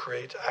to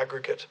create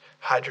aggregate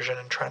hydrogen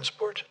and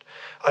transport it.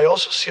 I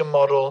also see a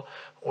model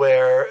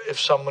where if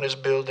someone is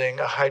building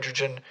a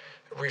hydrogen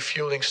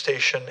refueling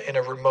station in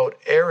a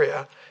remote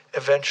area,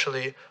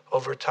 eventually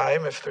over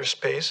time, if there's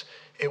space,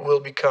 it will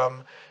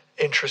become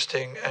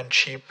interesting and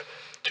cheap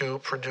to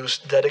produce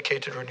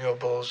dedicated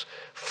renewables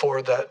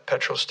for that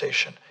petrol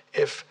station.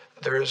 If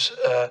there's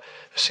a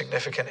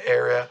significant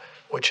area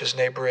which is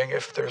neighboring,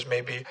 if there's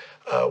maybe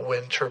a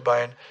wind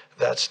turbine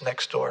that's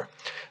next door.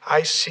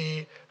 I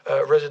see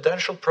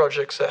residential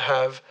projects that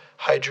have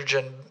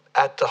hydrogen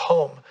at the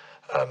home,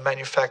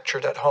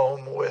 manufactured at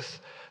home with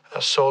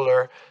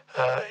solar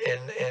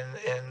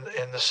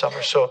in the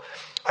summer. So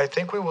I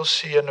think we will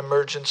see an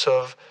emergence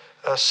of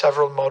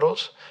several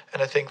models,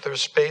 and I think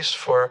there's space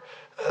for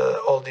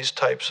all these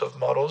types of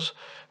models.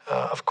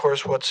 Of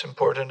course, what's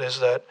important is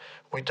that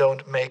we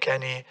don't make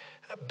any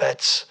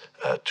bets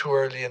too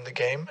early in the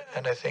game,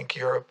 and I think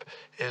Europe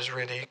is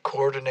really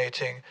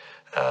coordinating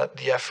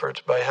the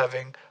effort by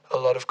having a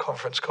lot of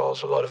conference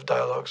calls, a lot of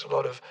dialogues, a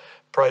lot of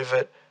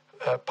private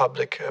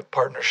public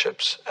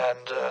partnerships,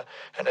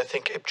 and I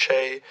think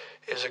IPCEI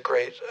is a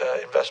great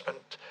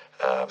investment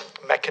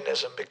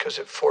mechanism because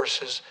it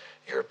forces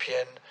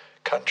European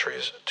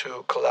countries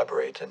to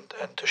collaborate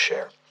and to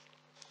share.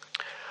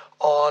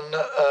 On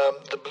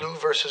the blue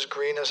versus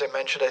green, as I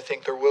mentioned, I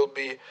think there will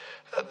be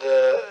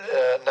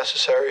the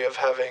necessary of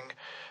having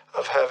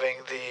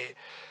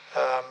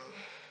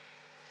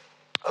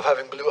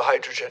blue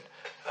hydrogen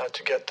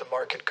to get the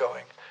market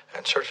going.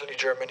 And certainly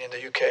Germany and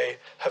the UK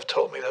have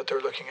told me that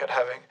they're looking at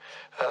having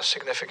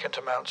significant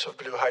amounts of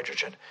blue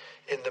hydrogen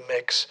in the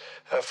mix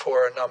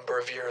for a number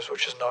of years,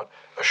 which is not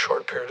a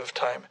short period of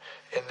time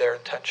in their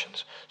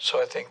intentions. So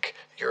I think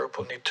Europe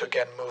will need to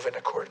again move in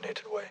a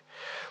coordinated way.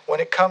 When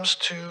it comes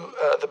to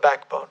the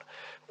backbone,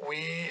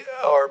 we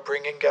are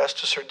bringing gas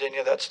to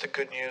Sardinia. That's the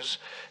good news.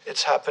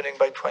 It's happening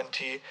by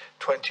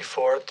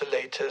 2024 at the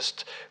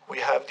latest. We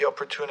have the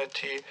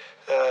opportunity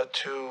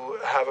to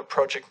have a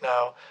project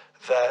now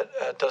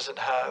that doesn't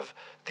have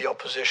the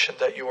opposition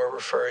that you are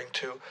referring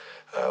to.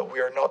 We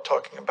are not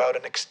talking about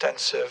an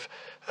extensive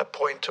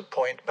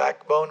point-to-point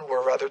backbone.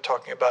 We're rather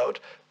talking about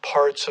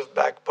parts of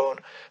backbone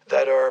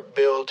that are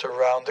built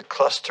around the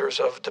clusters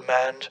of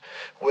demand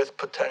with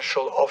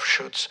potential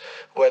offshoots,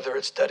 whether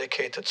it's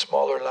dedicated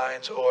smaller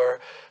lines or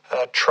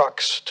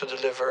trucks to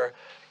deliver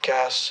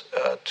gas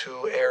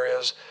to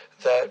areas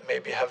that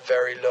maybe have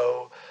very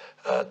low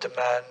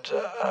demand.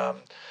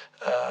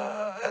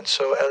 And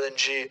so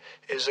LNG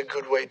is a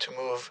good way to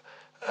move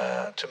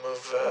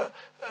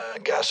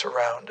gas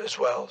around as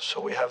well.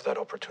 So we have that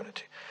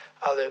opportunity.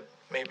 Ale,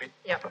 maybe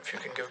if you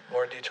can give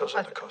more details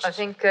on the costs. I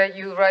think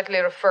you rightly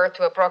referred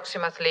to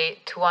approximately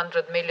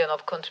 200 million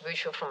of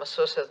contribution from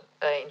associates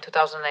in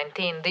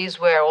 2019. These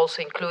were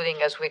also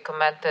including, as we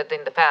commented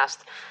in the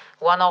past,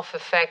 one-off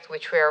effect,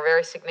 which were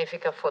very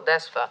significant for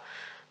DESFA,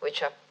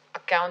 which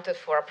accounted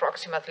for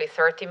approximately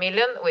 30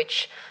 million,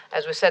 which,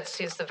 as we said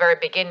since the very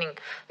beginning,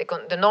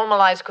 the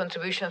normalized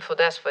contribution for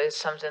DESFA is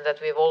something that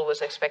we've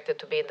always expected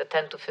to be in the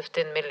 10 to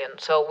 15 million.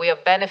 So we are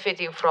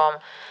benefiting from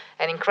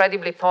an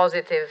incredibly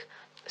positive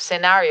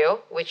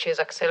scenario, which is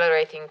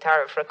accelerating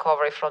tariff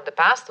recovery from the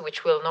past,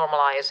 which will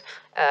normalize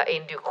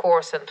in due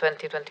course. And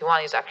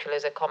 2021 is actually,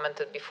 as I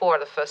commented before,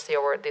 the first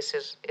year where this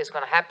is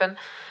going to happen.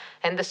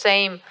 And the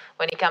same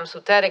when it comes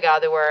to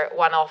Teréga, there were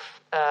one-off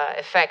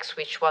effects,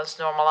 which once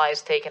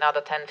normalized, take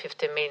another 10,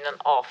 15 million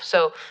off.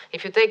 So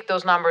if you take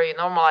those numbers, you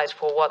normalize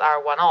for what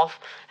are one-off,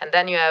 and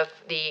then you have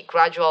the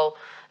gradual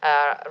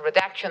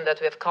reduction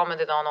that we have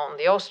commented on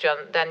the Austrian,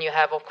 then you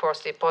have, of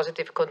course, the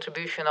positive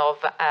contribution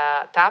of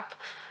TAP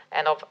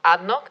and of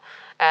ADNOC.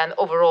 And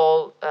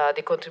overall,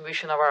 the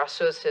contribution of our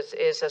associates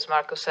is, as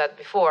Marco said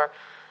before,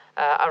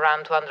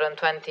 around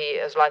 220,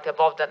 slightly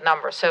above that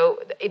number.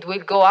 So it will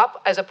go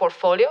up as a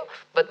portfolio,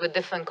 but with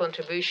different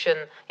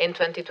contribution in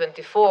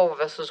 2024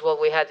 versus what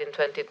we had in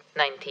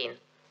 2019.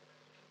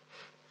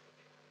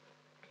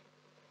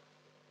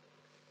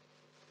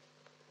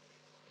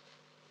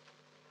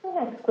 The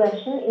next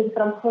question is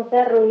from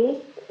Jose Ruiz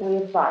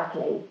with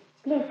Barclays.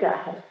 Please go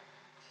ahead.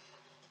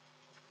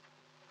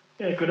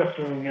 Yeah, good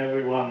afternoon,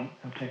 everyone,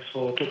 and thanks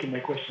for taking my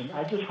question.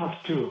 I just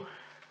have two.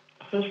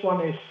 The first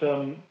one is,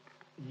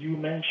 you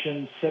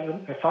mentioned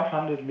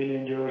 500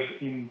 million euros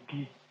in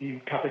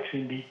capex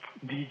in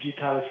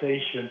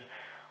digitalization.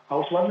 I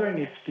was wondering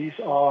if these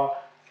are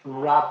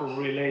RAB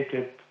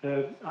related.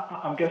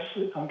 I'm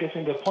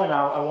guessing the point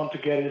I want to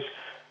get is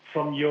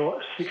from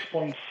your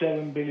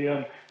 6.7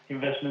 billion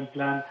investment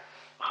plan,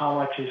 how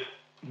much is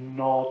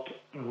not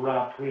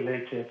RAB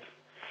related?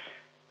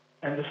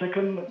 And the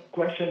second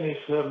question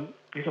is a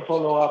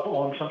follow-up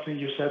on something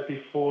you said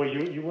before.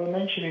 You were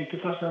mentioning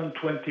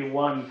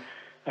 2021,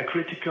 a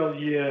critical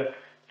year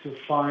to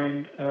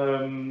find,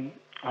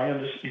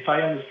 if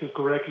I understood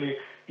correctly,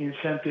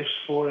 incentives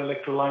for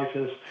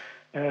electrolyzers.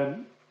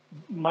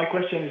 My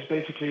question is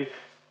basically,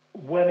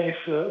 when is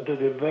the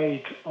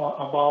debate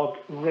about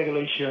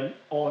regulation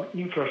on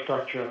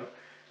infrastructure,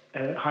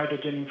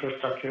 hydrogen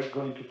infrastructure,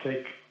 going to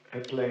take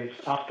place?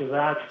 After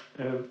that,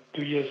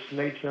 2 years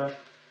later?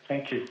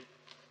 Thank you.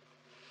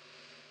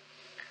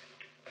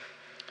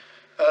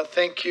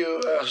 Thank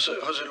you,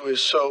 Jose Luis.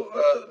 So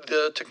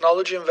the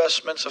technology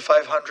investments of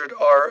 500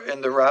 are in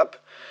the RAB,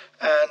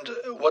 and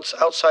what's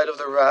outside of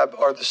the RAB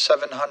are the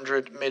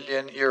 700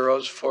 million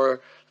euros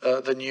for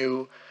the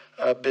new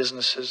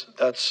businesses.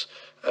 That's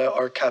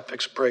our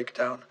capex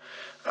breakdown.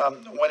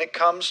 When it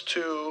comes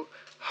to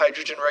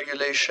hydrogen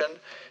regulation,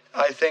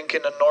 I think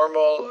in a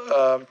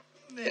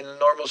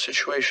normal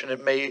situation, it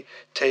may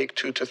take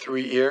 2 to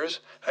 3 years.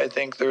 I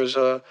think there's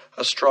a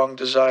strong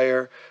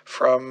desire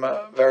from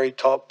very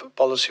top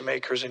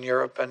policymakers in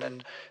Europe and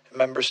in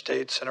member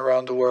states and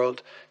around the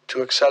world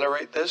to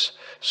accelerate this.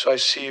 So I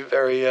see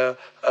a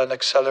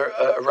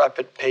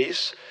rapid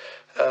pace.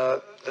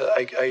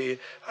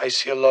 I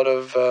see a lot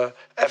of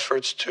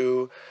efforts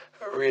to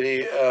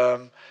really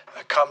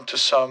come to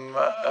some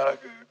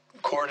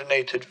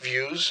coordinated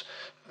views.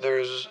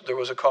 There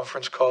was a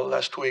conference call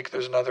last week.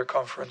 There's another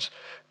conference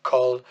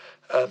call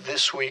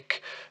this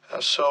week.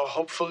 So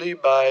hopefully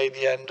by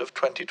the end of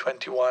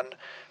 2021,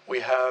 we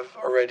have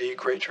already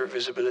greater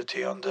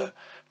visibility on the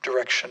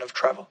direction of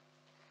travel.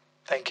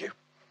 Thank you.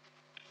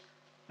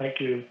 Thank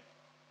you.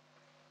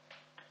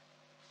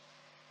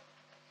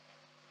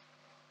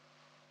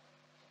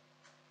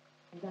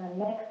 The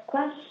next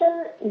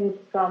question is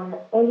from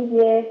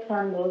Olivier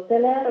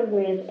Sandot-Teller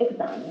with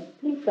Exane.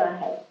 Please go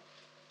ahead.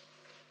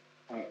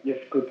 Yes,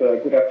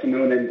 good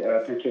afternoon,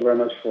 and thank you very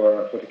much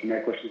for taking my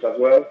questions as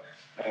well.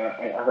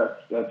 I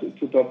have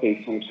two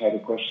topics on which I have a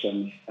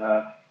question.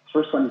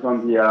 First one is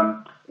on the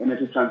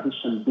energy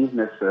transition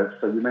businesses.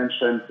 So you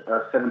mentioned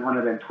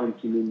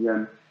 720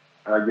 million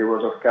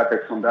euros of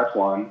capex on that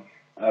one.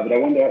 But I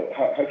wonder,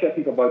 how do you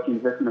think about the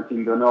investment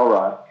in De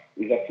Nora?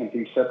 Is that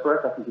something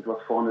separate? I think it was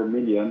 400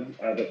 million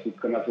that would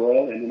come as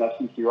well. And then I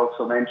think you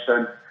also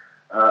mentioned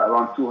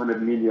around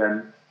 200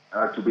 million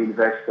to be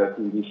invested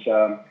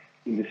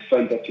in this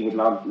fund that you would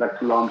like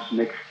to launch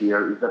next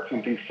year. Is that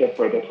something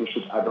separate that we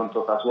should add on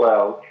top as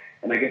well?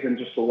 And I guess in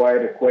just a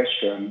wider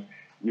question,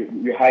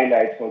 you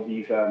highlight how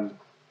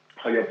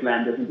your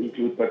plan doesn't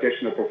include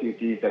potential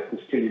opportunities that could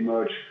still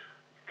emerge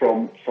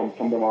from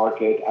the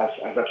market as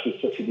actually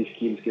subsidy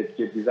schemes get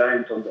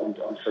designed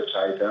on such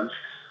items.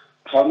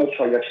 How much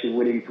are you actually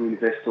willing to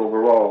invest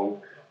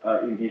overall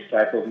in these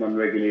type of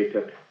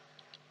non-regulated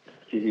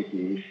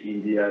activities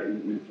in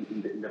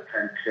the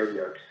planned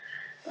period?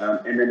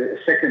 And then the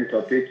second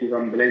topic is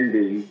on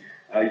blending.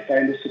 If I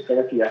understood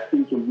correctly, I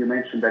think you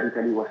mentioned that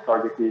Italy was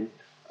targeting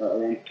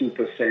around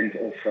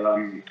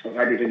 2% of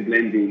hydrogen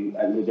blending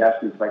in the gas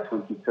mix by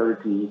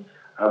 2030,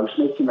 which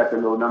may seem like a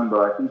low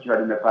number. I think you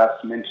had in the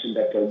past mentioned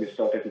that you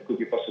thought that it could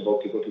be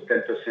possible to go to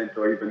 10%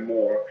 or even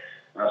more.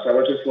 So I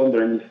was just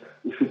wondering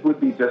if it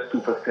would be just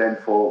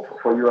 2% for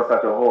Europe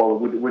as a whole,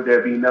 would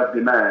there be enough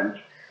demand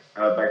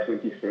by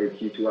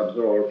 2030 to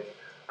absorb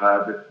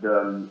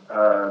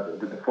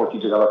the 40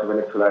 gigawatt of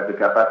electrolyzer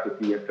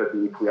capacity, and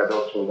certainly if we had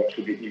also what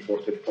should be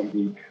imported from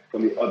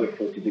the other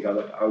 40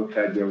 gigawatt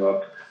outside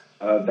Europe,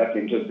 that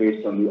can just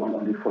based on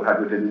the full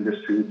hydrogen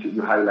industry,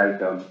 you highlight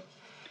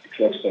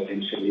flex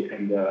potentially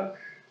and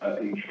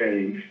in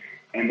phase.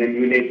 And then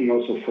relating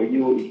also for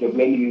you, if the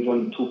blending is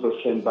only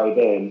 2% by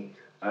then,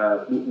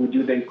 would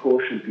you then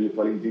caution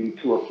people in being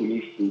too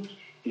optimistic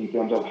in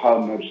terms of how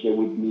much there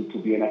would need to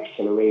be an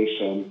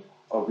acceleration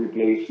of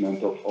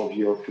replacement of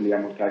your fully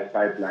amortized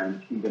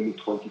pipelines in the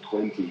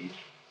mid-2020s,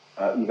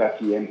 if at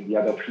the end the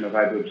adoption of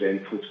hydrogen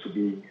proves to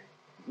be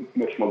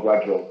much more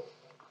gradual?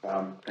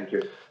 Thank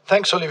you.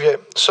 Thanks, Olivier.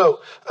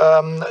 So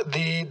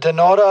the De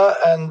Nora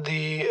and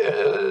the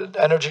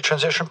energy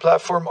transition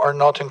platform are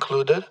not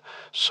included.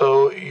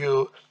 So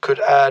you could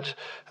add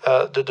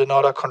the De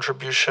Nora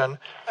contribution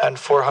and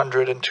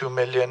 402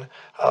 million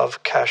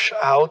of cash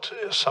out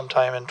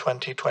sometime in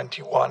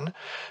 2021.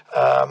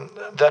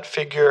 That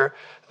figure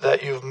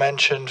that you've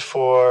mentioned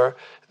for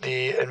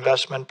the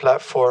investment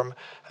platform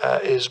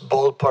is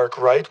ballpark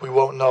right. We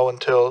won't know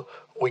until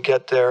we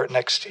get there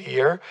next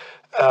year.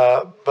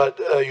 But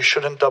you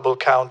shouldn't double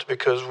count,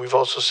 because we've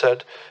also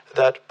said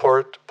that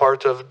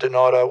part of De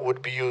Nora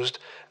would be used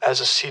as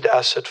a seed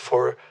asset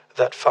for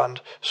that fund.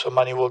 So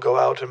money will go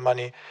out and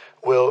money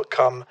will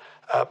come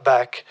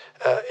back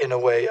in a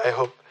way. I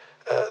hope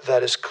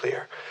that is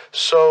clear.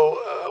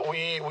 So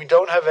we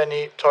don't have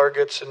any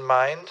targets in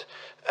mind,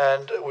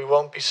 and we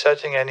won't be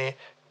setting any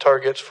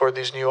targets for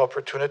these new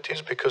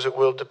opportunities, because it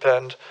will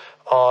depend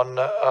on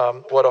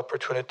what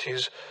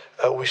opportunities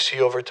we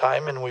see over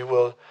time, and we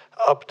will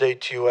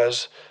update you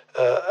as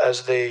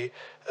they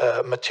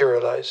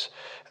materialize.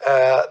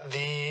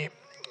 The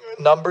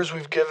numbers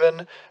we've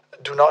given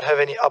do not have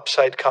any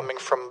upside coming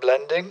from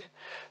blending,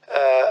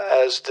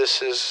 as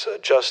this is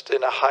just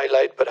in a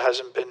highlight but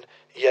hasn't been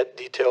yet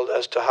detailed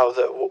as to how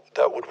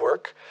that would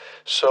work.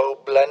 So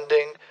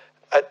blending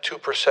at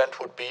 2%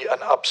 would be an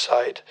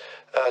upside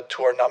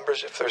to our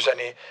numbers if there's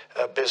any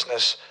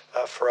business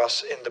for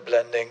us in the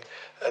blending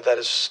that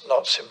is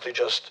not simply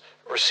just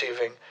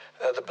receiving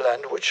the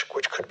blend, which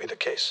could be the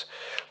case.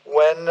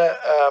 When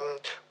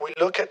we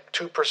look at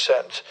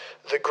 2%,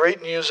 the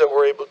great news that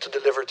we're able to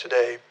deliver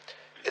today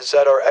is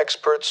that our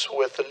experts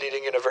with the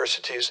leading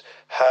universities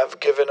have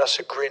given us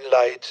a green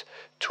light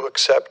to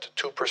accept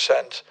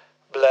 2%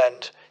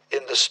 blend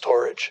in the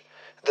storage.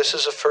 This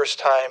is the first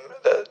time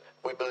that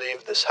we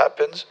believe this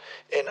happens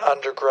in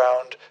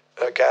underground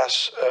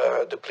gas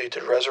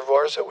depleted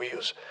reservoirs that we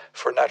use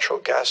for natural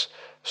gas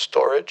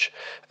storage.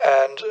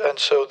 And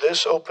so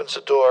this opens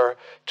the door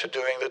to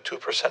doing the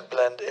 2%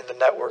 blend in the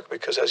network,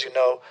 because as you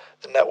know,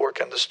 the network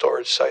and the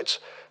storage sites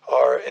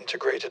are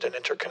integrated and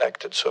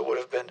interconnected. So it would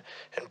have been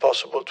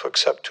impossible to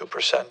accept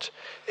 2%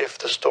 if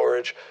the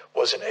storage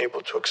wasn't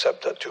able to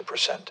accept that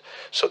 2%.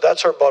 So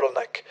that's our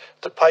bottleneck.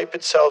 The pipe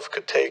itself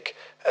could take,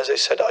 as I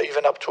said,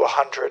 even up to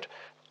 100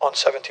 on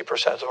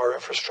 70% of our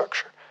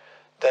infrastructure.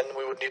 Then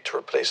we would need to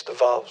replace the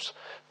valves.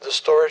 The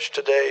storage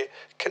today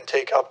can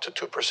take up to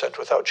 2%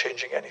 without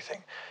changing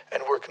anything.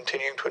 And we're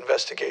continuing to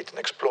investigate and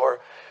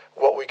explore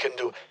what we can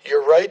do.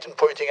 You're right in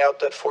pointing out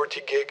that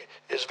 40 gig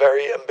is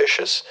very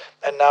ambitious.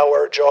 And now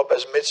our job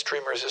as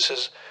midstreamers, this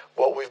is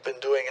what we've been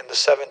doing in the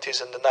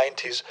 70s and the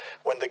 90s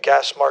when the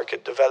gas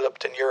market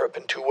developed in Europe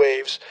in two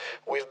waves.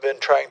 We've been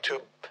trying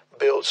to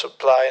build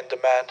supply and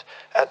demand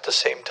at the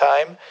same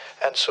time.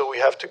 And so we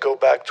have to go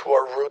back to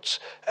our roots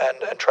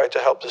and try to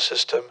help the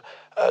system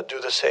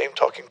do the same,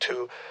 talking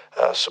to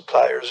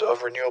suppliers of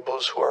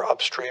renewables who are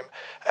upstream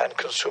and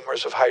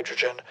consumers of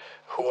hydrogen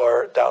who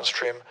are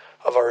downstream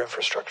of our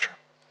infrastructure.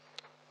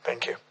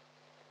 Thank you.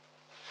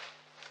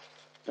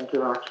 Thank you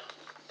very much.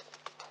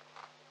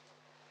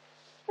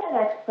 The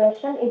next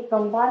question is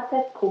from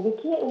Bartek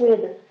Kubicki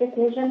with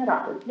Société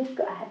Générale. Please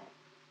go ahead.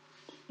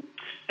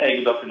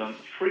 Hey, good afternoon.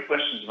 3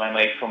 questions, if I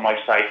may, from my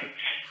side.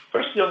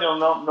 Firstly, on your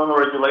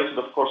non-regulated,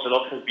 of course, a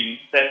lot has been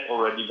said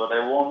already, but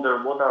I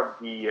wonder what are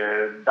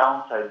the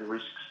downside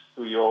risks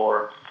to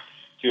your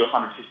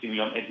 150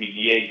 million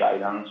EBITDA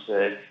guidance?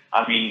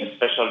 I mean,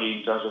 especially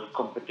in terms of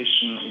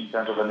competition, in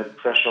terms of any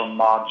pressure on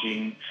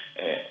margin.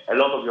 A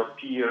lot of your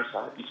peers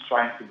is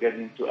trying to get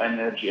into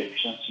energy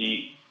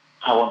efficiency.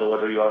 I wonder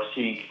whether you are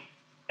seeing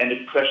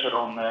any pressure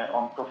on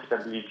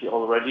profitability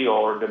already,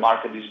 or the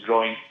market is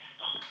growing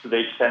to the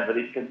extent that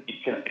it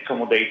can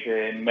accommodate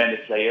many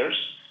players.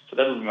 So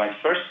that would be my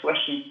first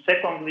question.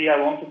 Secondly, I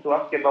wanted to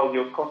ask about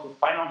your cost of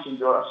financing.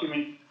 You are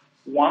assuming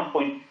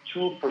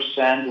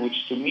 1.2%,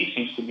 which to me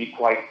seems to be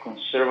quite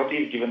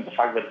conservative, given the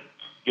fact that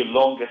your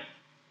longest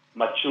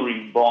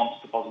maturing bonds,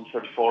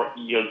 2034,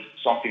 yield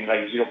something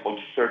like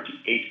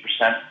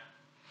 0.38%.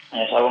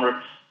 So I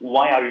wonder,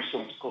 why are you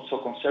so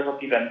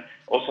conservative? And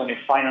also on your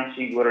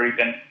financing, whether you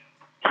can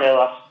tell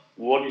us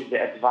what is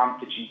the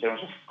advantage in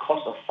terms of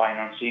cost of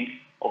financing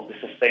of the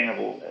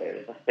sustainable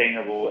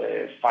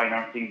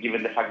financing,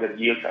 given the fact that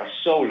yields are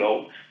so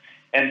low.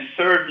 And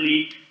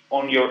thirdly,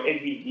 on your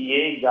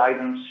EBITDA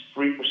guidance,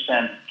 3%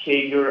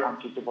 CAGR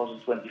until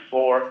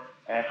 2024,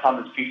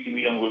 150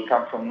 million will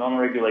come from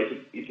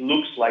non-regulated. It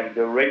looks like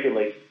the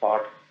regulated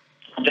part,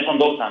 just on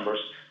those numbers,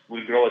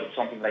 will grow at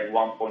something like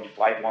 1.5,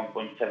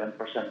 1.7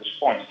 percentage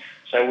points.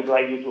 So I would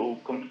like you to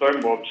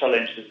confirm or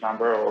challenge this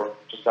number, or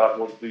just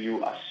what do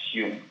you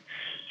assume?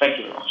 Thank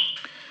you very much.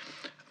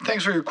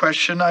 Thanks for your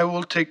question. I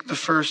will take the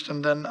first,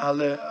 and then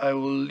Ale, I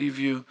will leave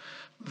you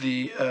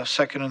the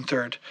second and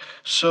third.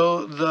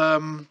 So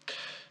the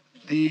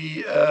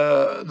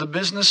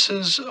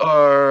businesses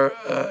are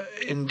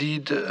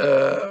indeed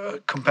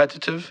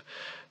competitive,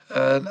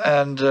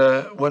 and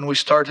when we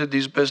started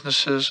these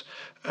businesses,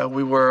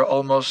 we were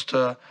almost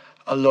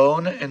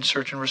alone in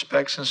certain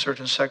respects in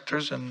certain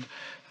sectors, and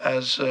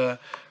as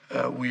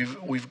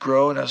we've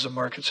grown, as the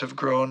markets have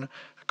grown,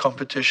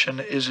 competition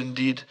is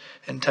indeed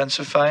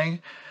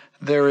intensifying.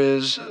 There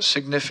is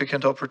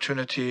significant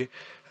opportunity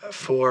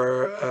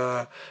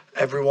for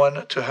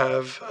everyone to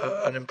have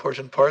an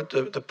important part.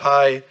 The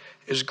pie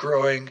is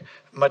growing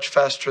much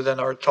faster than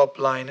our top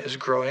line is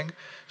growing.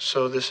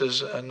 So this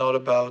is not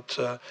about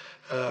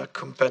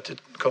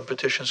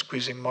competition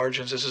squeezing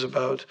margins. This is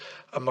about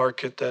a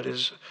market that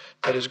is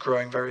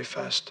growing very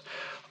fast.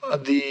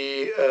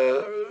 The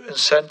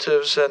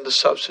incentives and the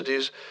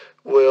subsidies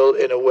will,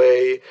 in a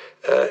way,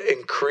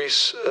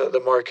 increase the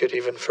market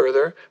even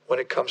further when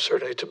it comes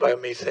certainly to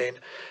biomethane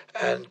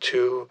and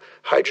to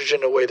hydrogen,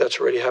 in a way that's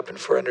already happened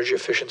for energy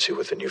efficiency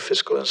with the new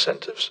fiscal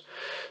incentives.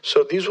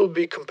 So these will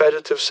be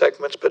competitive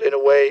segments, but in a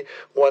way,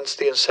 once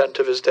the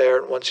incentive is there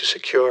and once you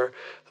secure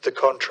the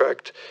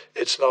contract,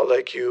 it's not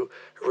like you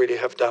really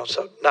have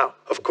downside. Now,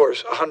 of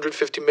course,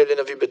 150 million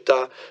of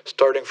EBITDA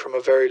starting from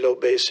a very low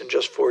base in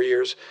just 4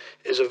 years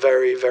is a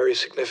very, very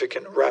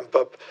significant ramp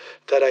up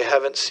that I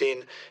haven't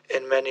seen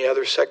in many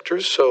other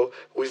sectors. So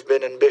we've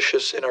been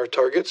ambitious in our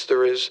targets.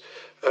 There is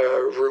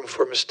room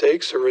for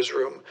mistakes. There is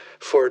room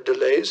for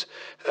delays.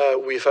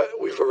 We've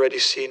already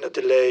seen a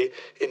delay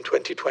in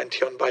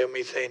 2020 on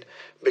biomethane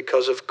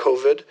because of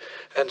COVID,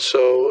 and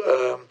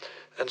so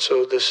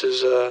this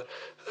is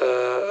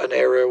an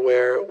area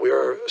where we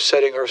are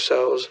setting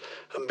ourselves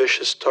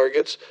ambitious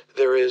targets.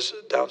 There is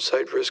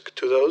downside risk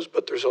to those,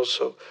 but there's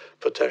also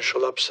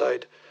potential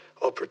upside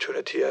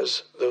opportunity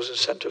as those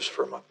incentives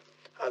firm up.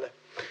 Ale.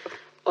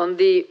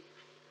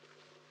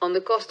 On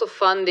the cost of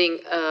funding,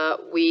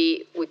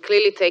 we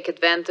clearly take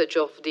advantage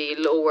of the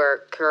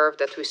lower curve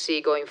that we see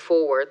going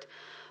forward.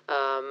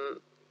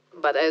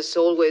 But as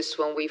always,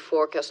 when we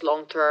forecast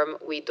long term,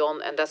 we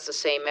don't, and that's the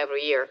same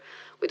every year,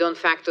 we don't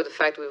factor the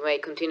fact we may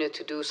continue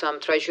to do some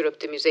treasury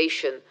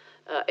optimization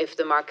if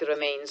the market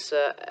remains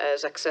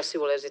as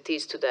accessible as it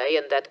is today,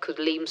 and that could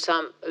lead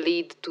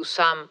to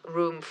some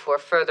room for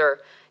further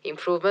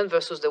improvement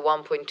versus the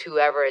 1.2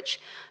 average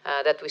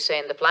that we say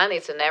in the plan.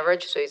 It's an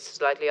average, so it's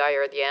slightly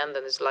higher at the end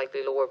and it's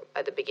slightly lower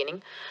at the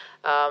beginning.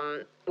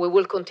 We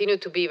will continue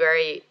to be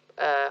very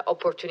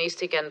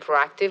opportunistic and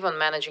proactive on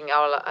managing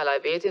our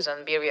liabilities,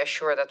 and be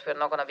reassured that we're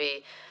not going to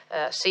be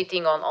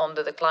sitting on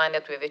the decline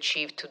that we've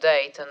achieved to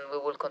date, and we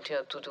will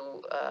continue to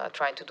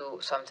trying to do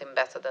something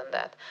better than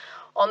that.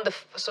 On the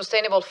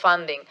sustainable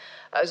funding,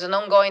 there's an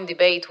ongoing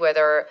debate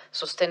whether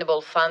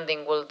sustainable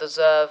funding will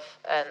deserve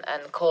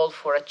and call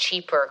for a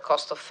cheaper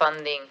cost of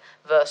funding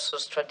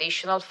versus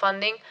traditional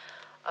funding.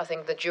 I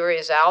think the jury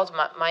is out.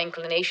 My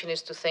inclination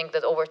is to think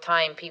that over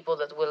time, people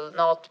that will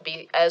not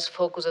be as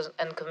focused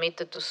and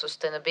committed to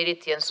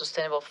sustainability and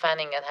sustainable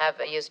funding and have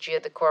ESG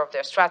at the core of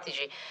their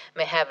strategy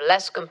may have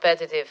less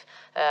competitive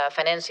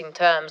financing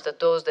terms than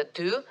those that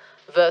do,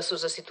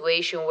 versus a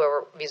situation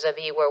where,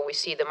 vis-a-vis where we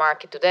see the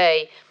market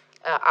today,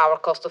 our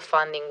cost of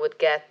funding would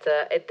get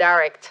a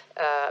direct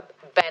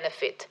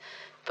benefit.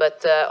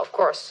 But of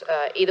course,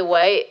 either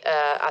way,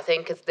 I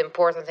think the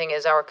important thing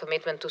is our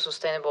commitment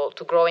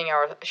to growing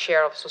our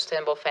share of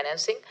sustainable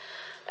financing.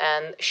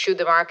 And should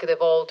the market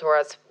evolve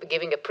towards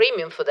giving a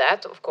premium for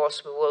that, of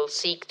course, we will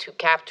seek to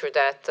capture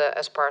that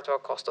as part of our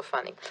cost of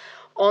funding.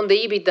 On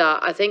the EBITDA,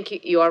 I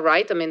think you are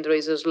right. I mean, there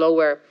is a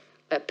slower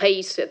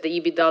pace at the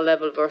EBITDA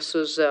level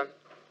versus the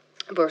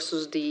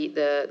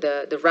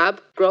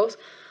RAB growth.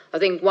 I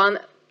think one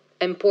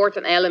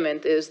important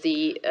element is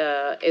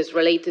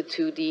related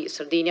to the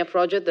Sardinia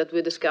project that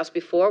we discussed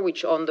before,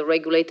 which on the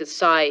regulated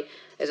side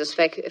is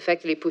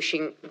effectively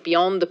pushing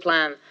beyond the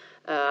plan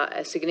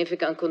a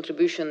significant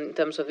contribution in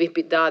terms of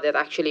EBITDA that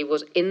actually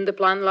was in the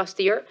plan last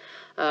year.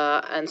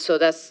 And so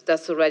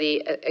that's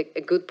already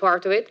a good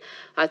part of it.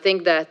 I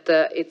think that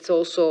it's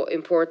also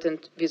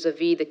important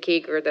vis-a-vis the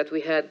CAGR that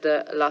we had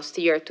last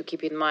year to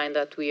keep in mind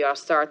that we are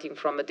starting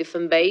from a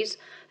different base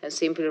and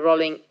simply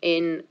rolling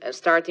in,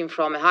 starting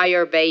from a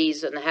higher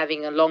base and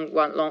having a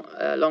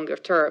longer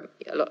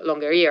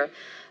year.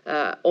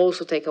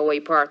 also take away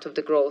part of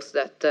the growth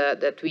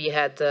that we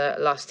had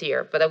last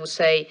year. But I would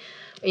say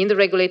in the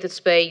regulated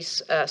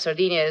space,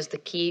 Sardinia is the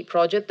key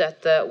project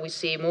that we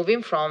see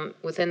moving from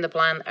within the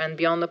plan and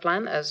beyond the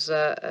plan, as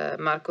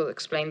Marco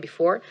explained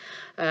before.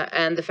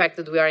 And the fact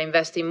that we are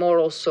investing more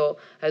also,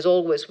 as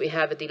always, we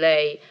have a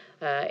delay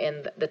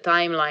in the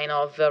timeline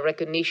of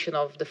recognition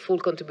of the full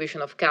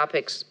contribution of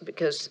CAPEX,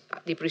 because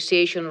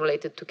depreciation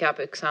related to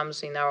CAPEX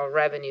comes in our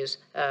revenues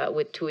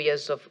with 2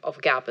 years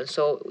of gap. And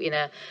so in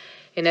a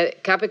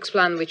CAPEX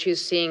plan which is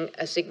seeing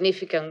a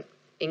significant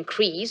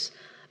increase,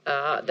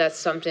 that's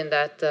something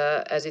that,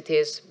 as it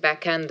is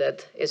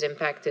back-ended, is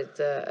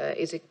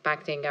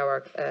impacting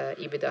our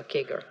EBITDA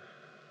CAGR.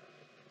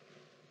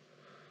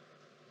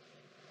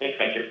 Okay,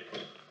 thank you.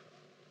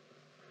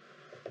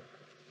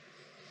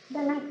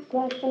 The next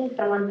question is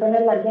from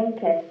Antonella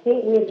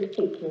Bianchetti with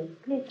Citi.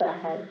 Please go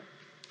ahead.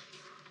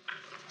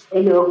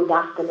 Hello, good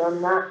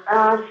afternoon.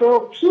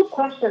 So, few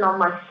questions on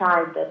my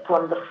side to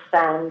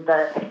understand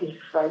if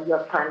your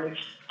plan is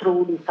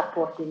truly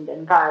supporting the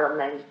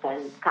environment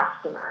and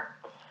customer.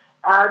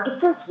 The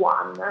first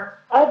one,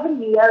 every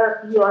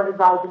year you are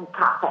revising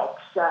CAPEX,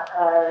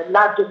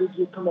 largely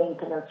due to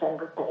maintenance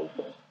and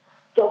replacing.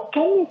 So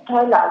can you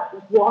tell us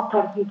what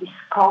are you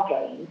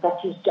discovering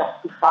that is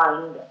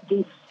justifying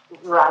this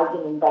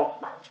rising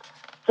investment?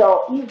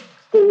 So is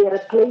the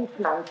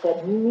replacement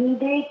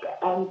needed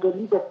and the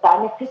needed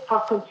benefit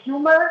for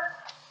consumer?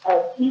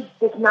 Is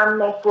this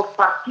non-network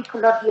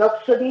particularly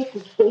obsolete,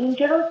 is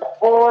dangerous,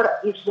 or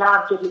is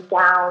largely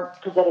down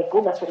to the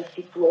regulatory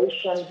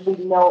situation with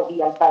no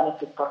real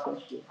benefit for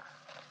consumer?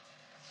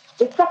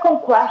 The second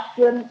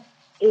question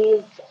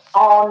is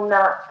on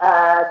the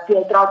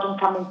hydrogen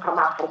coming from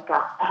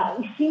Africa.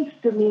 It seems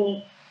to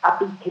me a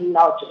bit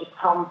illogical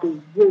from the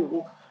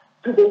EU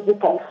to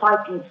basically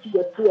fighting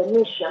CO2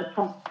 emissions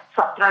from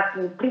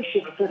subtracting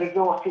precious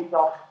resources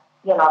of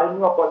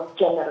renewable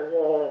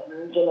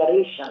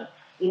generation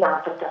in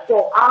Africa.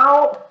 So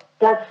how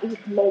does this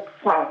make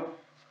sense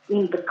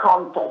in the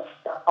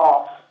context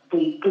of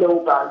the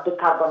global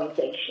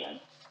decarbonization?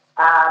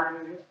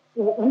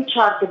 Which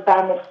are the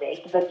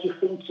benefits that you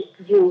think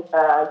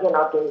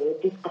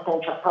this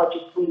potential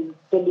project will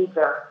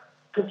deliver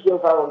to the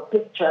overall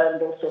picture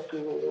and also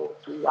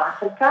to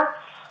Africa?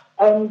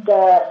 And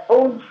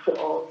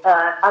also,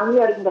 I'm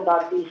hearing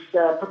about this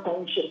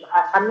potential.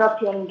 I'm not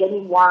hearing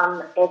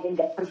anyone having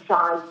a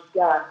precise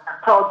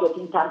project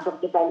in terms of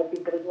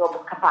developing renewable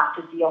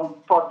capacity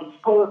for this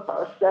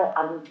purpose.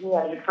 I'm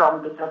hearing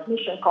from the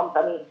transmission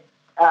company.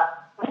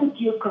 Would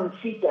you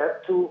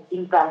consider to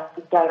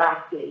invest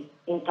directly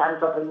in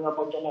terms of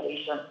renewable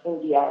generation in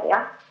the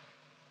area?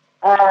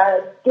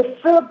 The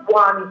third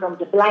one is on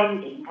the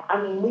blending. I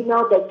mean, we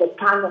know that the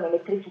Italian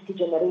electricity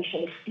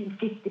generation is still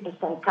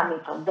 50% coming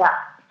from that.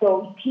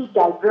 So if you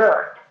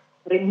divert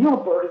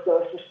renewable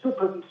resources to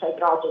produce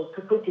hydrogen,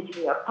 to put it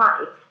in your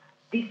pipes,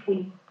 this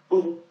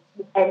will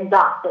end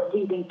up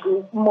leading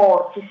to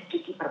more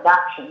CCGT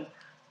production,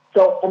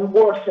 and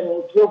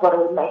worsening the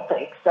overall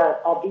metrics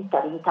of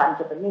Italy in terms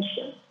of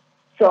emissions.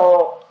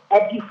 So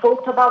have you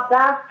thought about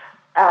that?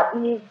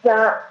 Is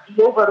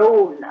the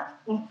overall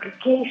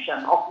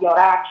implication of your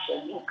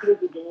action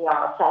included in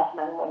your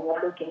assessment when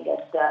you're looking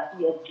at the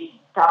ESG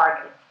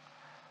targets?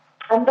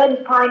 And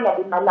then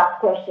finally, my last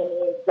question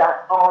is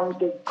on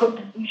the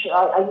contribution.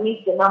 I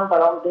need the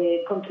number on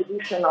the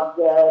contribution of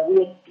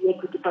the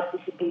equity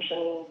participation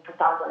in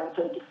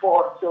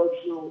 2024. So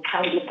if you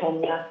kindly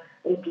can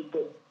repeat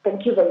it.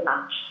 Thank you very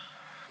much.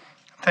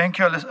 Thank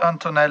you,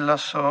 Antonella.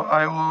 So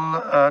I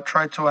will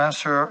try to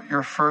answer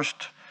your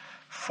first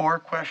 4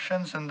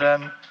 questions, and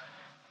then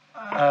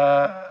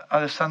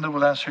Alessandro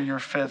will answer your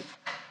fifth.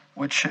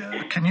 Which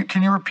can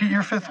you repeat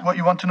your fifth? What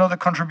you want to know? The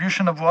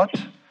contribution of what?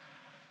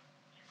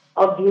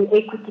 Of the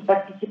equity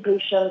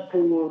participation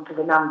to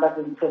the numbers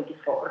in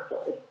 24.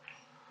 Sorry.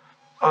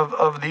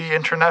 Of the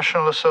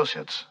international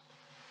associates.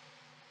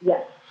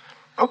 Yes.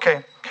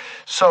 Okay,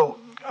 so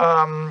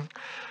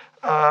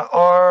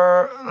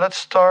let's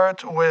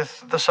start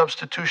with the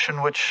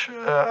substitution, which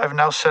I've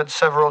now said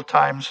several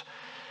times.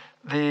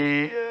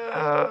 The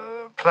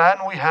plan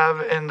we have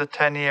in the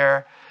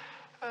 10-year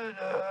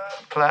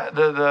plan,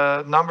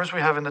 the numbers we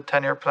have in the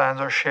 10-year plans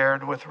are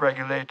shared with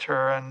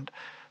regulator and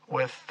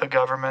with the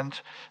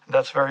government.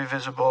 That's very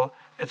visible.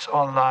 It's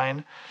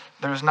online.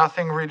 There's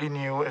nothing really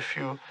new. If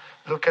you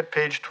look at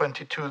page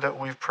 22 that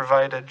we've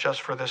provided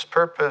just for this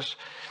purpose,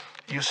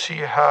 you see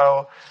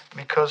how,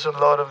 because a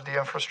lot of the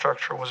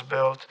infrastructure was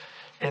built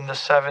in the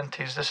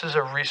 70s, this is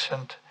a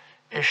recent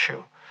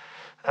issue.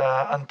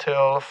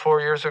 Until 4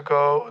 years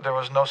ago, there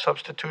was no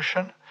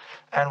substitution,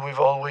 and we've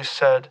always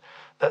said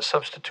that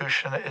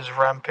substitution is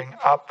ramping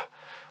up.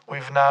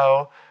 We've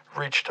now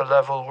reached a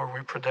level where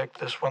we predict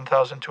this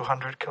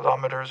 1,200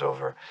 kilometers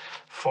over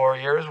 4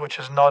 years, which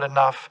is not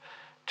enough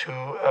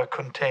to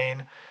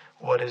contain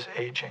what is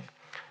aging.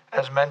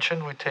 As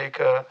mentioned, we take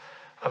a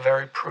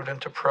very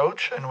prudent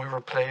approach, and we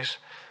replace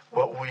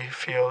what we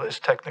feel is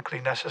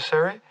technically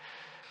necessary.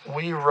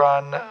 We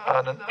run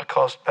a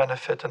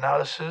cost-benefit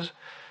analysis.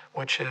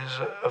 which is,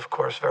 of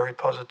course, very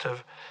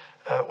positive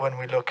when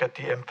we look at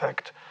the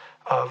impact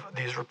of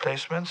these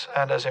replacements.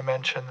 And as I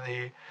mentioned,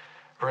 the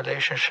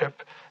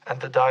relationship and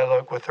the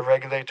dialogue with the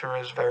regulator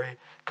is very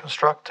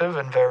constructive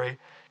and very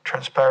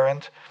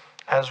transparent,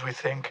 as we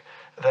think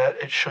that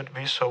it should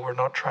be. So we're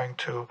not trying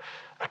to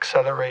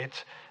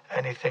accelerate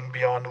anything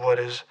beyond what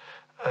is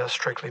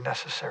strictly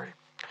necessary.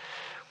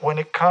 When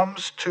it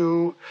comes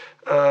to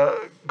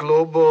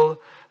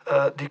global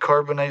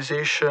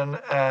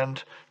decarbonization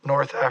and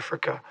North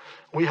Africa,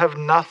 we have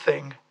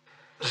nothing,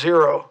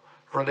 zero,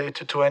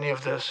 related to any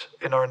of this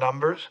in our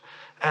numbers,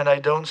 and I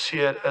don't see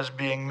it as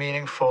being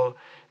meaningful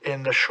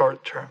in the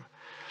short term.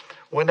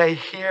 When I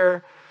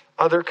hear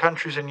other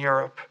countries in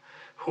Europe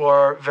who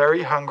are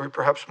very hungry,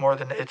 perhaps more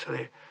than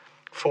Italy,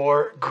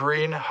 for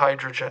green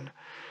hydrogen,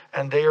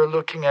 and they are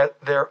looking at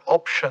their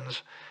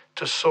options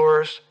to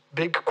source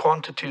big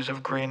quantities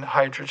of green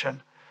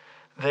hydrogen,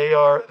 they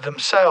are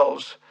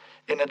themselves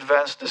in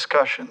advanced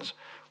discussions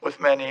with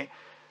many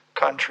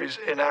countries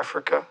in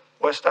Africa,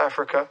 West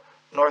Africa,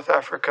 North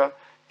Africa,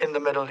 in the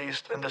Middle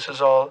East, and this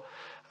is all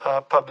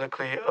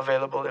publicly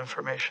available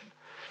information.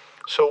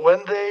 So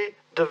when they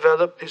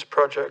develop these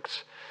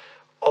projects,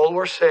 all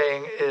we're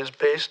saying is,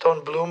 based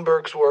on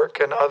Bloomberg's work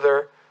and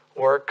other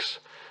works,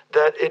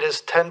 that it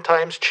is 10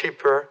 times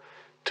cheaper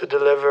to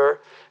deliver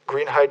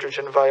green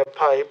hydrogen via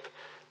pipe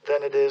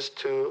than it is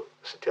to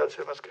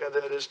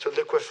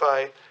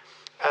liquefy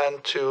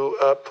and to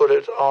put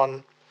it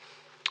on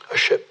a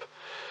ship.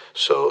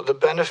 So the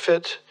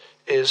benefit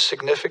is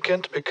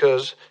significant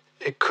because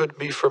it could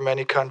be for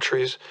many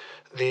countries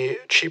the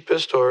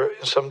cheapest, or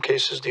in some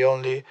cases the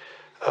only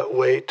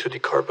way to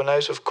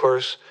decarbonize. Of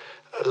course,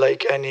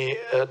 like any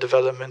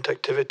development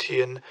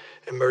activity in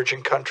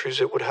emerging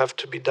countries, it would have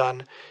to be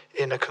done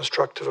in a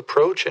constructive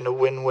approach, in a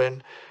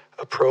win-win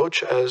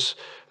approach, as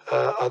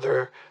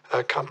other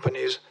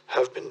companies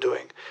have been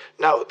doing.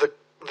 Now,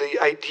 the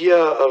idea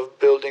of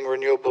building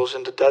renewables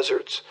in the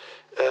deserts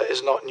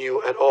is not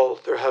new at all.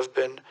 There have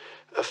been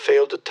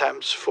failed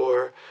attempts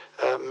for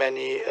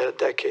many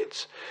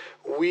decades.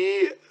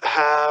 We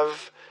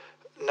have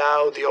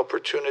now the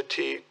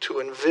opportunity to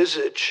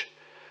envisage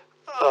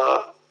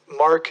a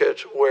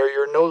market where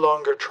you're no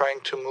longer trying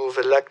to move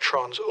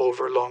electrons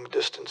over long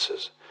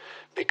distances,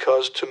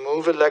 because to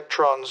move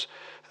electrons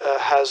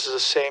has the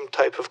same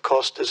type of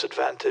cost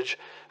disadvantage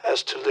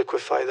as to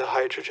liquefy the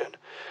hydrogen.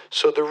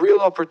 So the real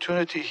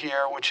opportunity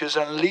here, which is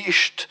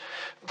unleashed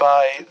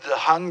by the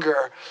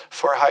hunger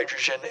for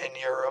hydrogen in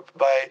Europe,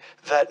 by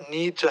that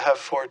need to have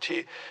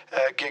 40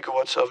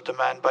 gigawatts of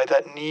demand, by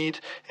that need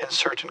in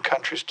certain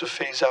countries to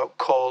phase out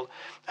coal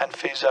and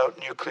phase out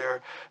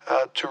nuclear,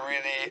 to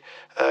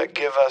really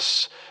give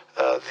us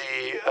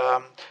the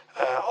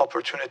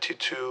opportunity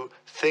to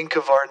think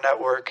of our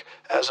network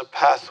as a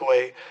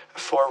pathway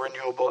for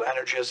renewable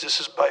energy, as this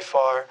is by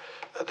far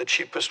the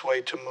cheapest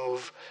way to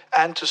move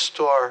and to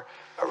store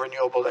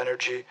renewable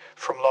energy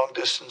from long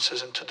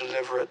distances and to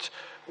deliver it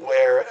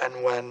where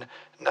and when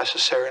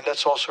necessary. And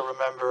let's also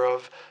remember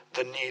of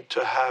the need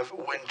to have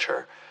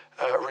winter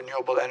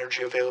renewable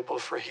energy available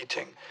for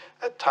heating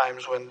at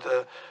times when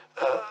the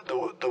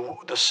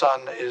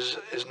sun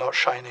is not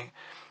shining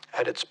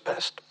at its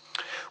best.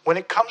 When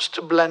it comes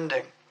to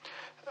blending,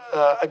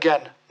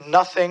 again,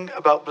 nothing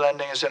about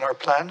blending is in our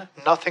plan.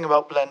 Nothing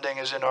about blending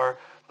is in our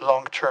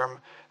long-term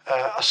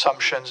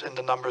assumptions in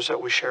the numbers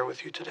that we share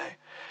with you today.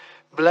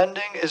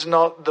 Blending is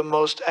not the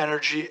most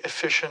energy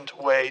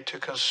efficient way to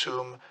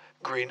consume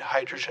green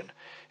hydrogen.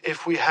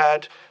 If we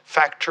had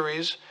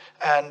factories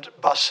and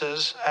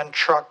buses and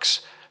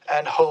trucks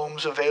and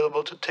homes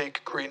available to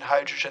take green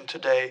hydrogen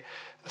today,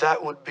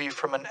 that would be,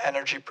 from an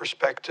energy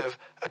perspective,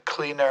 a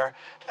cleaner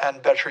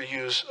and better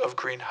use of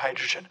green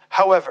hydrogen.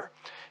 However,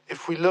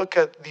 if we look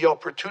at the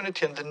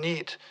opportunity and the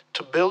need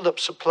to build up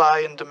supply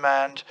and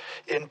demand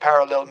in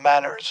parallel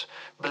manners,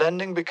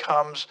 blending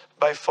becomes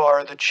by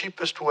far the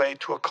cheapest way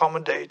to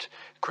accommodate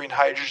green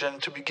hydrogen,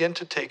 to begin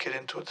to take it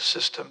into the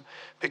system,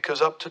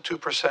 because up to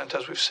 2%,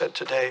 as we've said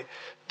today,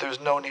 there's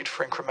no need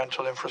for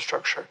incremental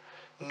infrastructure,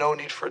 no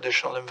need for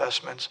additional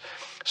investments.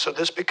 So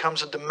this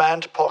becomes a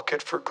demand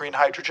pocket for green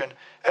hydrogen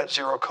at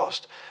zero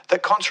cost.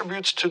 That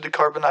contributes to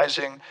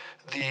decarbonizing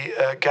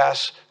the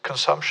gas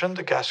consumption,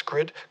 the gas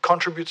grid,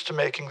 contributes to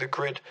making the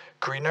grid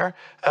greener,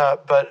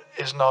 but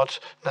is not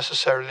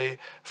necessarily,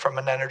 from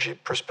an energy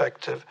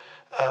perspective,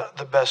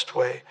 the best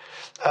way.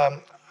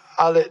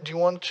 Ale, do you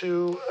want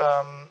to...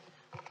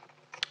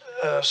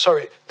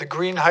 the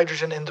green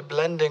hydrogen in the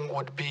blending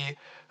would be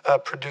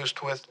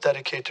produced with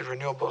dedicated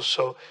renewables,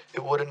 so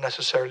it wouldn't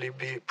necessarily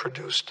be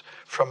produced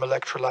from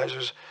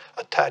electrolyzers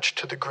attached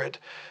to the grid.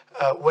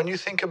 When you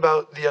think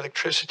about the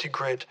electricity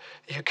grid,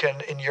 you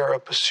can, in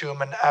Europe,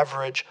 assume an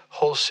average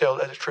wholesale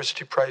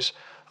electricity price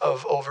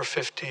of over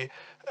 50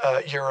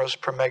 euros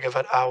per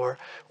megawatt hour.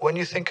 When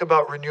you think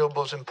about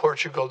renewables in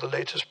Portugal, the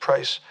latest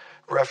price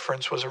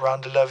reference was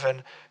around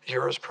 11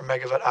 euros per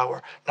megawatt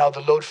hour. Now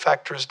the load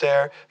factor is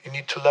there, you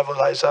need to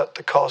levelize out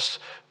the costs,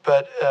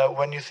 but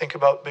when you think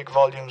about big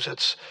volumes,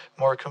 it's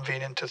more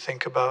convenient to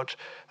think about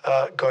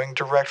going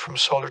direct from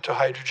solar to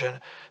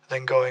hydrogen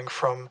than going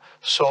from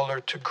solar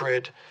to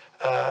grid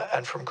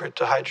and from grid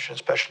to hydrogen,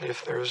 especially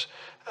if there's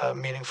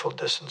meaningful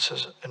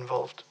distances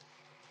involved.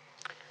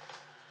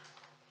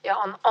 Yeah,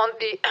 on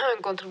the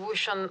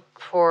contribution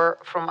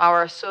from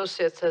our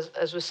associates,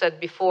 as we said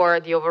before,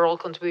 the overall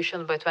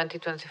contribution by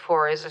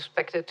 2024 is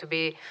expected to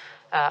be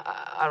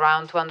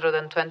around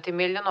 220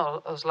 million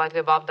or slightly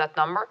above that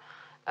number,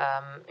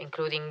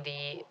 including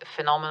the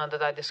phenomena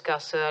that I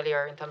discussed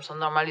earlier in terms of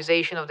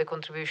normalization of the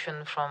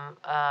contribution from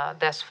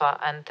DESFA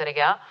and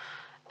Teréga,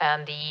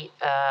 and the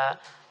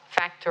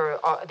factor,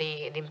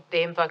 the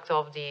impact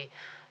of the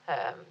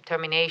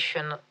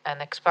termination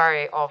and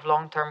expiry of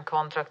long-term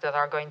contracts that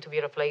are going to be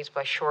replaced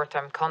by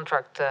short-term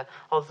contract,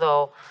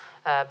 although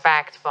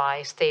backed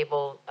by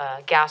stable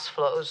gas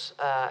flows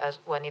as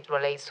when it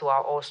relates to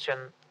our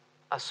Austrian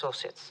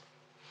associates.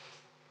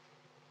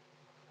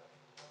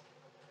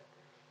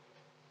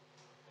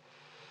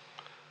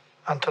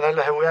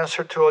 Antonella, have we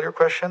answered to all your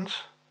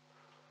questions?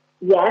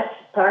 Yes,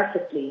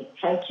 perfectly.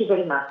 Thank you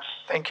very much.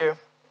 Thank you.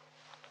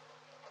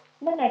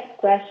 The next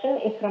question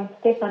is from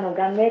Stefano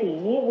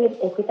Gamberini with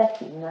Equita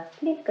SIM.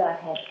 Please go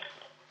ahead.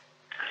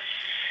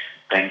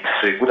 Thanks.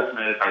 Good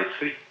afternoon. I have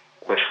 3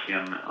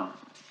 questions,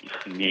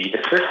 if you may.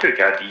 The first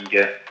regarding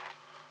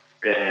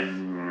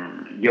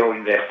your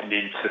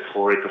investments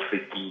for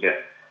retrofitting,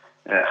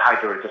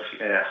 hydrogen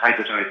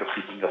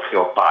retrofitting of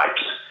your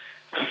pipes,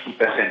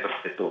 50% of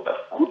the total.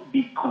 Could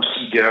be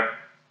considered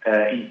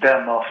in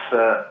terms of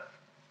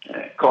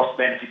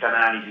cost-benefit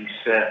analysis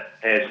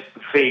as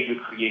value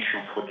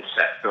creation for the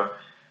sector.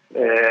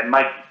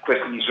 My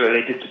question is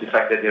related to the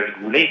fact that the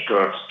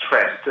regulator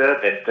stressed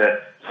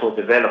that for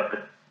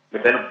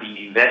developing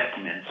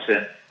investments,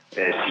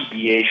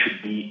 CBA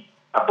should be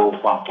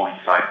above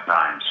 1.5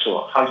 times.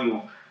 So how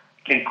you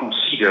can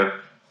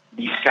consider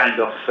this kind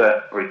of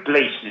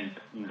replacement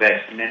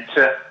investments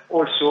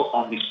also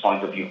on this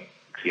point of view?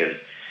 Clearly,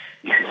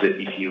 this is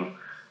if you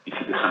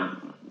do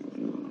some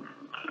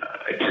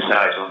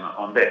exercise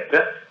on that,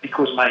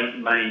 because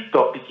my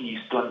topic is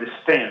to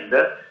understand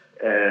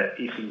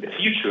if in the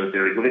future the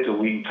regulator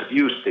will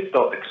introduce the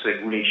TOTEX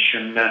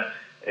regulation,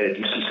 do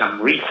you see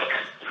some risk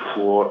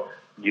for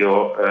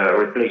your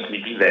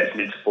replacement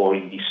investments, or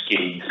in this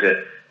case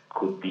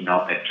could be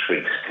not at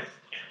risk?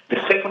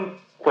 The second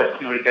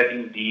question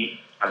regarding the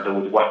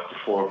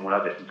WACC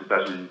formula that in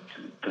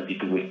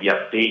 2022 will be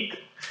updated.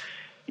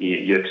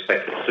 You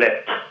expect a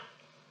flat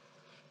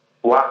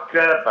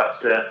WACC,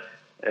 but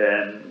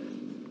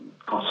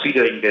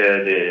considering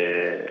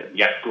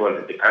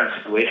the current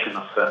situation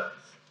of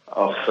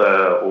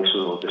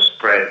also the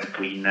spread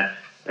between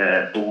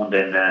bond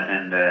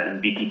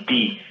and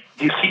BTP,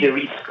 do you see the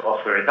risk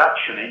of a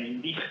reduction? And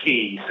in this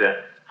case,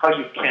 how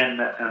you can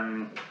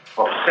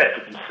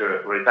offset this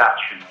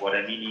reduction? What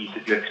I mean is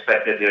that you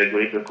expect that the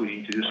regulator could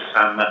introduce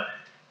some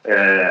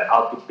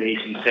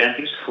output-based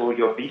incentives for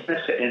your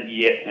business,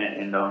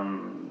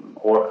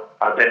 or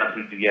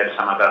alternatively, do you have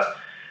some other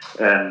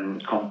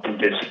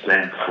contingency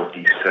plan for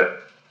this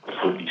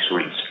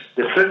risk?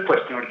 The third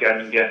question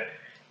regarding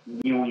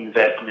new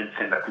investments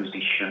and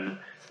acquisition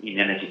in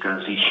energy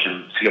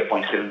transition,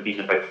 0.7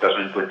 billion by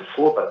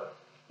 2024, but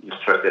you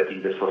stress that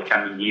in the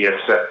forthcoming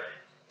years,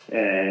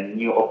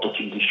 new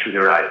opportunities should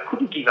arise.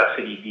 Could you give us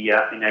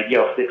an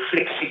idea of the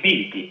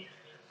flexibility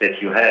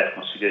that you have,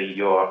 considering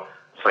your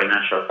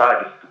financial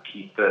targets to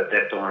keep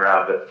debt on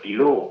RAB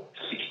below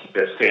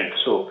 60%?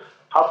 So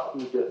how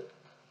could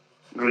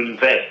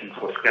reinvest in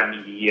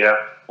forthcoming year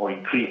or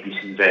increase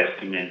these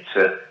investments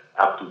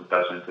up to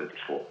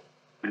 2024?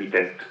 Many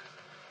thanks.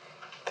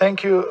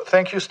 Thank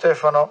you,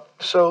 Stefano.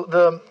 So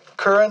the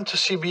current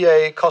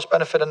CBA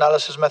cost-benefit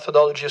analysis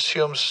methodology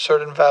assumes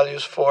certain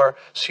values for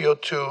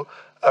CO2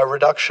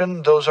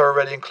 reduction. Those are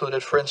already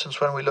included, for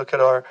instance, when we look at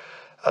our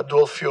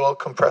dual fuel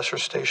compressor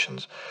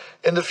stations.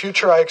 In the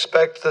future, I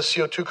expect the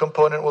CO2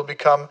 component will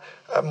become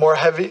more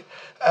heavy,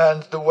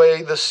 and the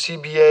way the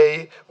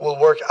CBA will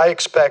work, I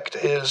expect,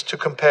 is to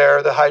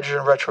compare the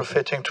hydrogen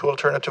retrofitting to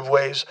alternative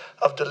ways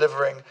of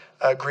delivering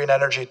green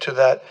energy to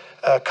that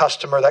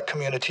customer, that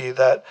community,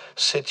 that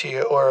city,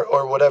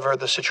 or whatever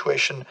the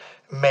situation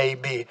may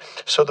be.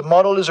 So the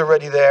model is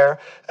already there,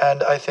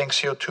 and I think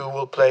CO2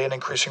 will play an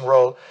increasing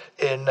role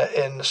in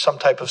some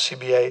type of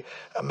CBA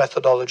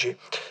methodology.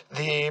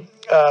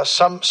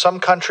 Some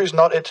countries,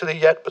 not Italy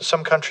yet, but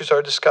some countries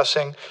are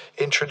discussing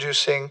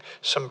introducing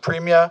some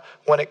premia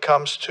when it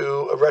comes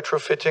to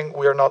retrofitting.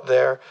 We are not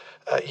there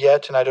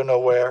yet, and I don't know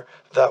where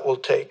that will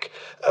take.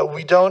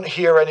 We don't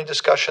hear any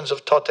discussions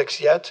of TOTEX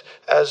yet,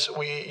 as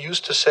we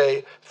used to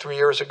say 3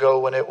 years ago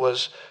when it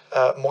was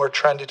more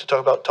trendy to talk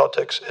about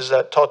TOTEX, is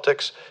that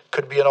TOTEX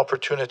could be an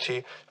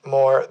opportunity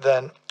more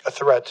than a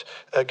threat,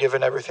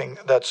 given everything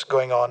that's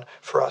going on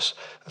for us.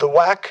 The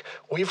WACC,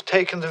 we've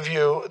taken the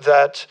view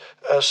that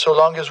so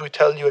long as we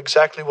tell you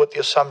exactly what the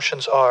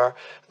assumptions are,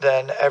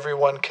 then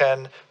everyone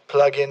can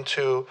plug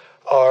into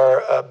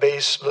our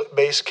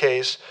base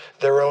case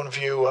their own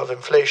view of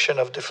inflation,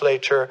 of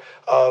deflator,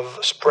 of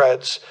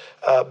spreads,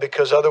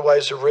 because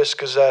otherwise the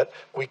risk is that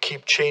we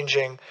keep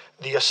changing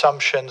the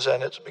assumptions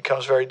and it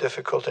becomes very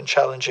difficult and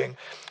challenging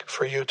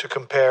for you to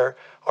compare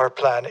our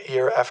plan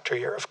year after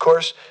year. Of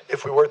course,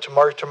 if we were to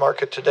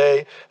market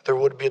today, there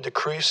would be a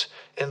decrease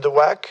in the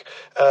WACC.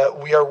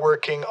 We are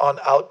working on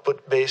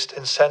output-based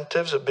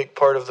incentives. A big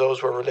part of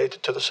those were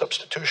related to the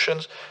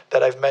substitutions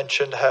that I've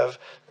mentioned have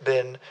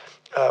been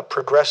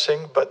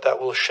progressing, but that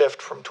will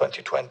shift from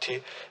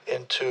 2020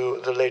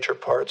 into the later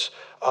parts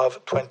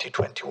of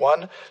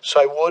 2021. So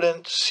I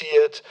wouldn't see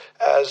it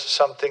as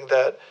something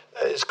that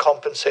is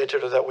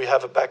compensated or that we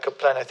have a backup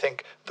plan. I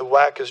think the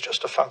WACC is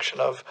just a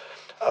function of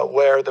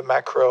where the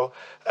macro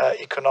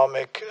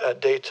economic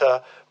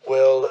data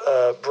will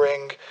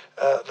bring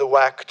the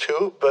WACC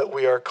to, but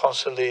we are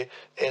constantly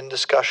in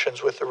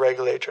discussions with the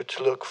regulator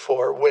to look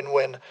for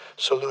win-win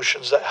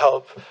solutions that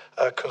help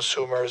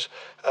consumers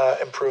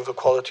improve the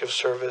quality of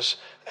service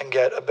and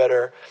get a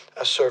better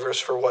service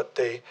for what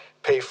they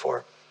pay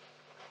for.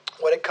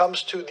 When it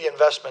comes to the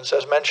investments,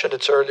 as mentioned,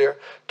 it's earlier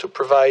to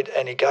provide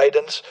any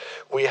guidance.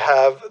 We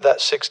have that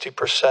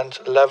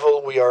 60%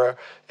 level. We are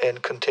in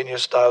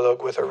continuous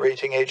dialogue with our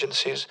rating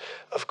agencies.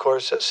 Of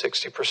course, at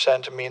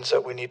 60% means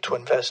that we need to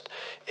invest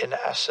in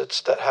assets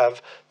that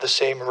have the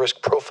same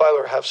risk profile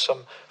or have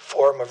some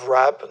form of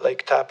RAB,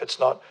 like TAP. It's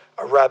not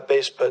a RAB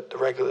base, but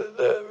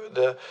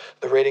the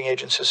rating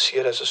agencies see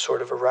it as a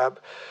sort of a RAB.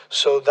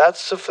 So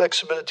that's the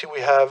flexibility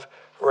we have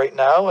right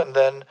now, and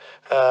then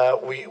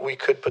we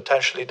could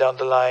potentially down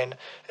the line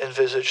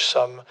envisage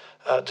some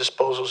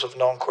disposals of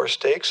non-core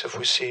stakes if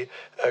we see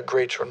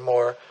greater and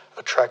more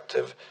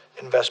attractive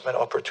investment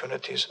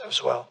opportunities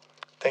as well.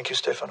 Thank you,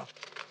 Stefano.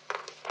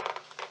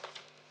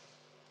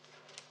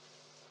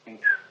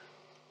 Thanks.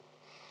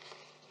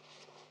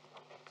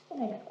 The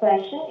next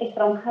question is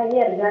from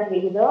Javier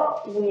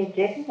Garrido with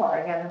JP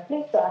Morgan.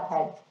 Please go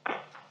ahead.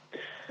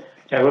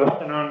 Yeah, good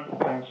afternoon.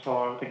 Thanks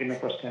for taking the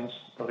questions,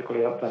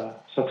 particularly after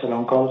such a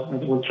long call.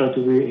 And we'll try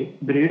to be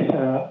brief.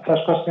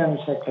 First question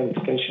is a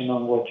clarification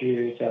on what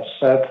you just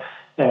said.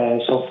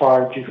 So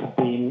far, you have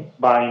been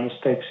buying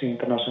stakes in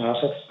international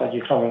assets, but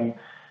you haven't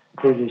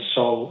really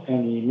sold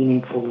any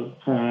meaningful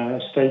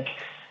stake.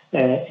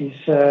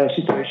 Is a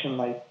situation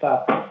like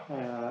that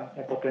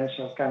a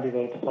potential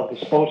candidate for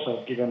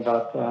disposal, given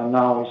that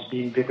now it's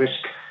being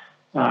de-risked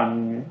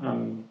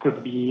and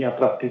could be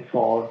attractive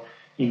for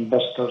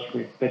investors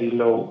with very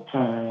low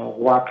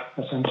WACC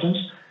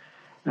assumptions?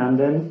 And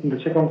then the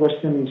second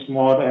question is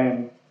more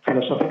a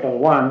philosophical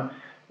one.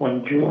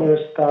 When you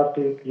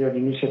started your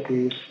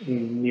initiatives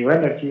in new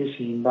energies,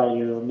 in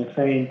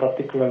biomethane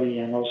particularly,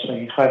 and also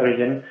in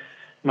hydrogen,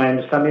 my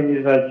understanding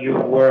is that you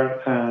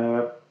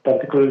were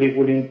particularly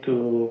willing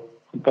to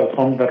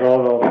perform the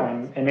role of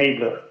an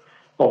enabler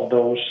of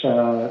those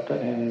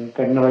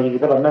technology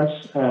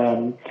developments.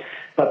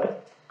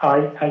 But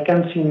I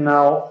can see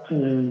now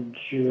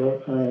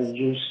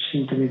you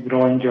seem to be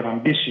growing your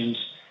ambitions.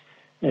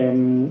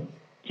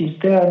 Is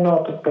there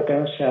not a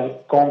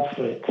potential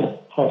conflict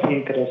of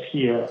interest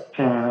here,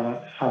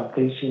 at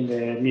least in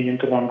the medium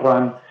to long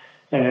run,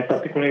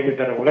 particularly with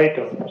the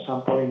regulator, for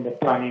example, in the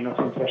planning of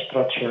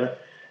infrastructure,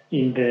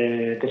 in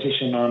the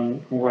decision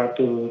on where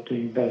to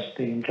invest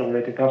in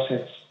regulated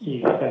assets,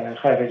 if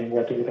hydrogen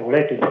were to be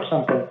regulated, for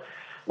example,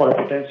 or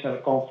a potential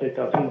conflict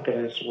of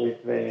interest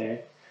with the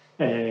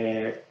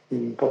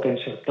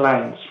potential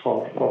clients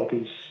for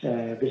these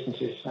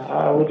businesses?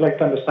 I would like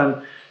to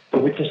understand to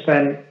which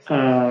extent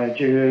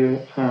you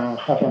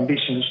have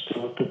ambitions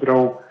to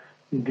grow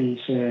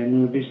these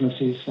new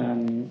businesses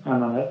and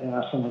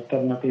as an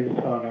alternative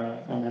or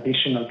an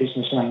additional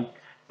business line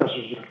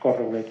versus your core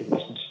regulated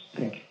business.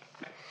 Thank you.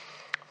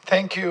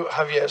 Thank you,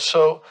 Javier.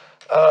 So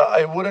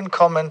I wouldn't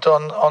comment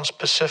on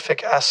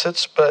specific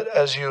assets, but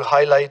as you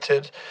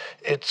highlighted,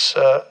 it's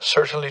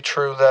certainly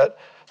true that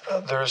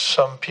there's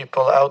some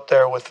people out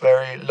there with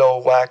very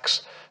low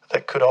WACCs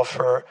that could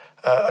offer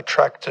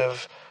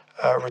attractive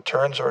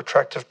returns or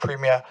attractive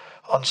premia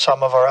on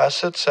some of our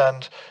assets,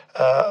 and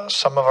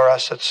some of our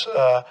assets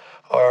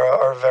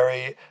are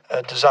very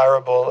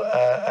desirable,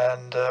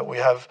 and we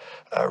have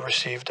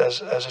received,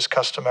 as is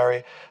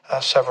customary,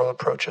 several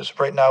approaches.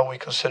 Right now, we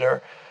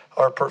consider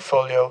our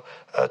portfolio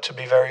to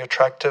be very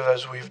attractive,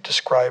 as we've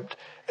described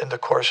in the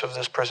course of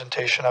this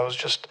presentation. I was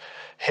just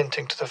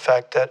hinting to the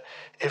fact that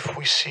if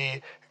we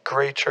see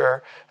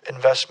greater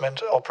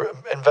investment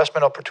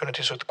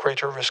opportunities with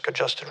greater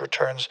risk-adjusted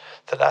returns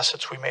than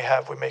assets we may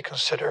have, we may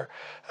consider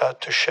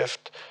to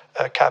shift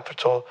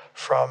capital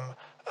from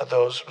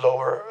those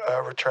lower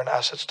return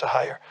assets to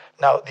higher.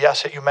 Now, the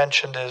asset you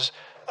mentioned is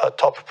a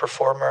top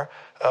performer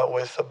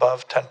with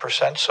above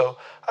 10%. So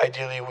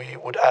ideally, we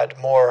would add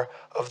more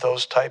of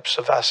those types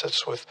of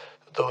assets with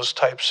those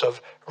types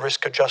of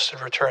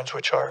risk-adjusted returns,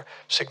 which are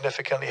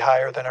significantly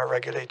higher than our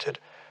regulated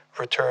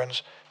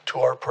returns to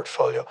our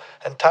portfolio.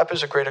 And TAP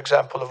is a great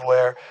example of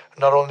where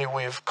not only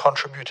we've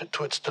contributed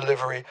to its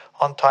delivery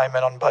on time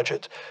and on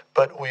budget,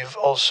 but we've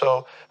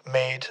also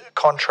made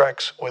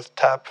contracts with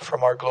TAP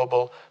from our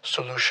Global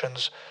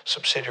Solutions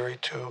subsidiary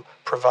to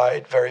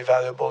provide very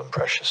valuable and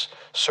precious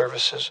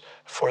services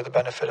for the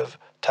benefit of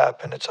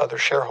TAP and its other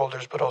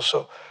shareholders, but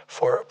also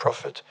for a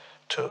profit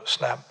to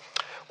Snam.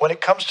 When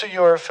it comes to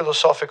your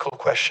philosophical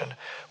question,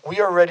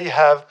 we already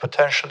have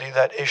potentially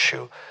that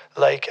issue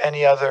like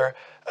any other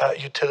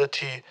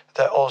utility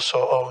that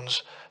also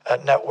owns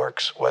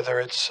networks, whether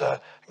it's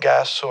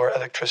gas or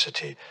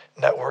electricity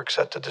networks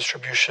at the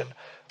distribution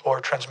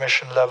or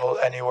transmission level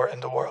anywhere in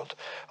the world.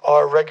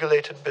 Our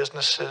regulated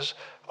businesses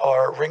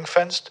are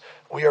ring-fenced.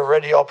 We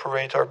already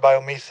operate our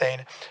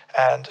biomethane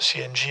and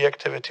CNG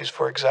activities,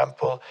 for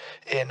example,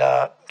 in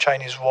a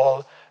Chinese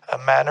wall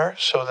manner,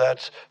 so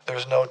that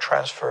there's no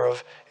transfer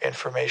of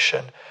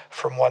information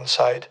from one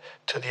side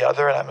to the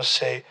other, and I must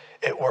say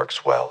it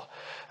works well.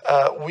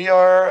 We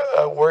are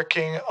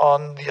working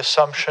on the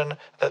assumption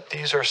that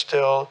these are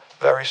still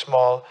very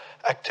small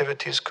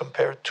activities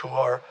compared to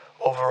our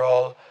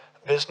overall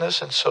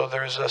business, and so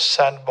there's a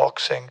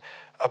sandboxing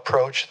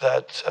approach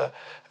that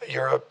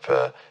Europe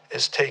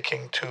is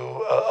taking to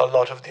a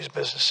lot of these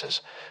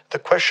businesses. The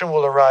question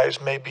will arise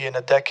maybe in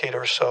a decade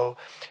or so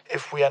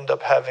if we end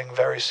up having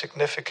very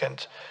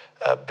significant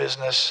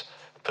business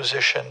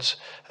positions,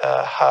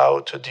 how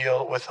to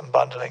deal with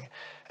unbundling.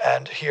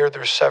 And here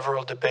there's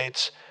several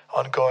debates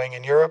ongoing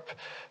in Europe.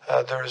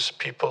 There's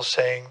people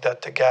saying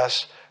that the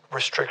gas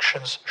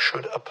restrictions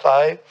should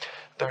apply.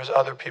 There's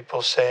other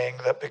people saying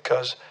that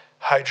because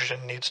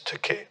hydrogen needs to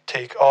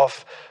take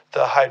off,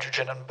 the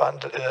hydrogen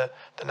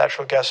the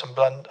natural gas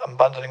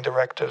unbundling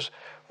directives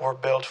were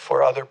built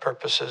for other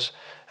purposes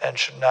and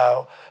should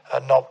now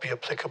not be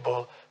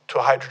applicable to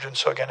hydrogen.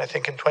 So again, I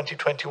think in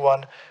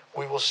 2021,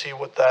 we will see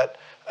what that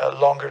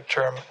longer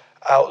term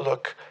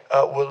outlook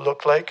will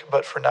look like.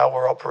 But for now,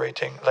 we're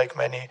operating like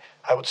many,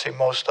 I would say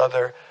most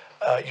other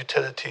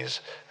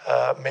utilities,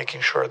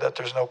 making sure that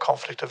there's no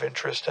conflict of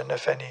interest, and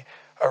if any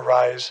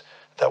arise,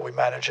 that we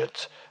manage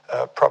it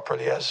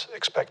properly as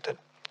expected.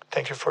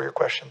 Thank you for your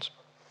questions.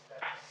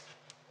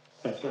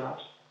 Thanks very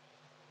much.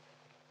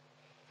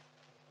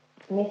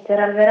 Mr.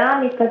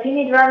 Alverà, Ms.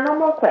 Pasini, there are no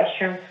more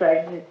questions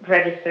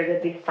registered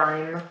at this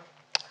time.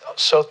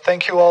 So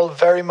thank you all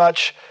very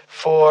much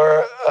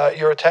for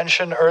your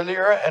attention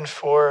earlier and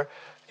for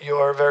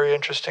your very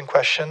interesting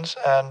questions,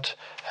 and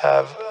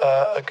have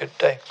a good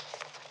day.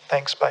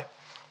 Thanks. Bye.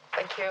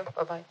 Thank you.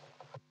 Bye-bye.